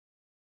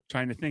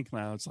 Trying to think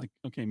now. It's like,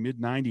 okay,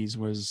 mid-90s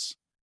was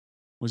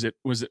it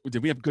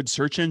did we have good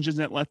search engines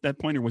at that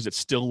point, or was it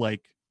still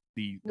like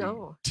the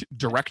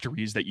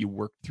directories that you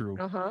worked through?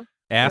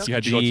 Ask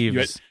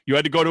Jeeves. You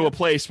had to go to a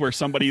place where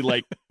somebody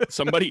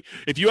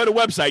if you had a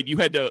website, you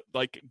had to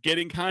like get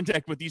in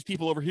contact with these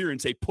people over here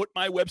and say, put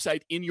my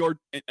website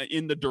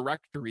in the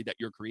directory that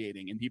you're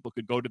creating, and people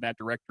could go to that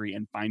directory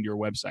and find your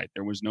website.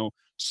 There was no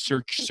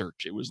search.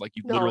 It was like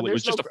it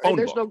was just a phone book.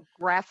 There's no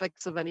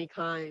graphics of any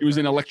kind. It was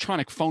an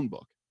electronic phone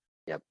book.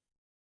 Yep.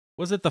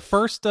 Was it the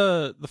first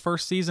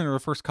season or the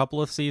first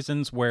couple of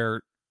seasons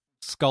where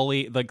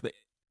Scully,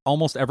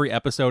 almost every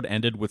episode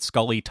ended with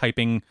Scully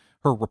typing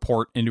her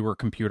report into her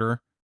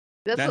computer?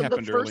 That's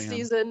the first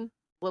season,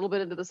 a little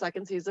bit into the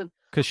second season.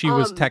 Because she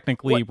was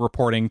technically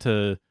reporting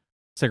to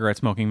Cigarette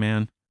Smoking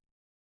Man.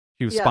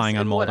 She was spying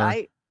on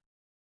Mulder.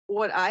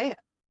 What I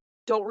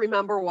don't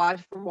remember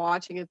from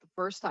watching it the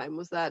first time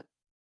was that,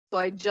 so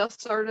I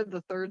just started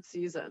the 3rd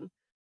season,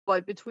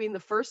 but between the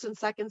 1st and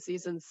 2nd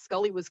seasons,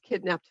 Scully was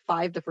kidnapped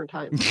 5 different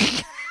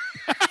times.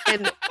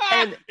 and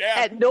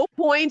at no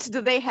point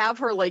do they have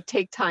her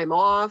take time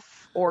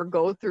off or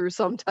go through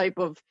some type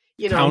of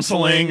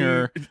counseling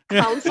thing.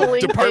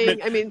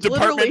 I mean,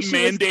 department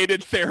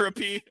mandated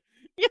therapy.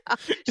 Yeah,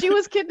 she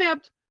was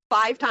kidnapped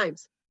 5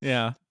 times.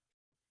 Yeah,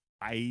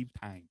 5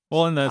 times.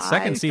 Well, in the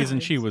second season,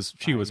 she was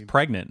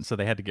pregnant, so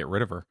they had to get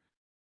rid of her.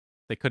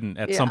 They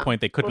couldn't some point.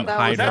 They couldn't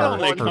hide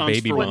her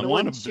baby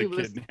one of the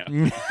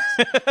kidnapped.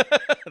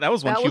 That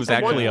was when she was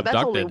actually abducted.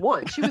 That's only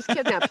one. She was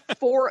kidnapped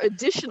 4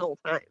 additional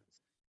times.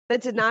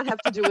 That did not have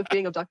to do with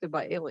being abducted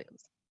by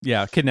aliens.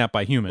 Yeah, kidnapped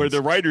by humans. Where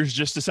the writers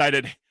just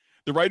decided,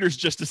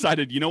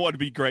 you know what would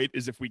be great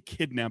is if we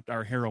kidnapped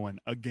our heroine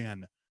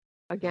again.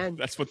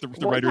 That's what the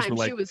writers were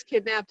like. She was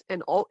kidnapped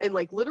and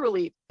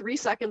literally 3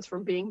 seconds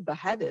from being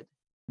beheaded.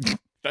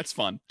 That's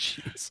fun.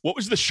 Jeez. What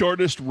was the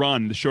shortest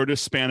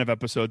span of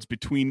episodes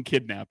between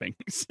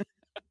kidnappings?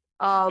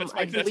 That's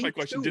my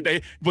question.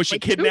 Was she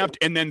kidnapped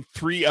 2. And then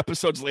 3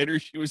 episodes later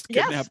she was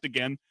kidnapped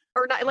again?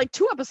 or not, like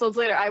 2 episodes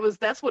later,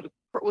 that's what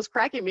was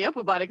cracking me up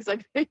about it, because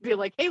I'd be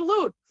like, "Hey,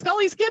 Lou,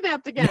 Scully's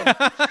kidnapped again."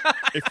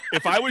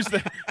 if I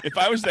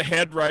was the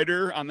head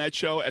writer on that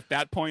show at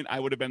that point, I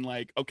would have been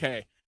like,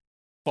 "Okay,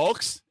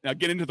 folks, now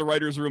get into the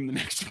writer's room the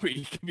next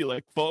week and be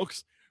like,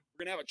 folks,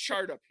 we're gonna have a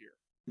chart up here.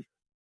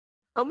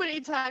 How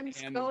many times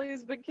Scully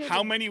has been kidnapped?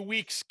 How many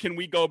weeks can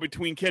we go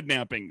between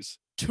kidnappings?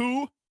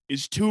 2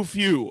 is too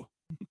few."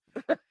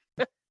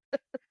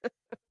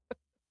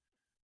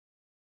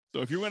 So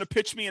if you're going to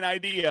pitch me an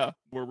idea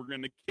where we're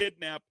going to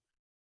kidnap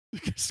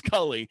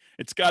Scully,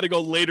 it's got to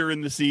go later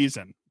in the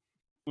season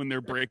when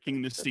they're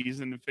breaking the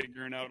season and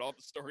figuring out all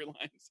the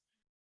storylines.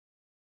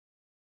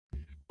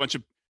 Bunch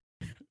of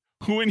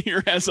who in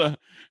here has a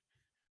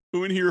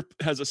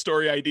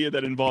story idea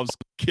that involves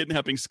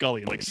kidnapping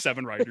Scully? Like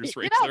 7 writers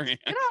raise their hand.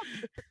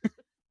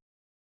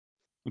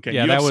 Okay,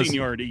 yeah, you have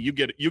seniority. You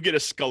get a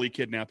Scully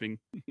kidnapping.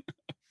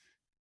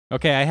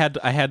 Okay, I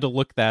had to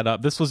look that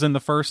up. This was in the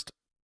first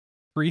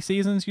 3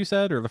 seasons, you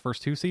said, or the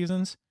first 2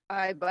 seasons?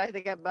 I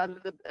think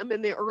I'm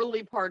in the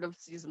early part of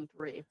season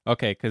 3.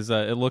 Okay, because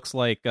it looks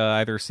like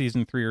either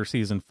season 3 or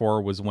season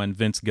 4 was when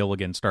Vince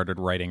Gilligan started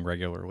writing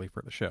regularly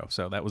for the show.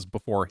 So that was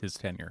before his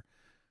tenure.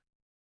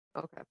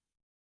 Okay.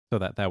 So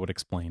that would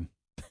explain.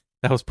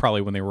 That was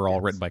probably when they were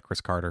all written by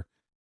Chris Carter.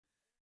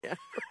 Yeah.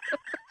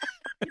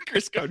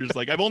 Chris Carter's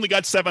like, I've only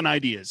got 7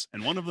 ideas,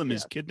 and one of them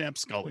is kidnap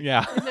Scully.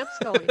 Yeah. Kidnap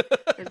Scully,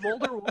 and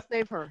Mulder will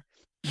save her.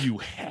 You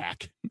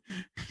hack.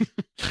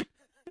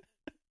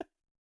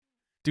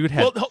 Dude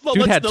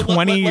had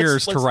 20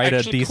 years to write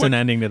a decent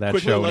ending to that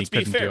show, and he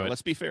couldn't do it.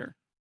 Let's be fair.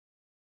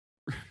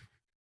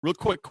 Real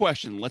quick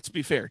question. Let's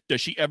be fair.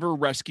 Does she ever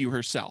rescue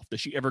herself? Does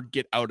she ever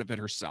get out of it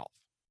herself?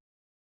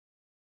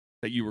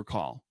 That you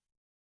recall?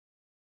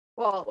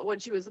 Well, when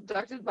she was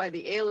abducted by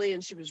the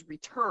alien, she was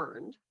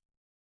returned.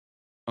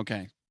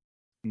 Okay.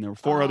 And there were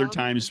 4 other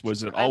times.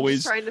 Was it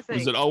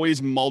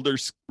always Mulder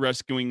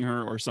rescuing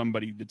her, or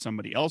did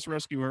somebody else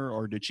rescue her,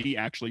 or did she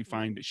actually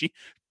find it?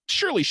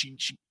 Surely she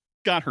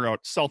got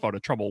herself out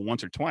of trouble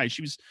once or twice.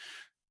 She was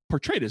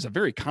portrayed as a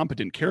very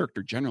competent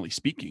character, generally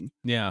speaking.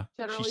 Yeah.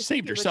 She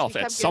saved herself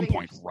at some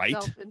point, right?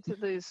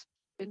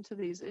 Into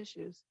these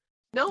issues.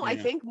 No, yeah. I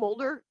think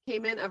Mulder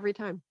came in every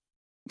time.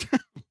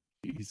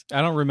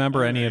 I don't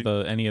remember any of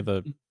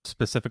the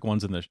specific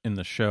ones in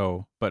the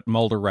show, but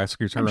Mulder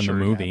rescues her in the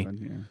movie. Happened,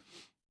 yeah.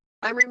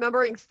 I'm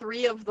remembering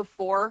 3 of the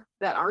 4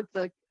 that aren't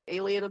the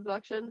alien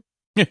abduction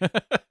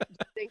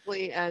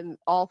distinctly, and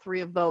all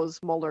 3 of those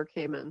Mulder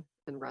came in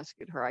and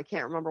rescued her. I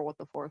can't remember what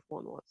the 4th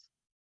one was.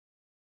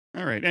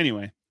 All right.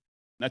 Anyway,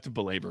 not to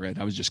belabor it,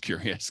 I was just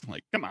curious.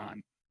 Like, come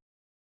on,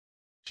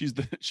 she's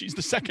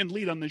the second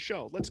lead on the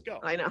show. Let's go.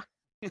 I know,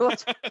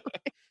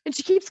 and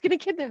she keeps getting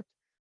kidnapped.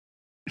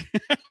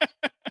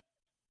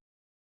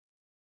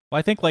 Well,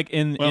 I think like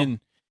in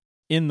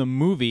the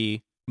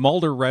movie,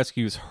 Mulder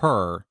rescues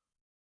her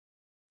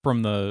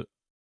from the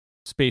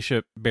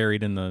spaceship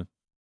buried in the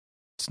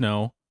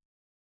snow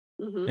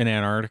in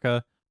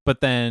Antarctica,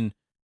 but then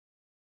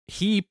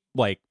he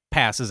like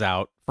passes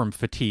out from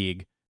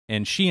fatigue,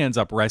 and she ends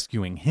up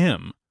rescuing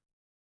him.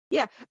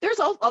 Yeah, there's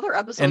other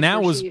episodes, and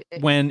that was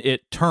when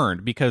it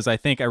turned, because I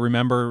think I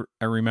remember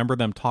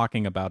them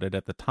talking about it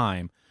at the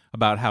time,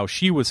 about how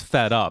she was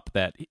fed up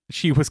that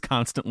she was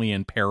constantly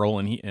in peril,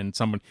 and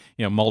someone,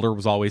 Mulder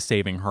was always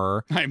saving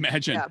her. I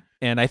imagine. Yeah.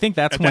 And I think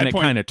that's when it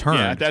kind of turned.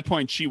 Yeah, at that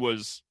point she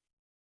was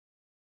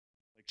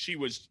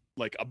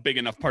like a big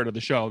enough part of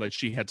the show that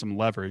she had some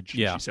leverage.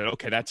 Yeah. She said,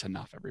 "Okay, that's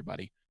enough,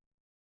 everybody."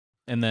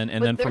 And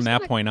then from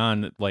that point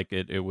on, like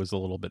it was a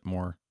little bit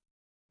more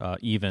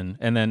even.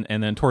 And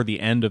then toward the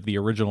end of the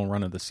original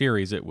run of the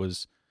series, it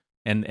was,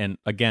 and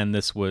again,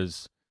 this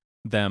was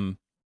them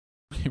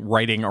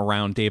writing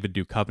around David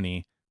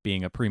Duchovny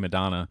being a prima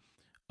donna,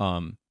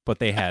 but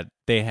they had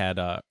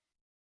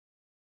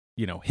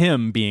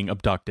him being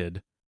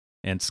abducted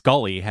and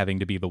Scully having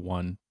to be the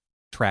one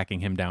tracking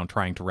him down,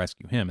 trying to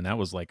rescue him, and that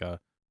was like a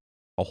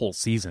whole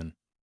season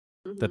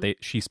that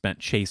she spent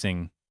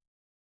chasing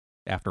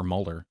after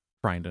Mulder,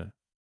 trying to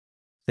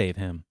save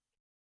him.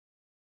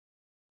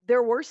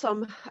 There were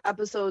some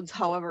episodes,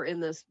 however,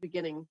 in this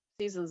beginning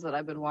seasons that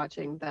I've been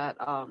watching that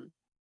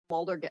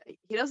Mulder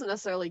he doesn't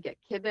necessarily get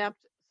kidnapped,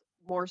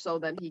 more so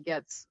than he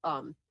gets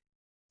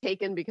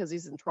taken because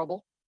he's in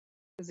trouble,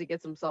 because he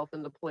gets himself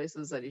into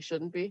places that he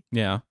shouldn't be.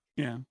 Yeah.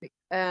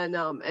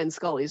 And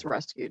Scully's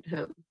rescued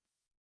him.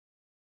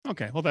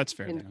 Okay, well that's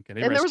fair then.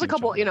 Okay, and there was a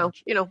couple,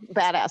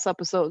 badass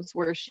episodes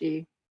where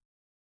she,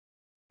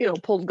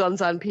 pulled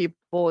guns on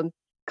people and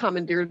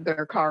commandeered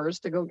their cars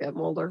to go get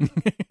Mulder.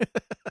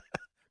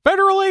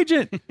 Federal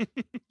agent.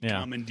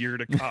 Yeah.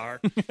 Commandeered a car.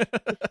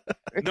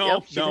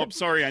 No,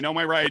 sorry, I know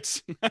my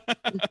rights.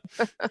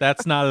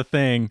 That's not a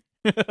thing.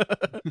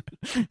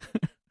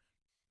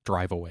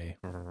 Drive away.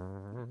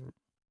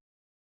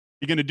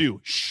 You gonna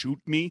do? Shoot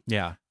me?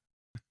 Yeah.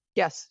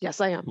 Yes,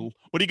 I am.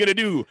 What are you gonna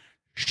do?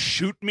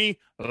 Shoot me,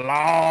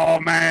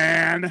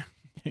 lawman?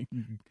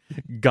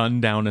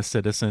 Gun down a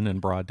citizen in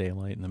broad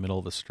daylight in the middle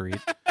of the street.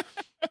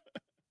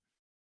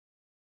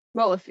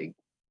 Well, if he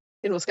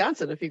In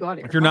Wisconsin, if you go out of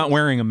your If you're not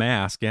wearing a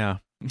mask, yeah.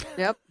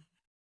 Yep.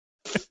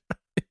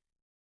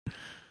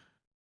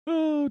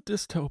 Oh,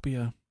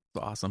 dystopia.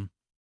 It's awesome.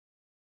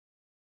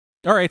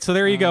 All right, so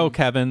there you go,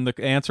 Kevin. The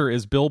answer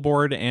is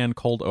Billboard and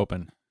Cold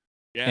Open.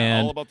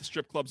 Yeah, all about the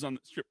strip club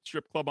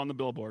on the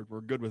billboard.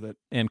 We're good with it.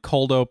 And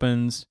cold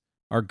opens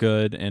are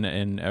good,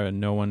 and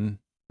no one,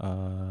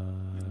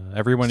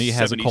 everyone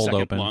has a cold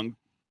open. Long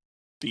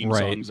theme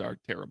songs are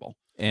terrible.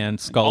 And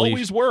Scully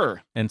always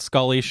were. And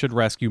Scully should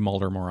rescue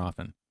Mulder more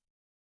often.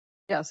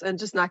 Yes, and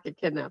just not get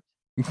kidnapped.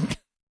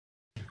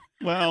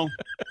 Well,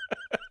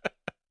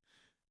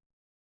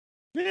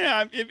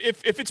 yeah,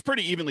 if it's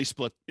pretty evenly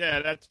split,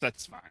 yeah,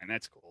 that's fine.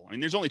 That's cool. I mean,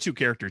 there's only two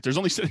characters. There's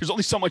only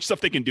so much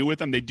stuff they can do with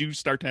them. They do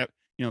start to have,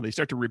 they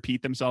start to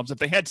repeat themselves. If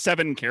they had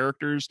 7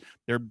 characters,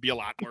 there'd be a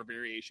lot more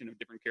variation of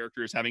different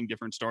characters having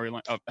different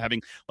storyline. Of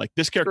having like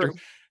this character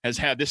has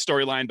had this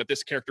storyline, but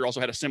this character also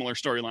had a similar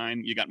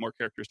storyline. You got more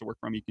characters to work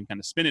from. You can kind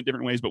of spin it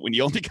different ways. But when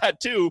you only got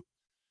 2.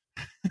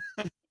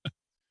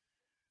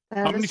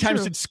 How many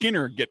times did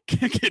Skinner get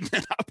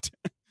kidnapped?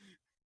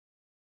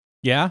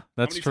 Yeah,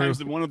 that's true. How many times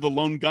did one of the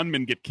lone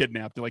gunmen get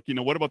kidnapped? Like,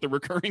 what about the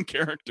recurring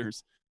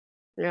characters?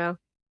 Yeah.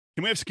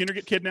 Can we have Skinner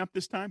get kidnapped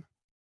this time?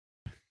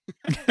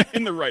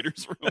 In the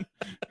writer's room.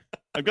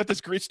 I've got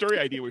this great story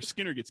idea where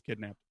Skinner gets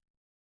kidnapped.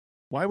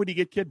 Why would he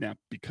get kidnapped?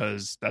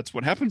 Because that's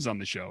what happens on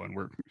the show, and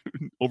we're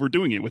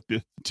overdoing it with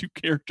the 2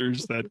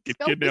 characters that get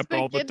kidnapped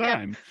all the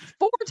time.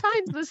 4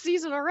 times this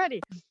season already.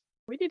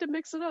 We need to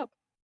mix it up.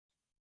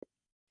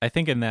 I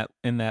think in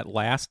that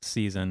last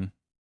season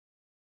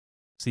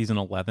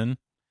 11,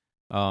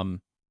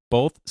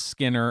 both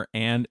Skinner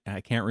and I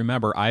can't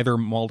remember either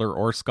Mulder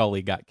or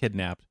Scully got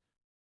kidnapped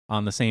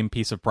on the same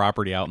piece of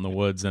property out in the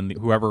woods, and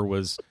whoever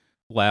was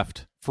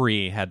left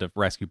free had to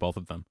rescue both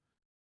of them.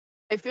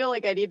 I feel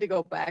like I need to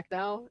go back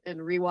now and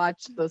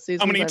rewatch the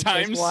seasons How many I've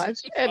times? Just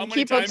watched and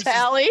keep a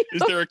tally.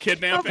 Is there a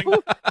kidnapping?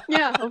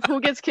 Of who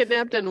gets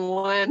kidnapped and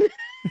when.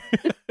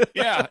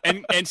 Yeah,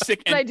 and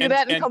sick. Can I do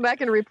that and come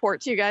back and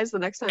report to you guys the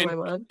next time I'm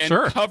on? And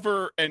sure.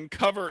 cover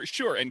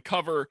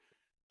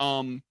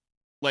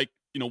like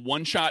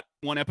one shot,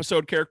 one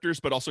episode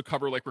characters, but also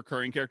cover like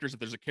recurring characters. If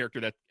there's a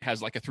character that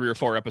has like a 3 or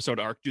 4 episode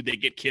arc, do they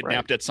get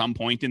kidnapped at some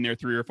point in their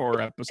 3 or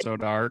 4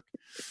 episode arc?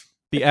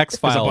 The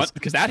X-Files,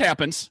 because that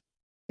happens.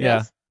 Yeah,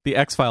 yes. The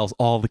X-Files,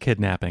 all the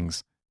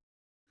kidnappings.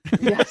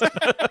 Yes.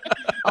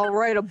 I'll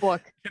write a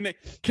book.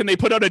 Can they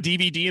put out a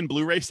DVD and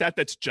Blu-ray set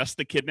that's just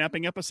the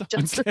kidnapping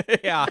episodes?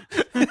 Yeah.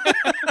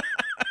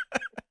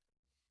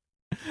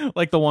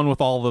 Like the one with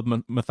all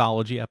the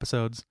mythology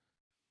episodes.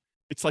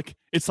 It's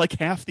like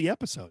half the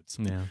episodes.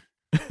 Yeah.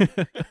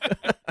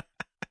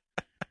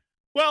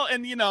 Well,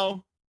 and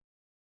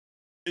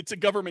it's a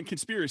government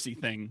conspiracy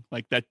thing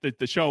like that.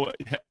 The show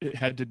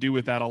had to do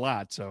with that a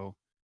lot, so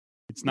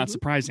it's not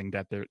surprising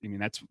that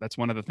that's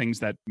one of the things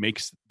that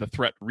makes the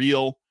threat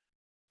real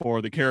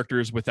for the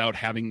characters without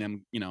having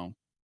them,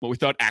 but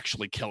without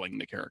actually killing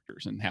the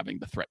characters and having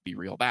the threat be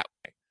real that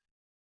way.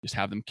 Just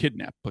have them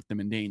kidnapped, put them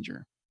in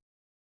danger.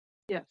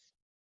 Yes.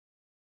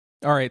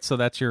 All right, so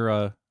that's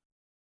your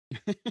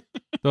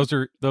those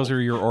are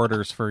your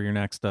orders for your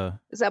next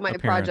Is that my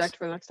appearance. project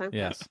for next time?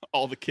 Yes.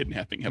 All the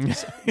kidnapping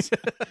episodes.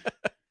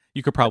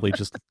 You could probably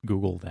just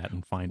Google that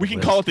and find we can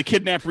call it the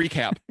Kidnap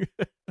Recap.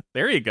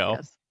 There you go.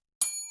 Yes.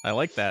 I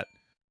like that.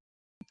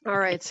 All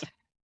right.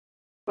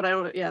 But I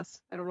don't know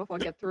if I'll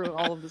get through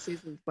all of the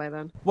seasons by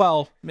then.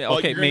 Well,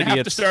 okay, you're maybe have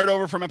it's to start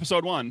over from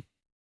episode 1.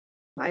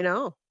 I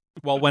know.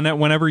 Well,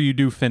 whenever you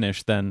do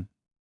finish, then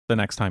the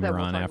next time Then you're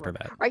we'll on talk after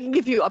about that. I can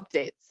give you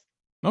updates.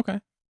 Okay.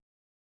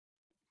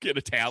 Get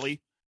a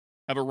tally.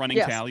 Have a running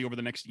tally over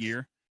the next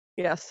year.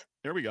 Yes.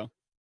 There we go.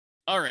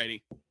 All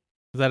righty.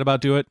 Does that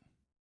about do it?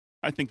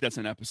 I think that's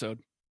an episode.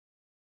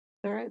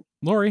 All right.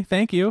 Lori,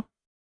 thank you.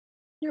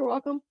 You're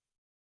welcome.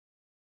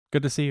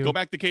 Good to see you. Go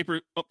back to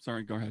Caper. Oh,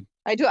 sorry. Go ahead.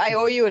 I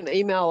owe you an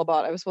email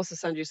about. I was supposed to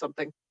send you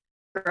something,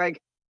 Greg.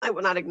 I'm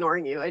not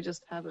ignoring you. I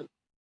just haven't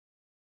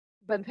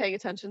been paying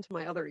attention to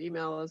my other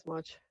email as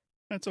much.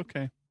 That's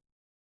okay.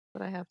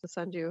 But I have to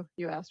send you.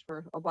 You asked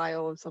for a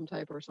bio of some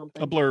type or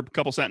something. A blurb,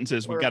 couple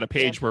sentences. We've got a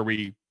page yeah. where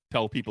we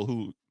tell people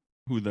who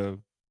the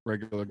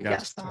regular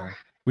guests are.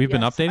 We've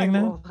been updating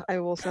that? I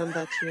will send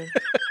that to you.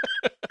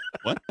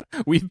 What?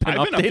 I've been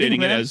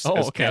updating it as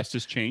okay. cast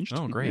has changed.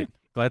 Oh, great.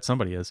 Glad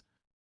somebody is.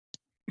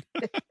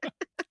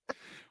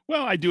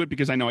 Well, I do it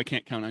because I know I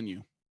can't count on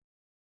you.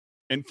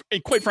 And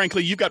quite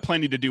frankly, you've got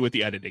plenty to do with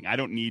the editing. I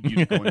don't need you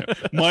to go in there.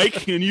 Mike,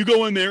 can you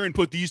go in there and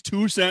put these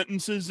 2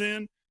 sentences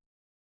in?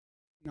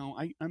 No,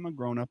 I'm a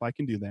grown-up. I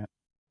can do that.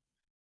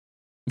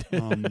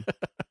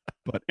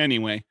 But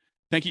anyway,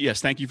 thank you. Yes,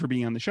 thank you for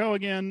being on the show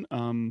again.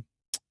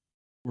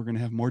 We're going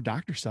to have more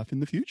doctor stuff in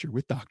the future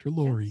with Dr.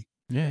 Lori.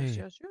 Yay.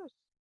 Yes.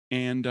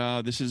 And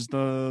this is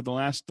the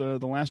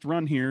last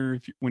run here.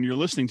 When you're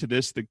listening to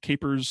this, the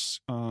Capers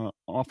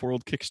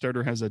Off-World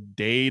Kickstarter has a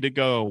day to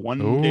go.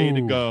 One day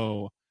to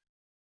go.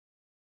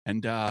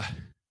 And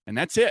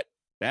that's it.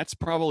 That's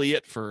probably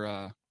it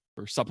for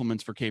for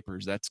supplements for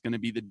capers. That's going to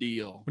be the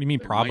deal. What do you mean,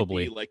 there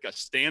probably? Might be like a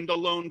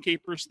standalone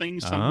capers thing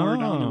somewhere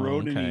down the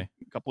road in okay.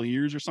 a couple of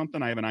years or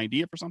something. I have an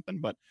idea for something,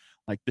 but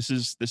like this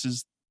is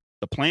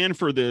the plan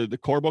for the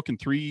core book and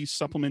 3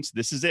 supplements.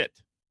 This is it.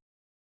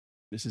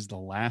 This is the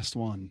last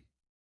one.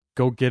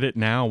 Go get it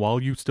now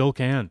while you still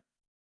can.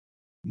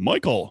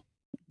 Michael,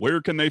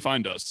 where can they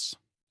find us?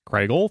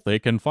 Craigle, they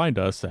can find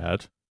us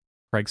at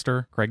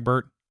Craigster,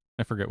 Craigbert.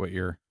 I forget what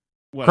you're.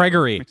 Whatever.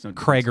 Craigery. No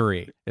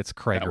Craigery. It's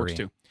Craigery. That works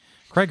too.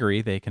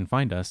 Craigery, they can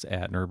find us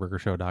at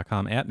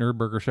nerdburgershow.com, at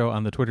nerdburgershow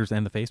on the Twitters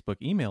and the Facebook.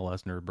 Email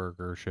us,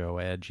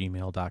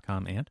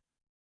 nerdburgershow@gmail.com, and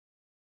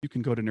you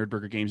can go to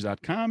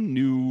nerdburgergames.com,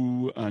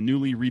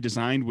 newly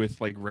redesigned with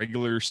like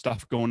regular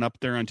stuff going up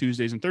there on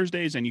Tuesdays and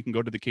Thursdays, and you can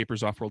go to the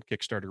Capers Off-World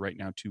Kickstarter right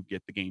now to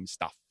get the game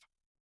stuff.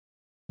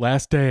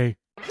 Last day.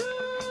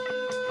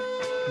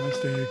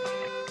 Last day.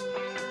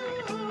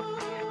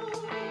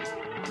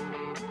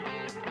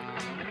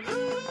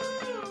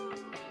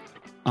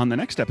 On the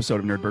next episode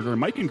of Nerdburger,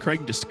 Mike and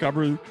Craig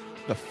discover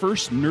the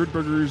first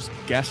Nerdburger's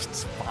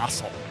guest's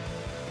fossil.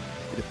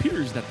 It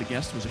appears that the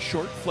guest was a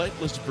short,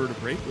 flightless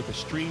vertebrate with a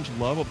strange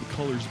love of the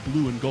colors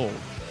blue and gold.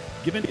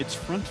 Given its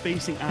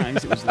front-facing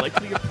eyes, it was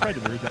likely a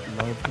predator that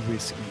loved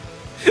whiskey.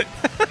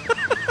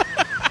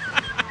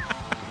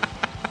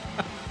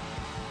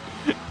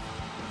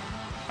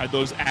 Are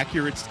those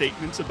accurate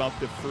statements about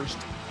the first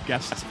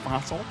guest's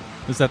fossil?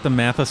 Is that the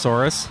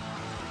Mathosaurus?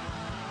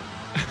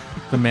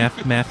 The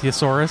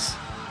Mathiosaurus?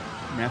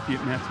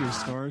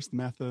 Mathiosaurus?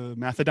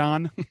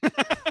 Mathodon?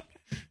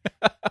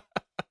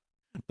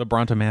 The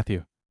Bronto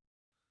Matthew.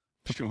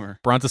 Sure.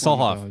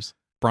 Brontosaurus.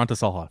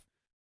 Brontosaurus.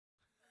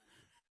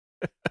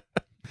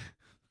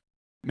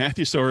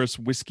 Mathiosaurus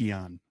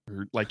whiskyon.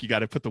 Or like you got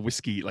to put the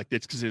whiskey, like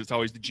it's because it's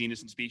always the genus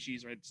and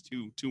species, right? It's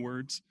two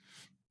words.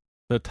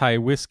 The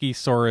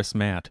Tywiskysaurus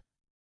Matt.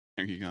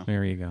 There you go.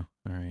 There you go.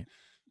 All right.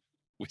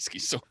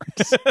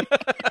 Whiskeysaurus.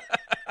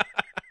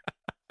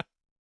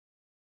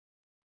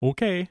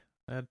 Okay.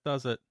 That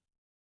does it.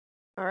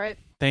 All right.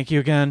 Thank you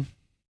again.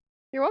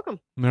 You're welcome.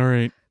 All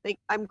right.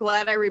 I'm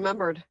glad I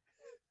remembered.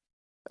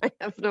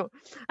 I'm not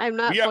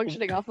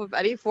functioning off of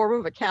any form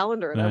of a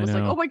calendar. And I was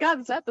like, oh my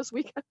God, is that this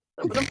weekend?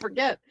 I'm going to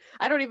forget.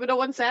 I don't even know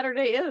when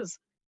Saturday is.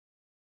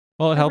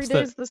 Well, it helps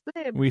that the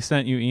same. We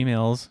sent you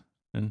emails,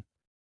 and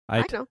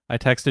I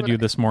texted but you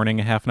this morning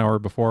a half an hour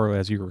before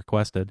as you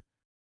requested.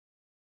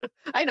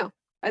 I know.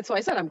 That's why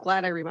I said I'm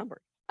glad I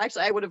remembered.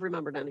 Actually, I would have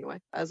remembered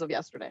anyway as of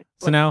yesterday.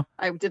 So now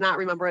I did not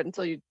remember it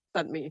until you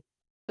sent me.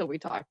 Till we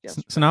talked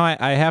yesterday. So now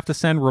I have to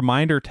send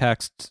reminder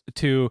texts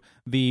to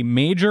the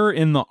major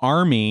in the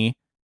Army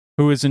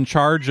who is in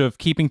charge of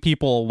keeping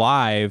people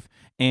alive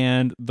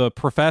and the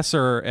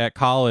professor at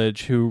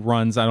college who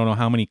runs I don't know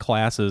how many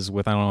classes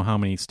with I don't know how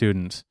many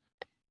students.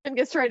 And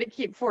gets trying to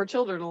keep 4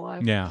 children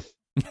alive. Yeah.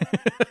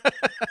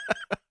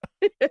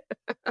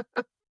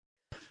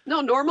 No,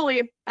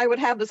 normally I would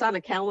have this on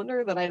a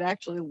calendar that I'd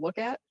actually look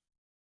at.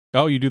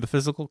 Oh, you do the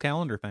physical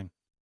calendar thing.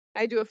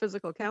 I do a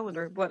physical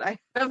calendar, but I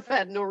have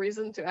had no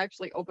reason to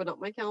actually open up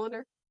my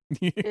calendar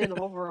in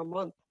over a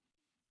month.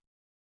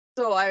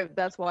 So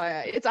that's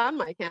why it's on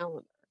my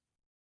calendar,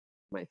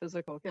 my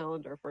physical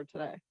calendar for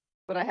today.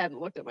 But I hadn't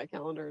looked at my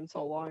calendar in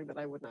so long that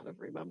I would not have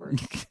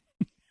remembered.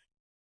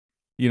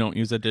 You don't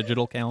use a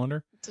digital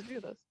calendar? To do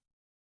this.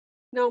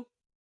 No.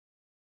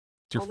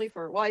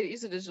 I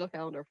use a digital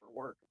calendar for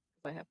work.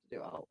 I have to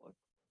do Outlook.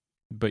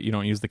 But you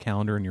don't use the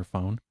calendar in your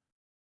phone?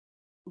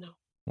 No.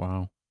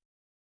 Wow.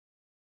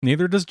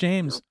 Neither does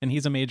James, and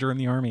he's a major in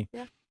the Army.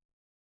 Yeah.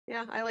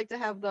 Yeah, I like to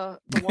have the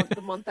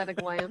month at a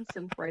glance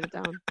and write it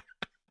down.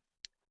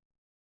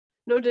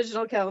 No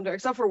digital calendar,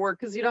 except for work,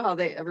 because you know how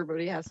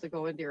everybody has to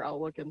go into your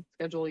Outlook and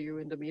schedule you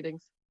into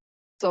meetings.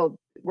 So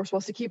we're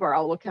supposed to keep our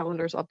Outlook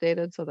calendars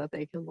updated so that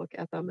they can look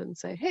at them and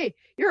say, hey,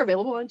 you're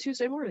available on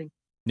Tuesday morning.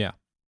 Yeah.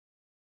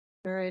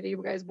 All right, are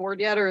you guys bored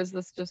yet, or is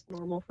this just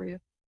normal for you?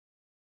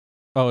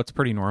 Oh, it's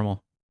pretty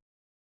normal.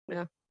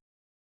 Yeah.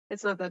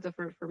 It's not that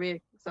different for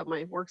me, except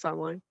my work's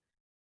online.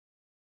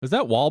 Is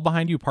that wall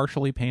behind you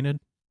partially painted?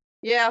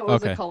 Yeah, it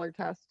was a color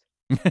test.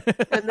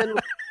 and then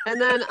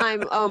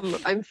I'm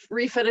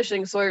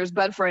refinishing Sawyer's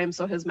bed frame,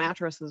 so his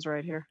mattress is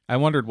right here. I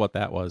wondered what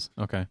that was.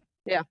 Okay.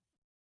 Yeah.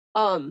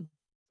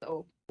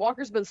 So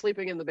Walker's been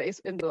sleeping in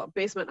the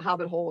basement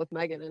hobbit hole with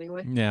Megan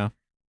anyway. Yeah.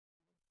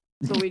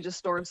 So we just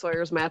stored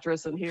Sawyer's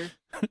mattress in here.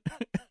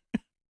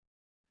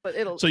 But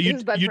you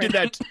did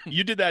that.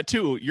 You did that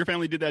too. Your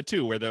family did that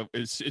too. Where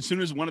as soon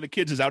as one of the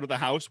kids is out of the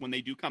house, when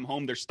they do come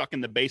home, they're stuck in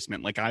the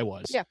basement, like I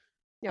was. Yeah.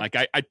 Like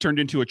I turned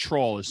into a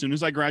troll as soon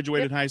as I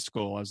graduated high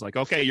school. I was like,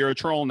 okay, you're a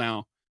troll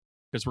now,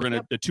 because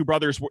the 2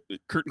 brothers,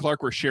 Kurt and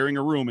Clark, were sharing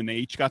a room, and they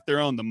each got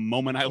their own the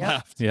moment I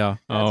left. Yeah.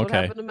 That's what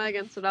happened to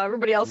Megan. So now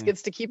everybody else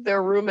gets to keep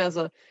their room as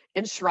a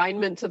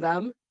enshrinement to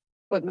them,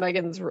 but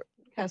Megan's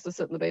has to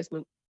sit in the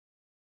basement.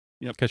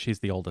 Yep, because she's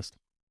the oldest.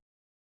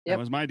 That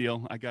was my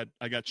deal. I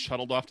got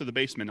shuttled off to the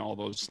basement all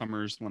those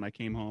summers when I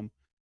came home.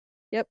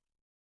 Yep.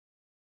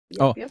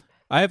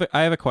 I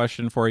have a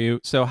question for you.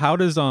 So how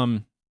does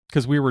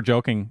because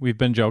we've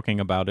been joking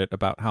about it,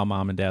 about how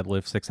Mom and Dad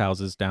live 6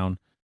 houses down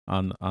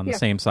on the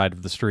same side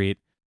of the street.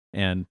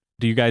 And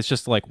do you guys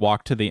just like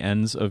walk to the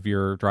ends of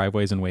your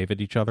driveways and wave at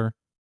each other?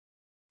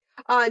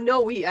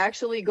 No, we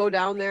actually go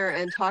down there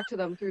and talk to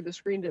them through the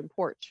screened-in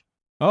porch.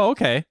 Oh,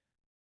 okay.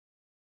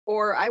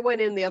 Or I went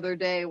in the other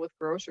day with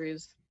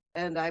groceries,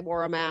 and I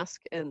wore a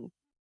mask, and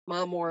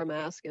Mom wore a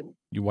mask, and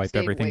you wiped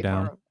everything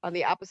down on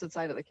the opposite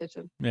side of the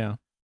kitchen. Yeah,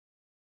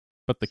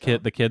 but the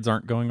kids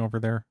aren't going over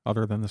there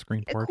other than the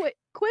screen porch.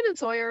 Quinn and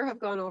Sawyer have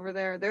gone over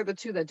there. They're the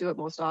two that do it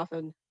most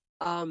often.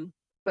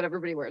 But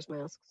everybody wears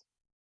masks.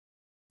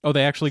 Oh,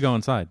 they actually go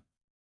inside.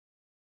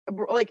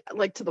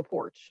 Like to the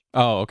porch.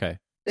 Oh, okay.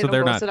 So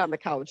they're not sit on the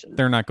couch.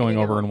 They're not going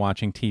over and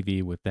watching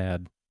TV with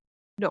Dad.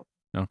 No.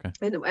 Okay.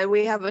 And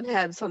we haven't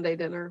had Sunday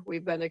dinner.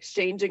 We've been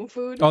exchanging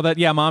food.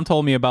 Oh, Mom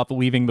told me about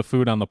leaving the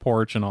food on the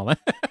porch and all that.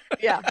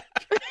 Yeah.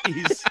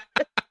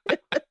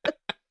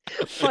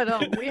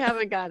 But we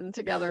haven't gotten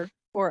together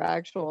for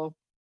actual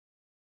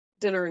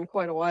dinner in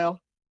quite a while,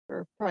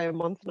 or probably a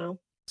month now.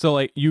 So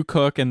like you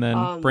cook and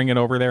then bring it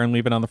over there and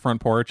leave it on the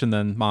front porch, and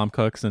then Mom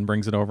cooks and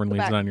brings it over and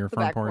leaves it on your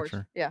front porch.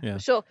 Or, yeah.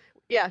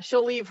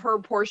 She'll leave her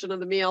portion of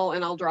the meal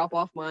and I'll drop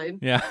off mine.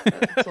 Yeah.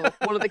 So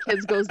one of the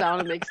kids goes down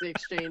and makes the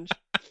exchange.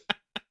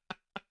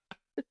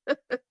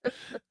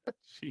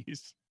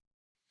 Jeez.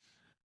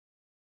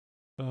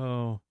 Oh.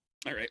 All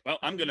right. Well,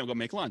 I'm gonna go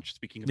make lunch.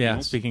 Speaking of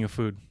meals. Speaking of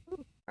food.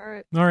 All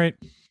right. All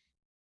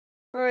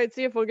right.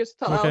 See if we'll get to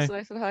tell Allison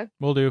I said hi.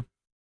 Will do.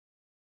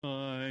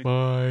 Bye.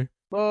 Bye.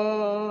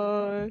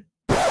 Bye.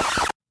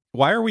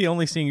 Why are we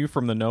only seeing you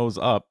from the nose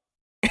up?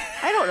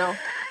 I don't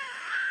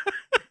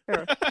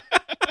know.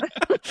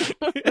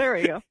 There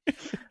we go.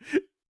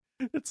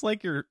 It's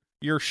like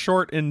you're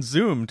short in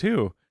Zoom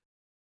too.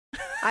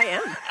 I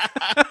am.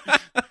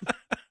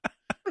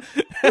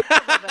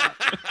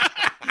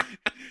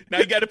 Now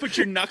you got to put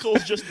your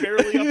knuckles just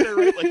barely up there,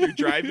 right? Like you're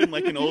driving,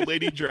 like an old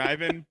lady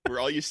driving, where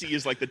all you see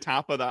is like the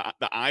top of the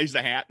eyes,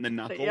 the hat, and the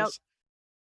knuckles.